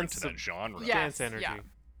inherent dance to that genre. Yeah. dance Yes, energy. yeah.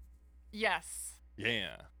 Yes.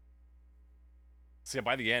 Yeah. So yeah,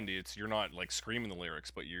 by the end, you're not like screaming the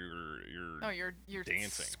lyrics, but you're Oh, you're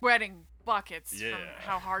dancing. sweating buckets from Yeah.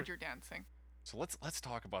 how hard you're dancing. So let's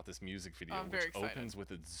talk about this music video, I'm which very excited. opens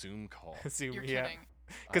with a Zoom call. Zoom, You're yeah. kidding.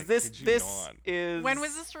 Because I this kid you this not. is When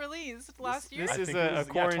was this released? Last year? this I is think a it was,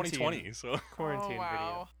 quarantine 2020. So quarantine oh,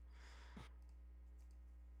 wow.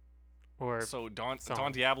 video. Or so Don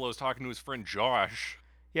song. Diablo is talking to his friend Josh.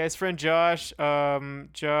 yeah, his friend Josh.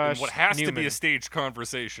 Josh. In what has to be Newman. a staged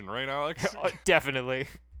conversation, right, Alex? Definitely.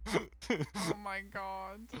 Oh my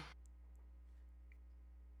god.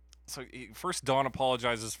 So first, Don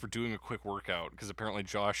apologizes for doing a quick workout because apparently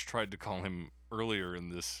Josh tried to call him earlier in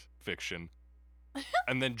this fiction,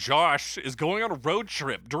 and then Josh is going on a road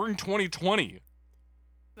trip during 2020.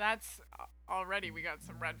 That's already we got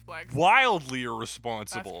some red flags. Wildly That's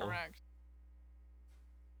irresponsible. correct.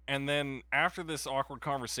 And then after this awkward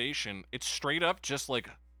conversation, it's straight up just like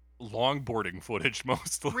longboarding footage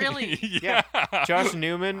mostly. Really? yeah. Josh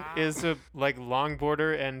Newman Wow. is a like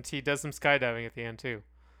longboarder, and he does some skydiving at the end too.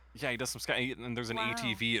 Yeah, he does some sky, and there's an Wow.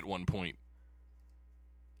 ATV at one point.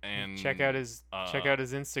 And check out his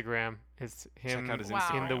Instagram. It's him out his Wow.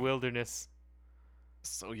 in the Instagram. wilderness.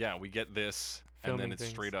 So yeah, we get this and then Filming it's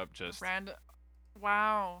things. straight up just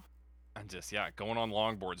Wow. and just going on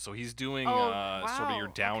longboard. So he's doing Oh, sort of your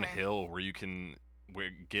wow, okay. downhill where you can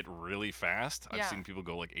get really fast. I've Yeah. seen people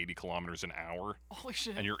go like 80 kilometers an hour, Holy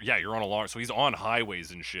shit. and you're on a long. So he's on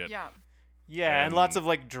highways and shit. Yeah. Yeah, and lots and- of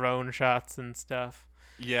like drone shots and stuff.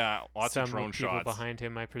 Yeah, lots Some of drone people shots. behind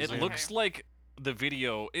him, I It presume. looks like the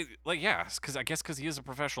video, because he is a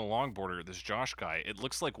professional longboarder. This Josh guy, it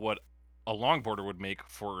looks like what a longboarder would make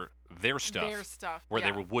for their stuff, Their stuff. where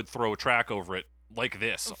yeah. they would throw a track over it like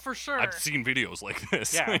this. For sure. I've seen videos like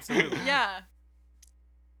this. Yeah, absolutely. Yeah.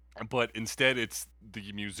 But instead, it's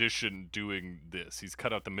the musician doing this. He's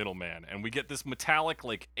cut out the middleman, and we get this metallic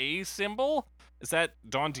like A symbol. Is that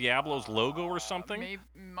Don Diablo's logo or something? Maybe,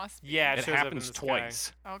 must be. Yeah, it shows up in happens the sky.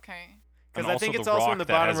 twice. Okay. 'Cause And I think also it's the also in rock the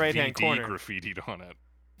that bottom has right-hand VD corner. graffitied on it.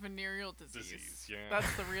 Venereal disease. Yeah.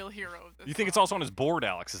 That's the real hero of this. You think it's song. also on his board,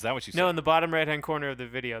 Alex? Is that what you said? No, in the bottom right-hand corner of the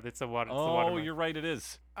video. That's the water. It's the Oh, watermark. you're right. It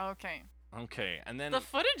is. Okay. Okay, and then The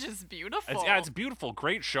footage is beautiful. it's beautiful,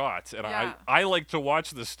 great shots, and Yeah. I like to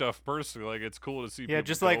watch this stuff personally. Like it's cool to see. Yeah, people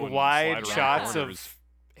just go like and wide slide around shots corners.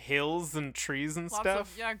 of hills and trees and Lots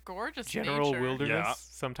stuff. of gorgeous General nature. wilderness, Yeah.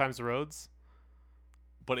 sometimes roads.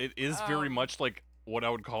 But it is very Um, much like what I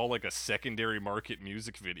would call like a secondary market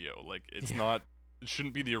music video. Like it's not. It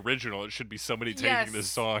shouldn't be the original. It should be somebody taking this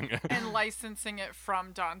Yes. song. And licensing it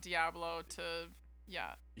from Don Diablo to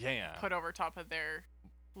yeah. put over top of their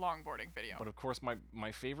longboarding video. But of course,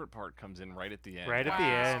 my favorite part comes in right at the end. Right at the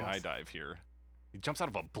end. Skydive here. He jumps out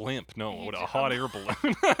of a blimp. No, He what a jump- hot air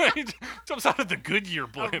balloon. He jumps out of the Goodyear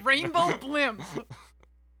blimp. A rainbow blimp.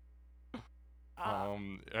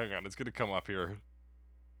 Hang on, it's gonna come up here.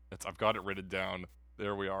 I've got it written down.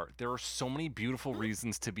 There we are. There are so many beautiful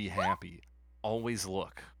reasons to be happy. Always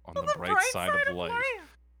look on the bright side of life.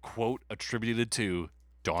 Quote attributed to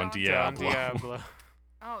Don Don Diablo. Don Diablo.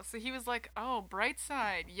 Oh, so he was like, "Oh, bright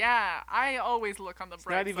side. Yeah, I always look on the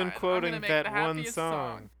bright side. Not even I'm gonna quoting make that the one happiest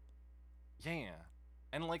song. Yeah.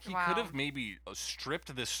 And like he Wow. could have maybe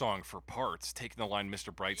stripped this song for parts, taken the line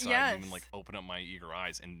Mr. Brightside and even Yes. like open up my eager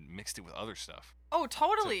eyes and mixed it with other stuff. Oh,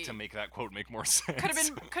 totally. To make that quote make more sense.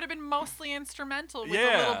 Could have been mostly instrumental with a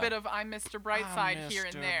Yeah. little bit of "I'm Mr. Brightside" here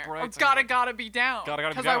and Mr. there. Or Brightside. gotta be down. Gotta be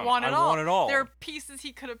Because I down. want it I all. want it all. There are pieces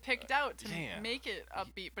he could have picked out to Yeah. make it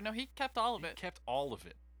upbeat, but no, he kept all of He it. kept all of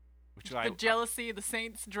it. Which The jealousy, the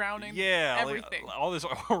saints drowning, yeah, everything. Like, all this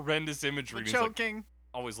horrendous imagery. the and he's like, choking.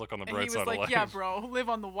 always look on the And bright he was side like, of life. "Yeah, bro, live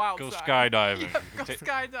on the wild Go side. skydiving. Yeah, go Ta-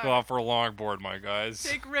 skydiving. Go out for a longboard, my guys.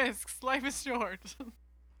 Take risks. Life is short."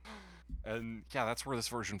 And yeah, that's where this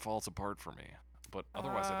version falls apart for me. But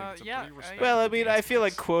otherwise, I think it's a yeah, pretty respectable Well, I mean, I dance feel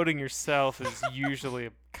like piece. quoting yourself is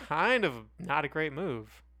usually kind of not a great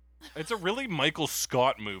move. It's a really Michael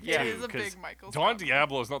Scott move, Yeah. too. It is a 'cause big Michael Don Scott move.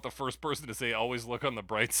 Diablo is not the first person to say, always look on the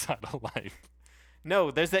bright side of life.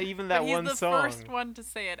 No, there's that But one he's the song. first one to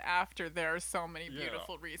say it after there are so many Yeah.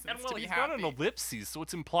 beautiful reasons And well, to be he's happy. got an ellipses, so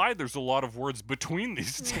it's implied there's a lot of words between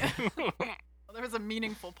these two. There was a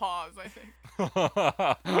meaningful pause, I think.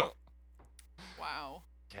 Wow.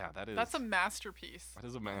 Yeah, that is. That's a masterpiece. That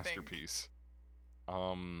is a I think. masterpiece.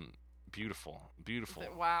 Beautiful, beautiful.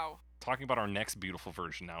 Wow. Talking about our next beautiful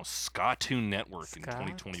version now, Ska-Tune Network in Ska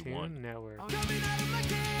 2021. Tune Network. Oh, Coming out of my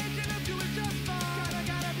cage and I'm doing just fine.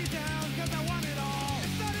 Gotta be down 'cause I want it all. It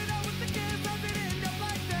started out with the kiss, how did it end up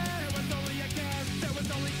like that? It was only a kiss, there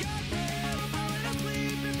was only a kiss. I'm falling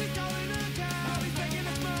asleep and she's calling a cab. He's taking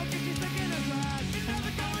a smoke and she's taking a drag. She's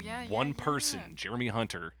never going. Yeah, One yeah. person, Jeremy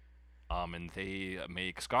Hunter, and they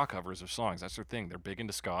make ska covers of songs. That's their thing. They're big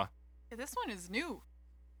into ska. Yeah, this one is new.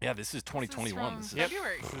 Yeah, this is 2021. This This is is from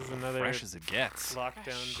February. This is another fresh as it gets.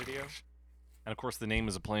 lockdown video. And of course, the name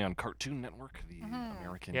is a play on Cartoon Network, the Mhm.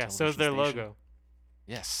 American. Yeah, so is their television station. logo.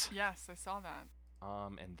 Yes. Yes, I saw that.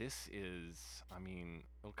 And this is, I mean,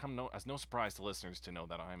 it'll come as no surprise to listeners to know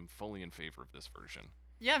that I'm fully in favor of this version.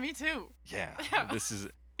 Yeah, me too. Yeah, Yeah. this is.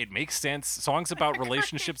 It makes sense. Songs about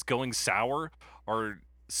relationships going sour are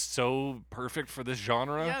so perfect for this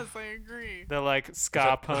genre. Yes, I agree. The like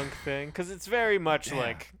ska punk thing, because it's very much Yeah.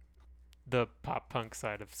 like the pop punk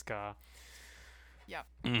side of ska.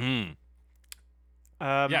 Mm-hmm.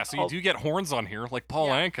 Yeah, So you do get horns on here, like Paul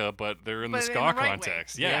Yeah. Anka, but they're in But the in ska the right way.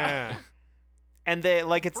 context. Yeah. And they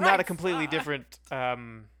like it's not a Right, completely ska. different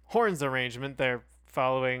horns arrangement. They're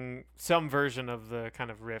following some version of the kind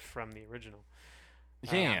of riff from the original.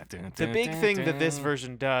 Yeah. The big thing that this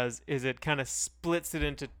version does is it kind of splits it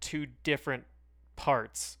into two different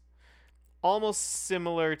parts, almost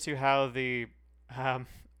similar to how the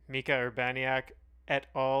Mika Urbaniak et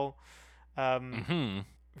al. Mm-hmm.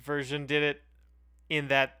 Version did it, in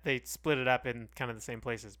that they split it up in kind of the same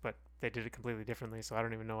places, but they did it completely differently, so I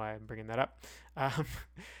don't even know why I'm bringing that up. Um,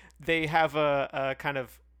 they have a kind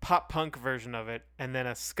of pop punk version of it, and then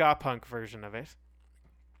a ska punk version of it,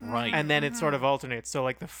 Right. and then it sort of alternates. So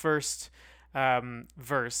like the first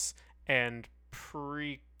verse and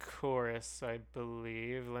pre-chorus, I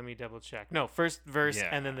believe. Let me double check. No, first verse Yeah.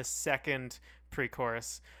 and then the second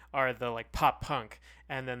pre-chorus are the like pop punk,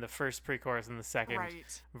 and then the first pre-chorus and the second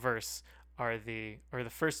Right. verse are the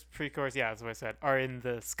first pre-chorus. Yeah, that's what I said. Are in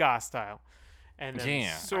the ska style, and then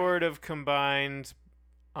Yeah. sort of combined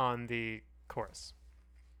on the chorus.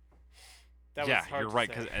 That yeah, was hard you're to right.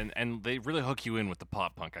 say. 'Cause- and they really hook you in with the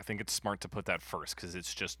pop punk. I think it's smart to put that first because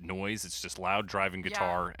it's just noise. It's just loud driving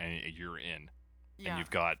guitar, and you're in. Yeah. And you've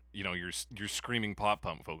got, your screaming pop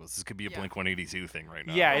punk vocals. This could be a Yeah. Blink 182 thing right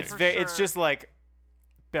now. Yeah, like- it's For it's sure. just like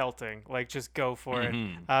belting, like just go for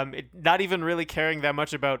Mhm. it. Not even really caring that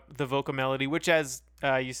much about the vocal melody, which, as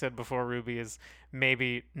you said before, Ruby, is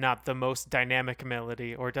maybe not the most dynamic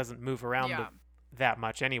melody, or doesn't move around Yeah. that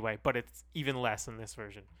much anyway. But it's even less in this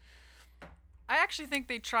version. I actually think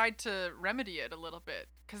they tried to remedy it a little bit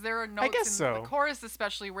because there are notes guess in so. the chorus,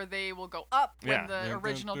 especially where they will go up Yeah. when the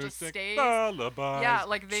original just stays. Lullabies. Yeah,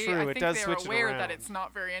 like they, True, I it think does they're switch it aware that around. it's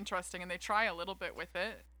not very interesting, and they try a little bit with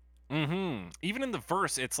it. Even in the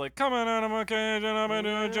verse, it's like, coming out of my cage and I've been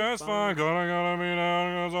doing just fine. Gotta be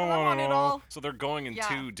down 'cause I want it all. So they're going in Yeah.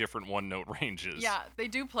 2 different one-note ranges. Yeah, they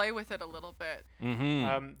do play with it a little bit.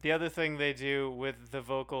 The other thing they do with the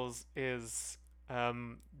vocals is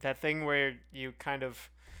that thing where you kind of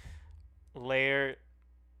layer.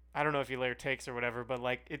 I don't know if you layer takes or whatever, but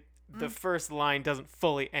like the first line doesn't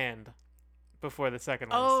fully end before the second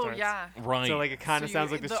one Oh starts. yeah. Right. So like it kind So of you-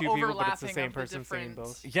 sounds like there's the 2 people, but it's the overlapping same of the person saying different-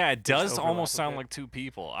 both. Yeah, it does overlap almost a sound bit. like 2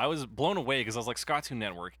 people. I was blown away because I was like, Cartoon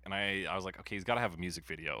Network, and I was like, okay, he's got to have a music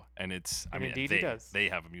video, and it's, I And mean, indeed they, he does. they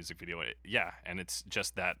have a music video, yeah, and it's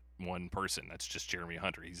just that one person. That's just Jeremy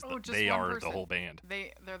Hunter. He's Oh, just they one are the person. whole band.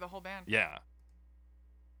 They're the whole band. Yeah,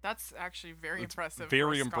 That's actually very it's impressive. for a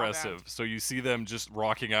very ska impressive. band. So you see them just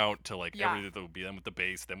rocking out to like Yeah. everything. There'll be them with the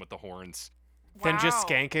bass, them with the horns, Then just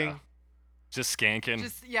Wow. skanking. just skanking.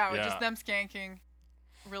 Just Yeah. just them skanking,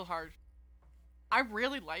 real hard. I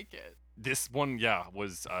really like it. This one, yeah,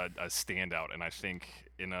 was a standout, and I think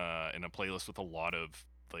in a playlist with a lot of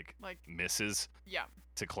like Like misses yeah,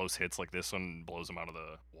 to close hits, like this one blows them out of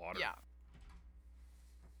the water. yeah.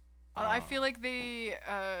 I feel like they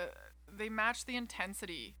matched the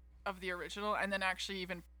intensity of the original and then actually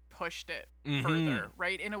even pushed it Mhm. further,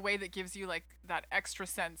 right? In a way that gives you like that extra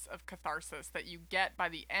sense of catharsis that you get by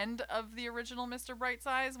the end of the original Mr.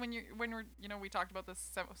 Brightside when we're we talked about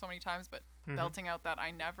this so many times, but belting out that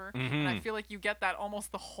I never. And I feel like you get that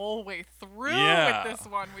almost the whole way through Yeah. with this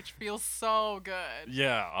one, which feels so good.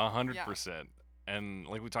 Yeah, 100%. And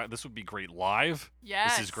like we talked, this would be great live.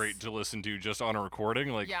 Yes. This is great to listen to just on a recording.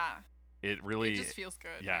 Like Yeah. it really, It just feels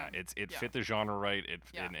good. yeah, man. it Yeah. fit the genre right.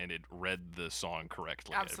 Yeah. And it read the song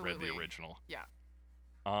correctly. It read Absolutely. the original. Yeah.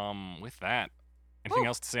 With that, anything Woo.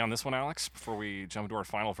 else to say on this one, Alex? Before we jump to our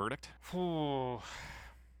final verdict? Ooh.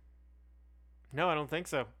 No, I don't think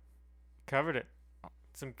so. Covered it.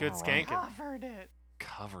 Some good All right. skanking. Covered it.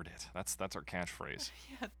 Covered it. That's our catchphrase.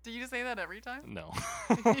 Yeah. Do you say that every time? No.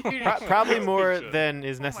 Probably more should. than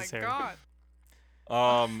is Oh necessary. my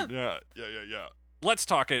god. Yeah. Let's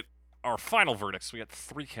talk it. Our final verdicts. We got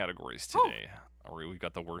 3 categories today. We've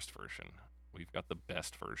got the worst version. We've got the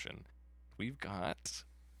best version. We've got.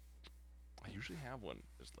 I usually have one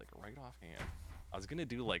just like right offhand. I was gonna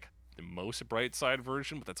do like the most bright side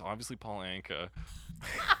version, but that's obviously Paul Anka.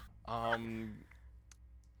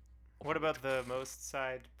 What about the most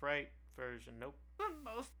side bright version? Nope. The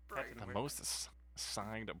most bright. didn't The work. most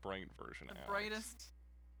signed bright version. The Alex. brightest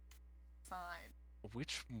side.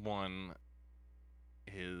 Which one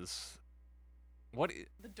is what?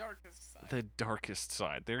 The darkest side. The darkest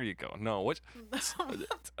side. There you go. No, which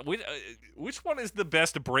one is the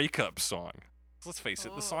best breakup song? Let's face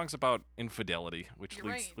it, Oh. the song's about infidelity, which You're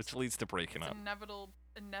leads right. which leads to breaking It's up.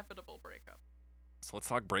 inevitable breakup. So let's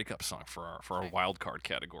talk breakup song for our Okay. wild card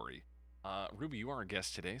category. Ruby, you are our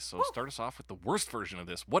guest today, so start us off with the worst version of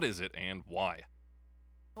this. What is it and why?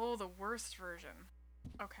 Oh, the worst version.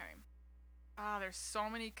 Okay. There's so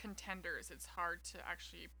many contenders. It's hard to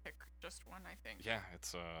actually pick just one, I think. Yeah,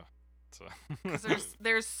 it's 'Cause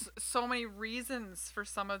there's so many reasons for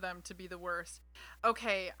some of them to be the worst.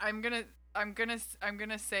 Okay, I'm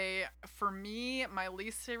gonna say for me, my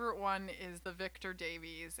least favorite one is the Victor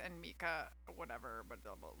Davies and Mika whatever, but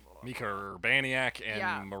Mika Urbaniak and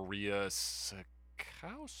Yeah. Maria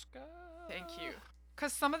Sikowska. Thank you.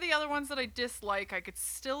 Because some of the other ones that I dislike, I could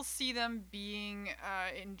still see them being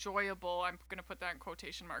enjoyable. I'm going to put that in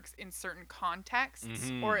quotation marks in certain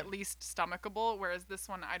contexts, or at least stomachable. Whereas this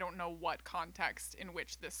one, I don't know what context in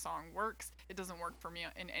which this song works. It doesn't work for me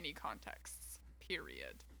in any contexts.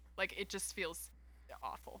 Period. Like it just feels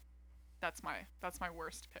awful. That's my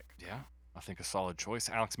worst pick. Yeah, I think a solid choice.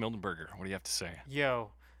 Alex Mildenberger, what do you have to say?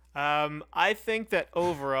 Yo. I think that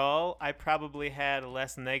overall, I probably had a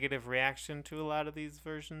less negative reaction to a lot of these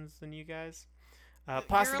versions than you guys.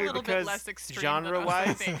 Possibly little bit because less extreme than us,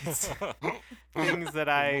 I genre-wise, think. things that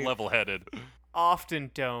I Level-headed.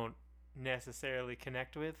 often don't necessarily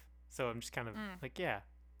connect with. So I'm just kind of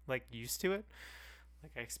like used to it,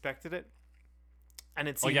 like I expected it. And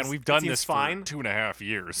it seems, and we've done this fine. for 2.5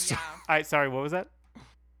 years. Yeah. Sorry, what was that?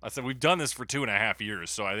 I said we've done this for 2.5 years,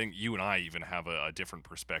 so I think you and I even have a different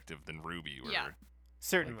perspective than Ruby. Where, Yeah.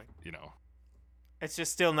 Certainly. It's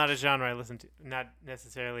just still not a genre I listen to, not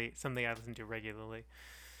necessarily something I listen to regularly.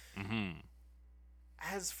 Mm-hmm.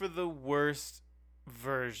 As for the worst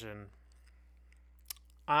version,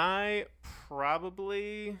 I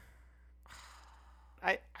probably,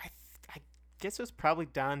 I guess it was probably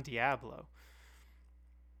Don Diablo.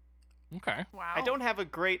 Okay. Wow. I don't have a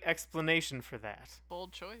great explanation for that.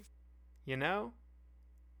 Bold choice. You know,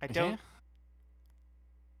 I don't. Yeah.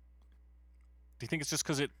 Do you think it's just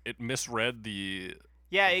because it misread the?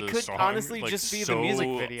 Yeah, it the could song, honestly like, just be the music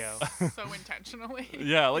so- video. So intentionally.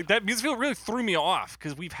 Yeah, like that music video really threw me off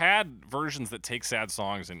because we've had versions that take sad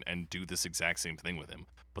songs and do this exact same thing with him,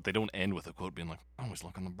 but they don't end with a quote being like, "Always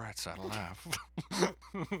look on the bright side of life."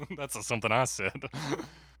 That's something I said.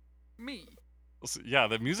 Me. So, yeah,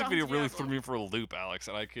 the music Don video really Diablo. threw me for a loop, Alex,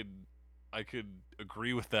 and I could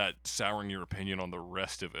agree with that, souring your opinion on the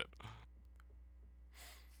rest of it.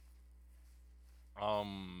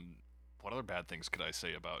 What other bad things could I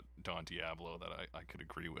say about Don Diablo that I could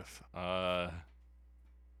agree with?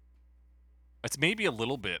 It's maybe a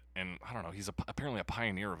little bit, and I don't know, he's apparently a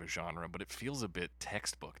pioneer of a genre, but it feels a bit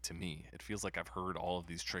textbook to me. It feels like I've heard all of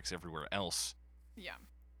these tricks everywhere else. Yeah.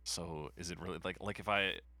 So is it really like if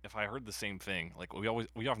I heard the same thing, like we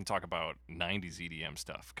often talk about 90s EDM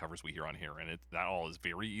stuff, covers we hear on here, and that all is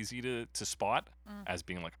very easy to spot as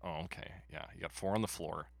being like, oh, okay, yeah, you got 4 on the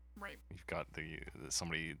floor. Right. You've got the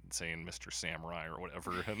somebody saying Mr. Samurai or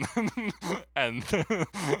whatever, and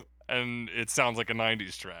and it sounds like a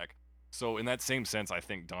 90s track. So in that same sense, I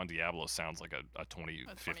think Don Diablo sounds like a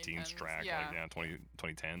 2015's 2010s, track, yeah. like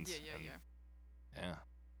 2010s. Yeah. Yeah.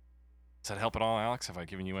 Does that help at all, Alex? Have I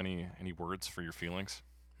given you any words for your feelings?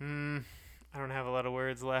 I don't have a lot of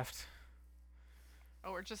words left.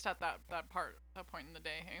 Oh, we're just at that point in the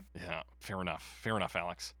day, hey? Yeah, fair enough,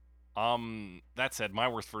 Alex. That said, my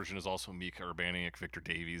worst version is also Mika Urbaniak, Victor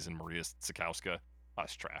Davies, and Maria Sikowska. Oh,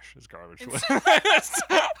 it's trash. It's garbage.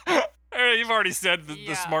 You've already said the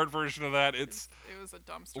Yeah. smart version of that. It was a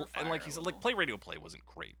dumpster fire. and like you said, like Play Radio Play wasn't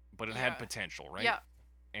great, but it had Yeah. potential, right? Yeah.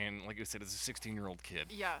 And like you said, it's a 16-year-old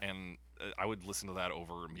kid. Yeah. And I would listen to that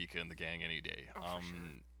over Mika and the Gang any day. Oh, for sure.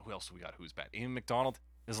 Who else do we got? Who's bad? Ian McDonald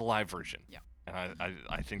is a live version. Yeah. And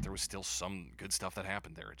I think there was still some good stuff that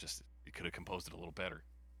happened there. It could have composed it a little better.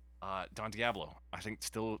 Don Diablo, I think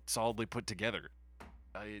still solidly put together.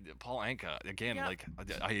 Paul Anka, again, Yeah. like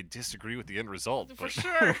I disagree with the end result. For but,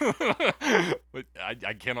 sure. but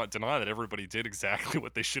I cannot deny that everybody did exactly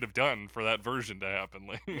what they should have done for that version to happen.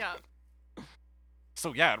 Like, Yeah.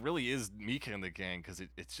 So yeah, it really is Mika and the Gang because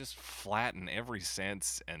it's just flat in every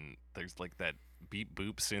sense, and there's like that beep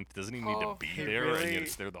boop synth doesn't even need to Oh, be it there, and really- yet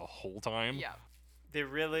it's there the whole time. Yeah. They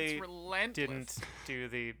really It's relentless. didn't do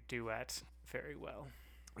the duet very well.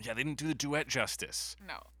 Yeah, they didn't do the duet justice.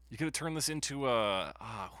 No. You could have turned this into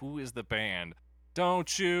who is the band?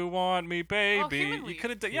 Don't you want me, baby? Human You League. could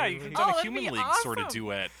have done, yeah, you could have Human done League. a Oh, Human that'd be League sort of awesome.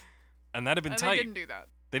 duet, and that'd have been And tight. they didn't do that.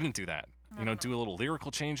 They didn't do that. You know, No. do a little lyrical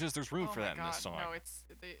changes. There's room Oh for my that in this God. song. No,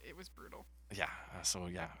 it was brutal. Yeah. So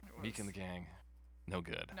yeah, It Meek and the was- Gang, no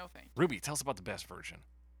good. No thank you. Ruby, tell us about the best version.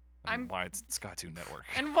 And I'm- why it's Scott Network.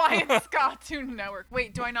 And why it's Cartoon Network.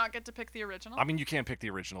 Wait, do I not get to pick the original? I mean, you can't pick the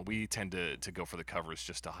original. We tend to go for the covers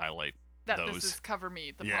just to highlight that those. this is Cover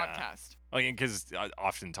Me, the Yeah. podcast. I mean, because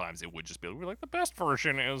oftentimes it would just be we're like the best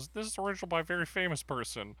version is this is original by a very famous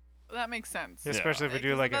person. That makes sense. Especially if we do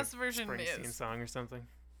Because like the a best version Springsteen is- song or something.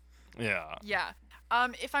 Yeah. Yeah.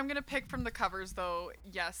 If I'm gonna pick from the covers, though,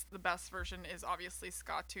 yes, the best version is obviously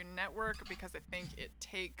Cartoon Network because I think it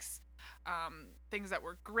takes things that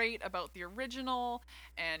were great about the original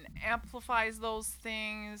and amplifies those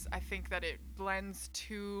things. I think that it blends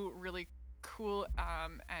two really cool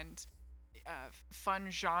and fun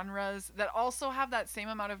genres that also have that same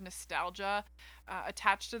amount of nostalgia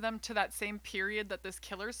attached to them, to that same period that this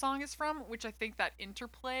Killer song is from, which I think that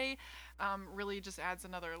interplay really just adds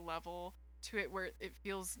another level to it, where it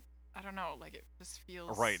feels, I don't know, like it just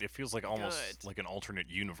feels Right. It feels like almost good. like an alternate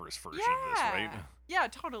universe version of this, right? Yeah,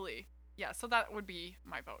 totally. Yeah, so that would be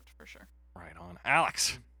my vote for sure. Right on.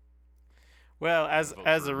 Alex. Well, as Vote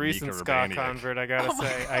as for a recent Mika ska Urbaniak. convert, I gotta Oh my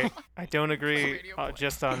say I don't agree Radio play.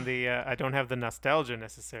 just on the I don't have the nostalgia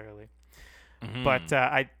necessarily, Mhm. but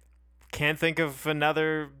I can't think of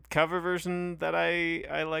another cover version that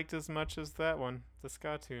I liked as much as that one, the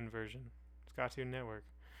Ska Tune version, Ska Tune Network.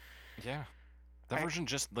 Yeah. That I- version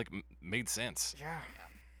just like made sense. Yeah.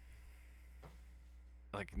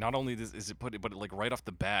 Like not only is it put, but like right off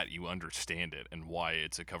the bat you understand it and why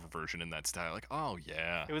it's a cover version in that style. Like, oh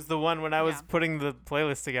yeah. It was the one when I was Yeah. putting the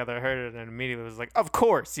playlist together, I heard it and immediately was like, of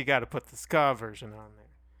course you got to put the ska version on there.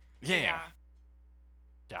 Yeah.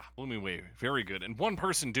 Yeah. Blew me away. Very good. And one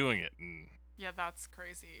person doing it, and Yeah, that's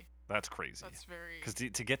crazy. that's crazy. That's very Because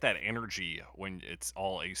to get that energy when it's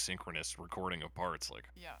all asynchronous recording of parts, like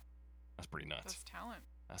yeah, that's pretty nuts. that's talent.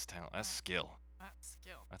 That's talent. That's skill. That's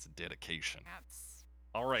skill. That's dedication. That's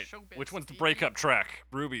All right. showbiz, Which one's the baby. breakup track?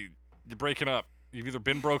 Ruby, you're breaking up. You've either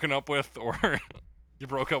been broken up with or you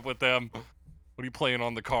broke up with them. What are you playing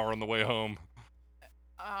on the car on the way home?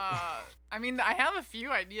 I mean, I have a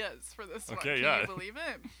few ideas for this one. Okay, Can yeah. you believe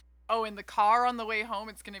it? Oh, in the car on the way home,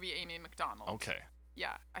 it's gonna be Amy McDonald. Okay.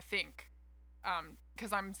 Yeah, I think.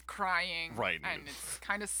 Because I'm crying. Right. And it's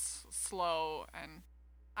kind of slow, and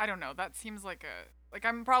I don't know. That seems like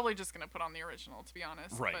I'm probably just gonna put on the original, to be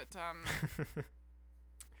honest. Right. But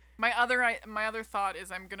my other thought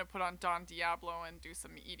is I'm gonna put on Don Diablo and do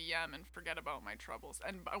some EDM and forget about my troubles.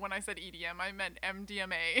 And when I said EDM, I meant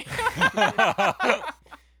MDMA.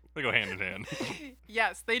 They go hand in hand.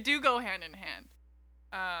 Yes, they do go hand in hand.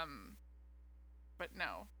 But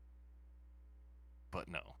no.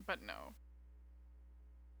 But no.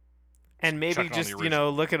 And maybe Chuck it on just, the you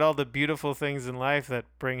know, look at all the beautiful things in life that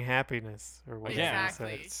bring happiness or whatever. Yeah. you Exactly.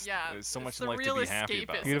 said. It's- Yeah. there's so it's much the in life to real be happy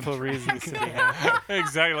about. escapism. Beautiful reasons to be happy.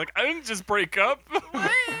 Exactly. Like I didn't just break up.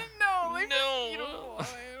 What? No, like, No. you know, I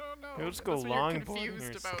don't know. You'll just go That's when you're longboarding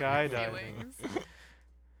confused or about your skydiving. feelings.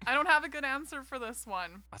 I don't have a good answer for this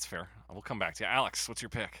one. That's fair. We'll come back to you. Alex, what's your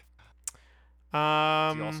pick? Do you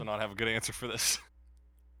also Um, not have a good answer for this?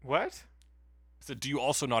 what? I said, do you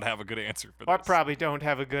also not have a good answer for I this? probably don't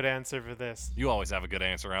have a good answer for this. You always have a good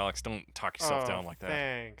answer, Alex. Don't talk yourself Oh, down like that.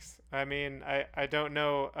 Thanks. I mean, I don't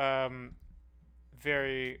know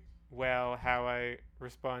very well how I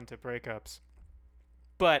respond to breakups.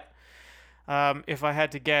 But if I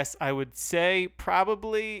had to guess, I would say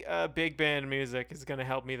probably big band music is going to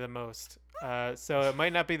help me the most. So it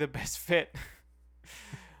might not be the best fit.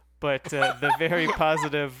 But the very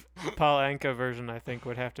positive Paul Anka version, I think,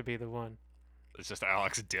 would have to be the one. It's just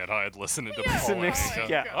Alex dead-eyed listening to Yeah. Paul Mix- Anka.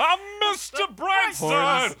 yeah. I'm Mr.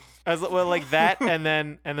 Brightside! Horns. Well, like that, and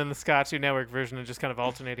then the Scott 2 Network version, and just kind of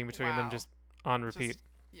alternating between them, Wow. just on repeat.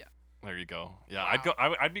 There you go. Yeah,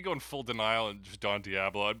 Wow. I'd be going full denial and just Don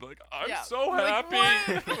Diablo. I'd be like, I'm Yeah, so like, happy.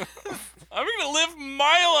 what? I'm gonna live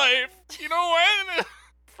my life. You know what?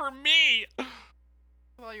 For me. With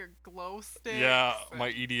all your glow sticks. Yeah, and- my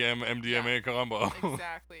EDM MDMA combo.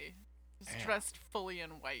 Exactly. Just Man. dressed fully in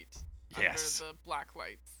white. Yes. Under the black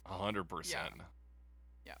lights. 100%.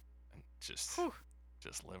 Yeah. And just Whew.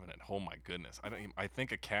 living it. Oh my goodness. I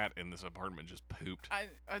think a cat in this apartment just pooped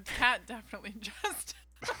A cat definitely just.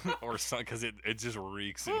 or something because it just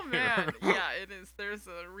reeks in Oh here. man, yeah, it is. There's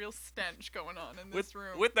a real stench going on in this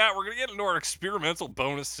room. With that, we're gonna get into our experimental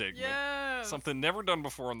bonus segment. yes. Something never done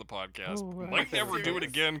before on the podcast. Oh, wow. Might never do it Serious.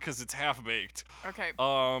 again because it's half baked. Okay. It's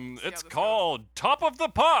how this called Top of the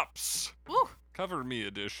Pops, Woo. Cover Me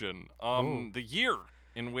Edition. Ooh. The year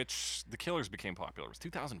in which the Killers became popular was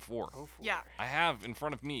 2004. Yeah. I have in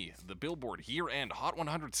front of me the Billboard year-end Hot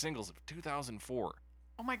 100 singles of 2004.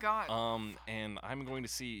 Oh my God. And I'm going to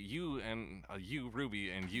see you and you,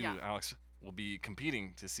 Ruby, and you, Yeah. Alex, will be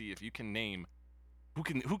competing to see if you can name who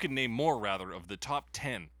can name more rather of the top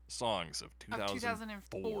 10 songs of Of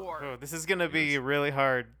 2004. 2004. Oh, this is gonna be really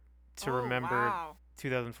hard to Oh, remember Wow.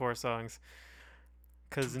 2004 songs.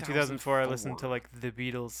 Because in 2004 I listened to 2004. like the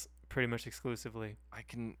Beatles pretty much exclusively. I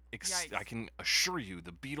can Yikes. I can assure you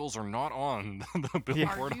the Beatles are not on the Are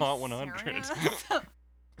Billboard you Hot 100. serious?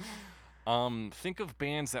 Think of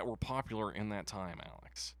bands that were popular in that time,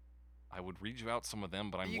 Alex. I would read you out some of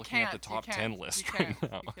them, but I'm You looking at the can't, you top 10 can't, list you right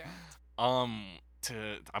can't, now. you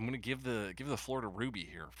can't. I'm gonna give the floor to Ruby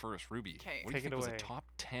here first. Ruby, 'Kay. what do you Take it think was a away. top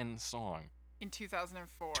 10 song? In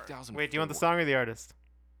 2004. 2004. Wait, do you want the song or the artist?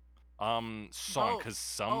 Song, Both. because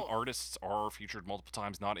some Oh. artists are featured multiple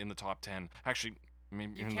times, not in the top 10. Actually,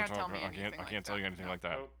 maybe You in the can't top, tell me I can't. anything I like can't tell you that, anything no. like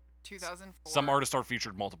that. Oh, 2004. Some artists are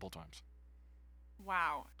featured multiple times.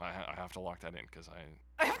 Wow. I have to lock that in because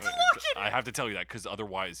I have to lock it I have to tell you that because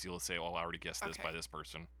otherwise you'll say, "Oh, I already guessed this Okay. by this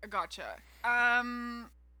person." Gotcha.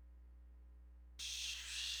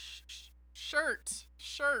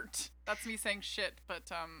 Shirt. That's me saying shit,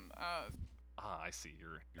 but Ah, I see.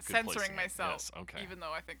 You're good censoring placing it. myself. Yes. Okay. Even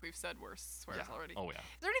though I think we've said worse swears yeah. already. Oh yeah.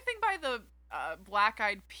 Is there anything by the Black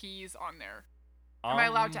Eyed Peas on there? Am I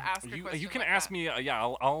allowed to ask a You question can like ask that? me. Yeah,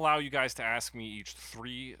 I'll allow you guys to ask me each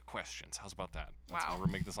 3 questions. How's about that? Wow. We'll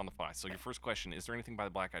make this on the fly. So your first question: is there anything by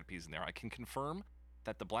the Black Eyed Peas in there? I can confirm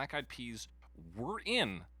that the Black Eyed Peas were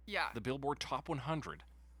in Yeah. the Billboard Top 100,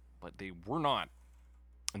 but they were not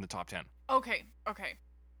in the top 10. Okay.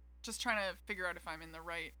 Just trying to figure out if I'm in the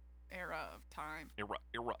right era of time. Era.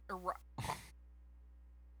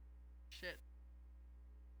 Shit.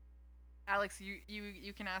 Alex,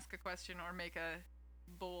 you can ask a question or make a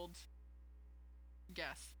bold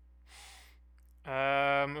guess.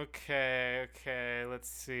 Okay. Let's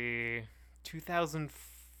see.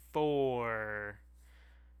 2004.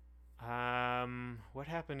 What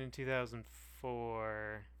happened in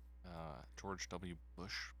 2004? George W.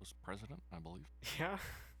 Bush was president, I believe. Yeah.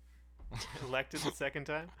 Elected the second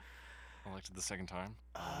time. Elected the second time.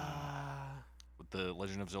 The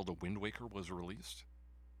Legend of Zelda Wind Waker was released.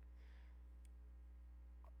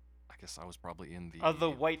 I guess I was probably in the... Are the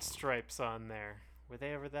White Stripes on there? Were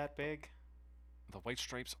they ever that big? The White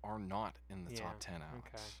Stripes are not in the top 10, Alex.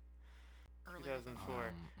 okay. Earlier than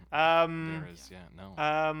 2004. There is,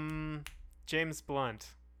 no. James Blunt.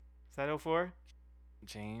 Is that 04?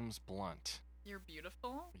 James Blunt. You're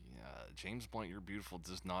beautiful. Yeah, James Blunt, You're Beautiful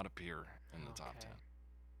does not appear in the top Okay. 10.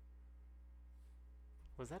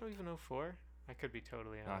 Was that even 04? I could be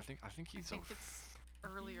totally No, I off. think I he's think it's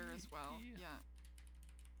earlier as well. Yeah.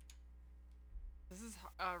 This is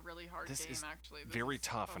a really hard This game, is actually. This very is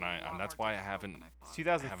tough, a and lot that's more why I difficult haven't- than I thought.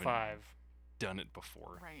 2005. done it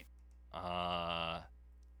before. Right.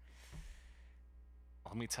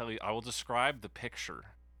 Let me tell you, I will describe the picture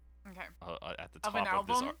Okay. at the Of top an of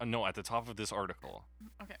this. album? No, at the top of this article.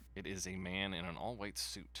 Okay. It is a man in an all-white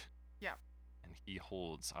suit. Yeah. And he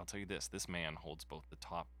holds. I'll tell you this man holds both the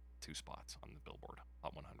top 2 spots on the Billboard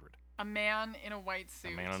Hot 100. A man in a white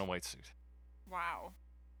suit. A man in a white suit. Wow.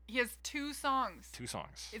 He has 2 songs. 2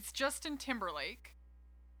 songs. It's Justin Timberlake.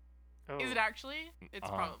 Oh. Is it actually? It's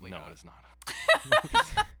probably no, not. it is not.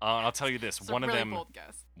 I'll tell you this: It's a one of really them, bold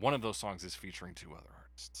guess. one of those songs is featuring 2 other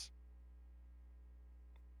artists.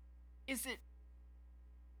 Is it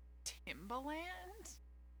Timbaland?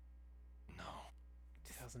 No.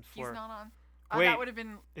 2004. He's not on. Wait, that would have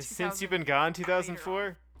been. Is Since You've Been Gone 2000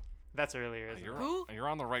 2004? That's earlier, isn't it? You're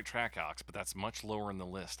on the right track, Alex, but that's much lower in the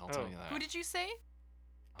list. I'll tell Oh. you that. Who did you say?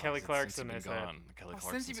 Kelly Since Clarkson, You've I Been said. Gone, the Kelly Oh,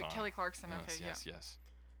 Clarkson Since You've Been song. Kelly Clarkson. Yes, Okay, yes, yes.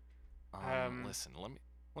 Um, Listen, let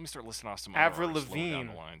me start listing off some Avril other artists lower down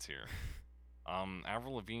Lavigne. the lines here.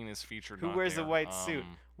 Avril Lavigne is featured. Who not wears there. a white suit?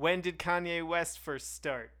 When did Kanye West first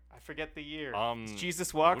start? I forget the year. Is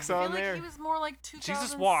Jesus Walks I feel on like there? he was more like 2006.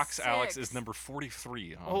 Jesus Walks, Alex, is number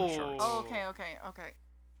 43 on the charts. Oh, okay.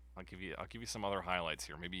 I'll give you some other highlights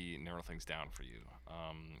here. Maybe narrow things down for you.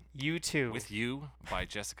 You Too. With You by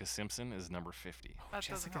Jessica Simpson is number 50. That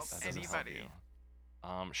doesn't help That doesn't help anybody.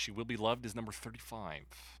 you. She Will Be Loved is number 35.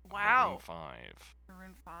 Wow. Maroon 5.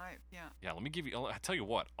 Maroon 5. Yeah. Yeah, let me give you. I'll tell you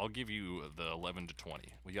what. I'll give you the 11 to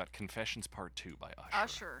 20. We got Confessions Part 2 by Usher.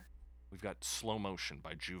 Usher. We've got Slow Motion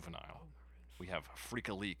by Juvenile. We have Freak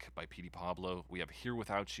a Leak by Petey Pablo. We have Here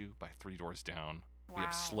Without You by 3 Doors Down. We Wow.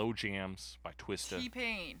 have Slow Jams by Twista.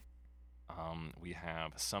 T-Pain. We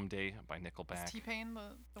have Someday by Nickelback. Is T-Pain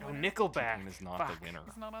the Oh, winner? Nickelback. T-Pain is not Fuck. the winner.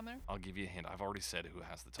 He's not on there? I'll give you a hint. I've already said who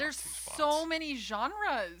has the top There's 2 spots. so many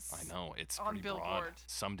genres. I know, it's on pretty Billboard. broad.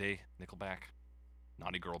 Someday, Nickelback.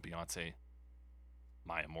 Naughty Girl, Beyonce.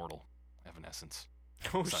 My Immortal, Evanescence.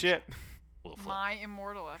 Oh, Such- shit. Willful. My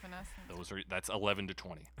Immortal Evanescence. That's 11 to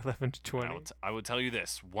 20. 11 to 20. I would tell you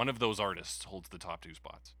this: one of those artists holds the top 2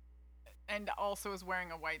 spots. And also is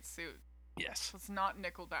wearing a white suit. Yes, So it's not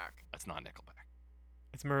Nickelback. that's not Nickelback.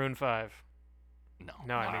 It's Maroon 5. No.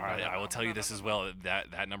 No, I mean, All right, no, I will no, tell no, you no, this no, as no. well: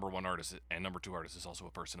 that number 1 artist and number 2 artist is also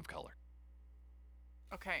a person of color.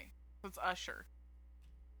 Okay. So it's Usher.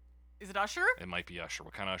 Is it Usher? It might be Usher.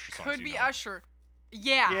 What kind of Usher songs? Could do be you know? Usher.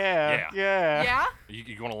 Yeah. Yeah. Yeah?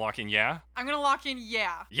 You want to lock in? Yeah. I'm going to lock in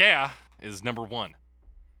yeah. Yeah is number 1.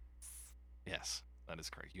 Yes, that is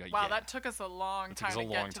correct. You got Wow, yeah. that took us a long It took time us to a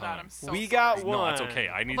get long to that. I'm time. so We sorry. got No, it's one. okay.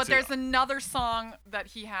 I need But to. there's another song that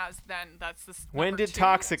he has then that's this When number did 2,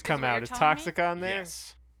 Toxic is come what out? you're Is telling me? Toxic on there?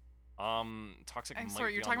 Yes. Toxic I'm might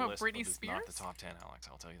sorry, be you're on talking the about list, Britney but it's not the Spears? top 10, Alex.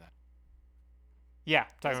 I'll tell you that. Yeah, It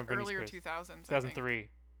talking was about Britney earlier Spears. 2000s. I think. 2003.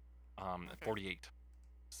 48.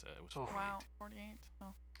 So it was 48. Wow, 48. Oh.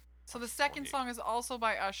 So the That's second 48. song is also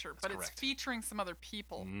by Usher, but it's correct. featuring some other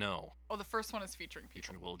people. No, Oh, the first one is featuring people.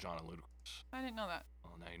 featuring Lil Jon and Ludacris. I didn't know that. Oh,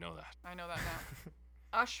 now you know that. I know that now.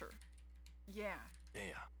 Usher. Yeah. Yeah.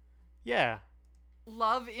 Yeah.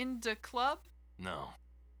 Love in the club. No. I'll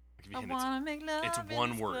give you I a hint. It's- wanna make love. it's in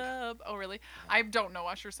one this word. club. Oh, really? I don't know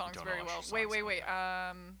Usher songs don't know very Usher well. songs, Wait.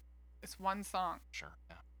 okay. It's one song. Sure.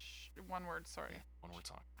 Yeah. One word. Sorry. Yeah. One word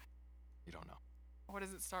song. You don't know. What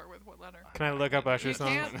does it start with? What letter? Can I look up Usher You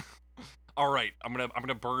songs? can't? All right. I'm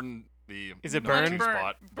gonna burn the. Is it number Burn? two Burn.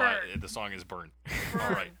 spot, Burn. but the song is Burn. Burn. All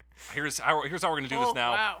right. Here's how we're gonna do Oh, this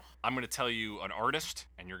now. Wow. I'm gonna tell you an artist,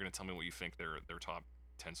 and you're gonna tell me what you think their top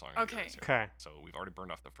 10 song. Okay. Is here. Okay. So we've already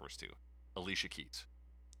burned off the first two. Alicia Keys.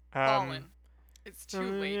 Fallen. It's too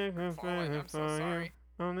late for Fallen. I'm so sorry.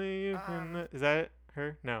 Only you can. Is that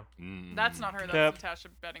her? No. That's not her. Yep. That's Natasha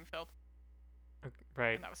Bedingfield.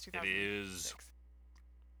 Right. And that was It 2006. is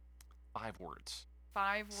 5 words.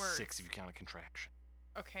 5 words. 6 if you count a contraction.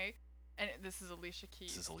 Okay. And this is Alicia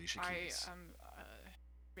Keys. This is Alicia Keys. I am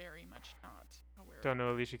very much not aware Don't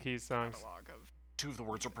know Alicia Keys of the songs. catalog of. 2 of the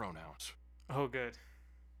words are pronouns. Oh, good.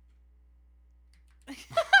 I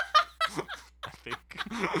think.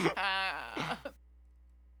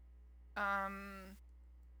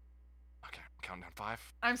 Okay, I'm counting down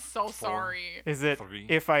 5. I'm so 4. sorry. Is it 3.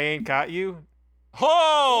 If I Ain't Got You?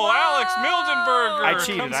 Oh, Alex Mildenberger! I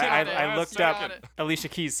cheated. comes in I at the last looked Got up it. Alicia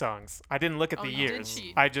Keys songs. I didn't look at Oh, the you did years.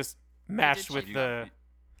 cheat. I just matched cheat. with You- the.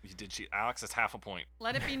 You did cheat. Alex, that's half a point.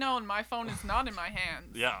 Let it be known, my phone is not in my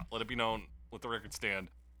hands. Yeah, let it be known. Let the record stand.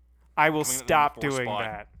 I will Coming in at the stop number 4 doing spot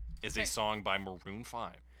that. Is Okay. a song by Maroon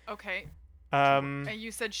 5. Okay. Um, And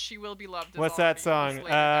you said She Will Be Loved. Is what's that already- is song? later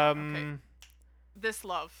down. Okay. This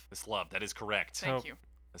Love. This Love. That is correct. Thank Oh. you.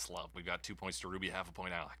 This Love. We've got 2 points to Ruby, half a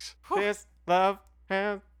point, Alex. love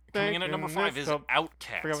has Coming in at number 5 is I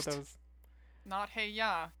Outkast. forgot what that was. Not Hey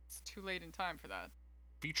Ya. It's too late in time for that.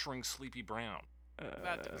 Featuring Sleepy Brown.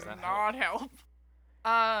 That does that not help.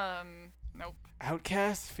 Nope.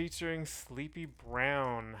 Outcast featuring Sleepy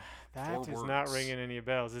Brown. That 4 is not words. ringing any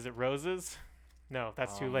bells. Is it Roses? No,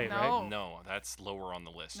 that's too late, no. right? No, that's lower on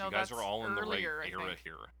the list. No, you guys that's are all in the right earlier, I era think.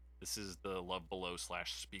 here. This is the Love Below /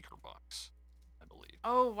 Speaker Box, I believe.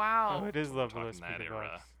 Oh, wow. Oh, it is We're Love Below talking that Speaker era.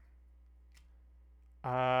 Box.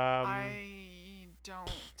 I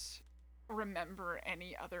don't remember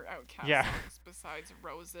any other Outkast Yeah. songs besides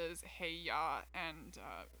Roses, Hey Ya, and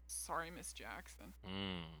Sorry Miss Jackson.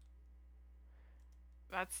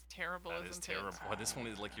 That's terrible, That isn't is it? terrible. Well, this one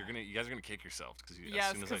is like you guys are gonna kick yourselves because as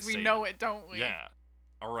Yes, soon as I because say we know it, don't we? Yeah.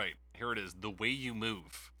 All right, here it is. The Way You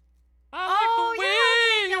Move. Oh, The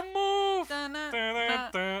way you move.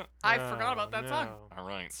 Da-na-na. I forgot about that song. no. All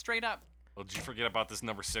right. Straight up. Well, did you forget about this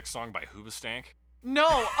number 6 song by Hoobastank?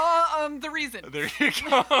 No, The Reason. There you go. See,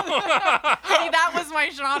 that was my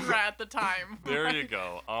genre at the time. There you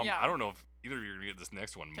go. Yeah. I don't know if either of you are gonna get this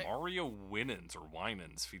next one. 'Kay. Mario Winans or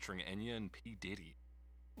Winans featuring Enya and P Diddy.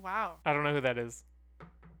 Wow. I don't know who that is.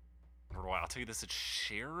 Or I'll tell you this: it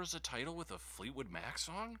shares a title with a Fleetwood Mac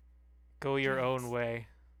song. Go Your Yes. Own Way.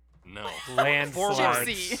 No. Landslides.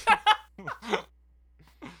 Gypsy. Is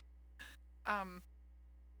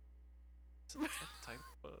that the title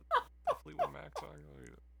of a Fleetwood Mac song?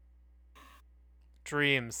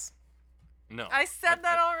 Dreams. No. I said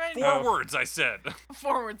that already. 4 Oh. words. I said.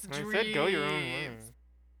 Forwards I dreams. said Go Your Own Way.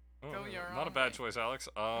 Oh, Go your not a own bad way. choice, Alex.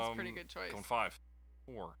 That's a pretty good choice. Going 5,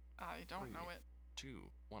 4, I don't know 3. it. 2,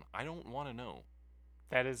 1. I don't want to know.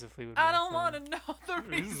 That is a Fleetwood I Mac don't song. want to know the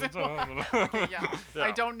reason Reason why. why. Okay, yeah.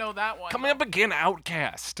 I don't know that one. Coming up again,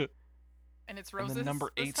 Outcast. And it's In Roses. the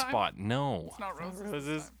number this 8 time? spot. No. It's not Roses. this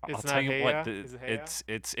Roses. time. It's I'll not tell you Hey what. Ya? The, Is it Hey Ya?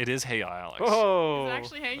 it is Hey Ya, Alex. Oh. Is it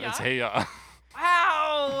actually Hey Ya? It's Hey Ya.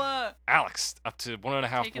 Ow! Alex, up to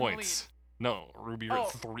 1.5 Taking the points. No, Ruby, you're Oh,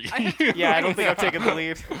 at 3. Yeah, I don't think I'm taking the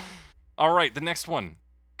lead. All right, the next one.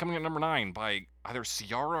 Coming at number 9 by either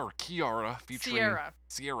Ciara or Kiara featuring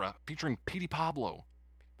Sierra. featuring Petey Pablo.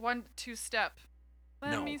 1 2 step.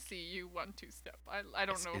 Let No. me see you 1 2 step. I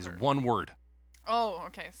don't know Is her. one word, Oh,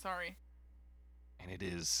 okay. Sorry. and it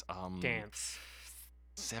is Dance.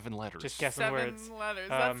 7 letters. Just guessing 7 words. letters.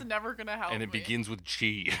 That's never gonna help and it me. begins with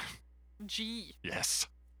G. G. Yes.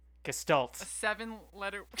 Gestalt. A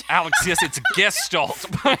 7-letter. Alex, yes, it's Gestalt.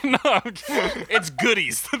 No, it's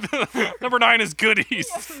Goodies. Number 9 is Goodies.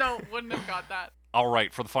 No, wouldn't have got that. All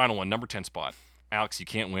right, for the final one, number 10 spot. Alex, you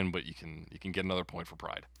can't win, but you can get another point for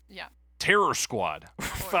pride. Yeah. Terror Squad, Boy,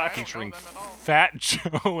 I don't know featuring them at all. Fat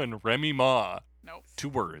Joe and Remy Ma. Nope. 2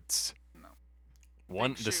 words. No.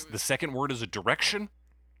 One. Big The shoes. second word is a direction,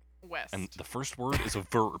 West. and the first word is a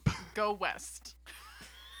verb. Go west.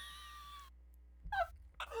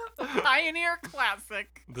 The Pioneer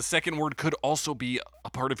classic. The second word could also be a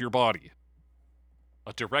part of your body.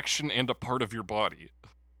 A direction and a part of your body.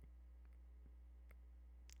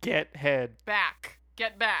 Get head. Back.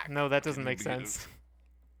 Get back. No, that doesn't make Be- sense.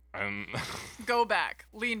 Um, Go back.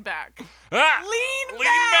 Lean back. ah! Lean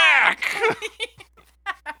back!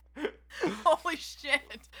 Holy shit.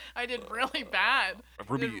 I did really bad.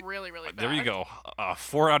 Ruby, did really, really bad. there you go.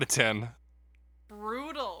 4 out of 10.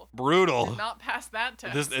 Brutal. Brutal. Did not pass that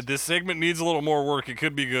test. This segment needs a little more work. It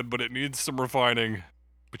could be good, but it needs some refining.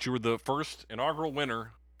 But you were the first inaugural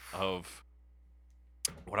winner of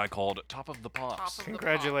what I called Top of the Pops. Top of the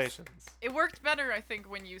Congratulations. It worked better, I think,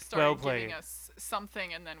 when you started Well giving played. us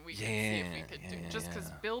something, and then we could see if we could do. Just because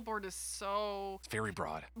Yeah. Billboard is so It's very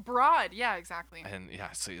broad. broad. Yeah, exactly. And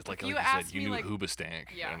yeah, so it's like you you said, asked you me, knew like- Hoobastank.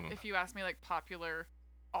 Yeah, and if you asked me like popular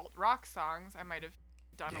alt rock songs, I might have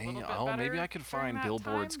done a little bit oh, better. maybe I could during find that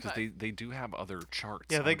billboards time, because but- they do have other charts.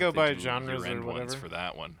 Yeah, I they wonder go if by do genres or year-end ones whatever. for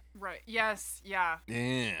that one. Right. Yes. Yeah.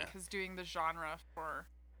 Yeah, Because doing the genre for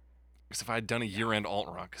because if I had done a year-end alt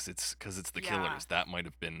rock, because it's the Yeah. Killers, that might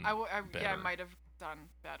have been I yeah, I better. might have done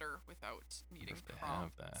better without needing if they have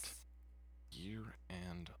prompts. that.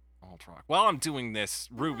 Year-end alt rock. While I'm doing this,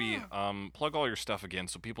 Ruby, Yeah. plug all your stuff again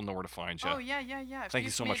so people know where to find you. Oh yeah. If Thank you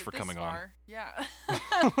you've so made much it for this coming on. far, Yeah.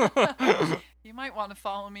 You might want to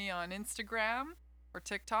follow me on Instagram or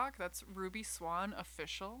TikTok. That's Ruby Swan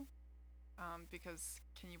Official. Because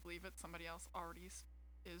can you believe it? Somebody else already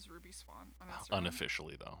is Ruby Swan on Instagram.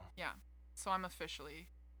 Unofficially though. Yeah. So I'm officially,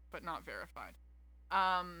 but not verified.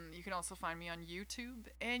 You can also find me on YouTube,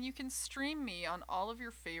 and you can stream me on all of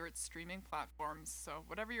your favorite streaming platforms. So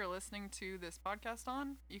whatever you're listening to this podcast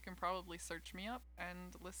on, you can probably search me up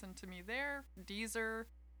and listen to me there. Deezer,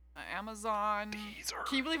 Amazon. Deezer.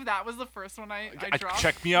 Can you believe that was the first one I dropped?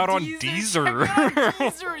 Check me out on Check Deezer. me out on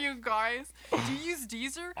Deezer, you guys. Do you use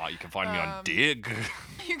Deezer? Oh, you can find me on Um, Dig.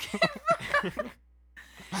 You can.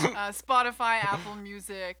 Spotify, Apple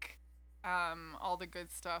Music, all the good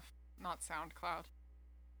stuff. Not SoundCloud.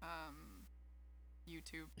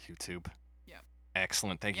 YouTube. YouTube. Yep.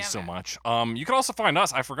 Excellent. Thank you Yeah, so man. much. You can also find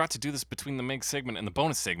us. I forgot to do this between the Meg segment and the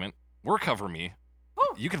bonus segment. We're Cover Me. Woo!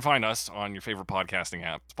 You can find us on your favorite podcasting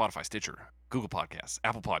app: Spotify, Stitcher, Google Podcasts,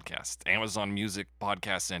 Apple Podcasts, Amazon Music,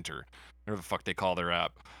 Podcast Center, whatever the fuck they call their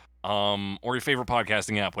app. Or your favorite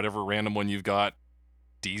podcasting app, whatever random one you've got.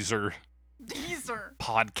 Deezer, Deezer.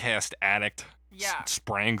 Podcast Addict, Yeah.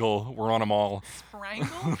 Sprangle. We're on them all.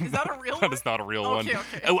 Sprangle? Is that a real That one? is not a real one. Okay,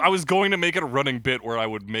 okay. I was going to make it a running bit where I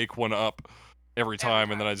would make one up every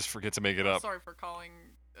time, and then I just forget to make it I'm up. sorry for calling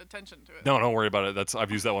attention to it. No, don't worry about it.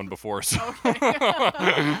 I've used that one before. So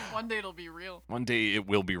Okay. One day it'll be real. one day it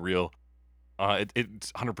will be real.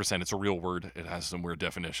 It's 100%. It's a real word. It has some weird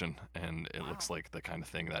definition, and it looks Wow. like the kind of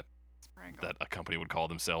thing that Sprangle. a company would call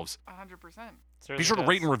themselves. 100%. Be sure to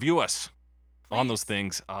rate does. and review us on those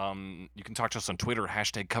Please. things. You can talk to us on Twitter,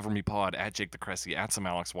 #CoverMePod, @JakeTheCressy,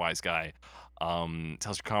 @SomeAlexWiseGuy.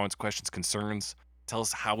 Tell us your comments, questions, concerns. Tell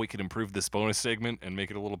us how we could improve this bonus segment and make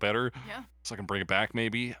it a little better, Yeah. so I can bring it back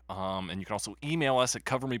maybe. And you can also email us at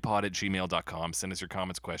covermepod@gmail.com. Send us your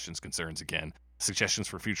comments, questions, concerns again, suggestions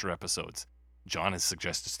for future episodes. John has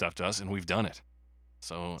suggested stuff to us, and we've done it.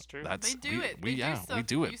 So It's true. that's They do it. We, They yeah, do stuff. we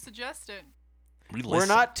do You it. suggest it We We're listen.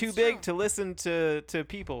 not too It's big true. to listen to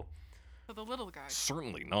people. for the little guys.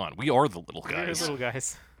 Certainly not. We are the little We're guys. little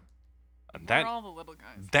guys. And We're that all the little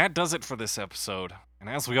guys. that does it for this episode. And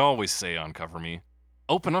as we always say on Cover Me,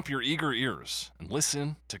 open up your eager ears and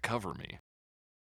listen to Cover Me.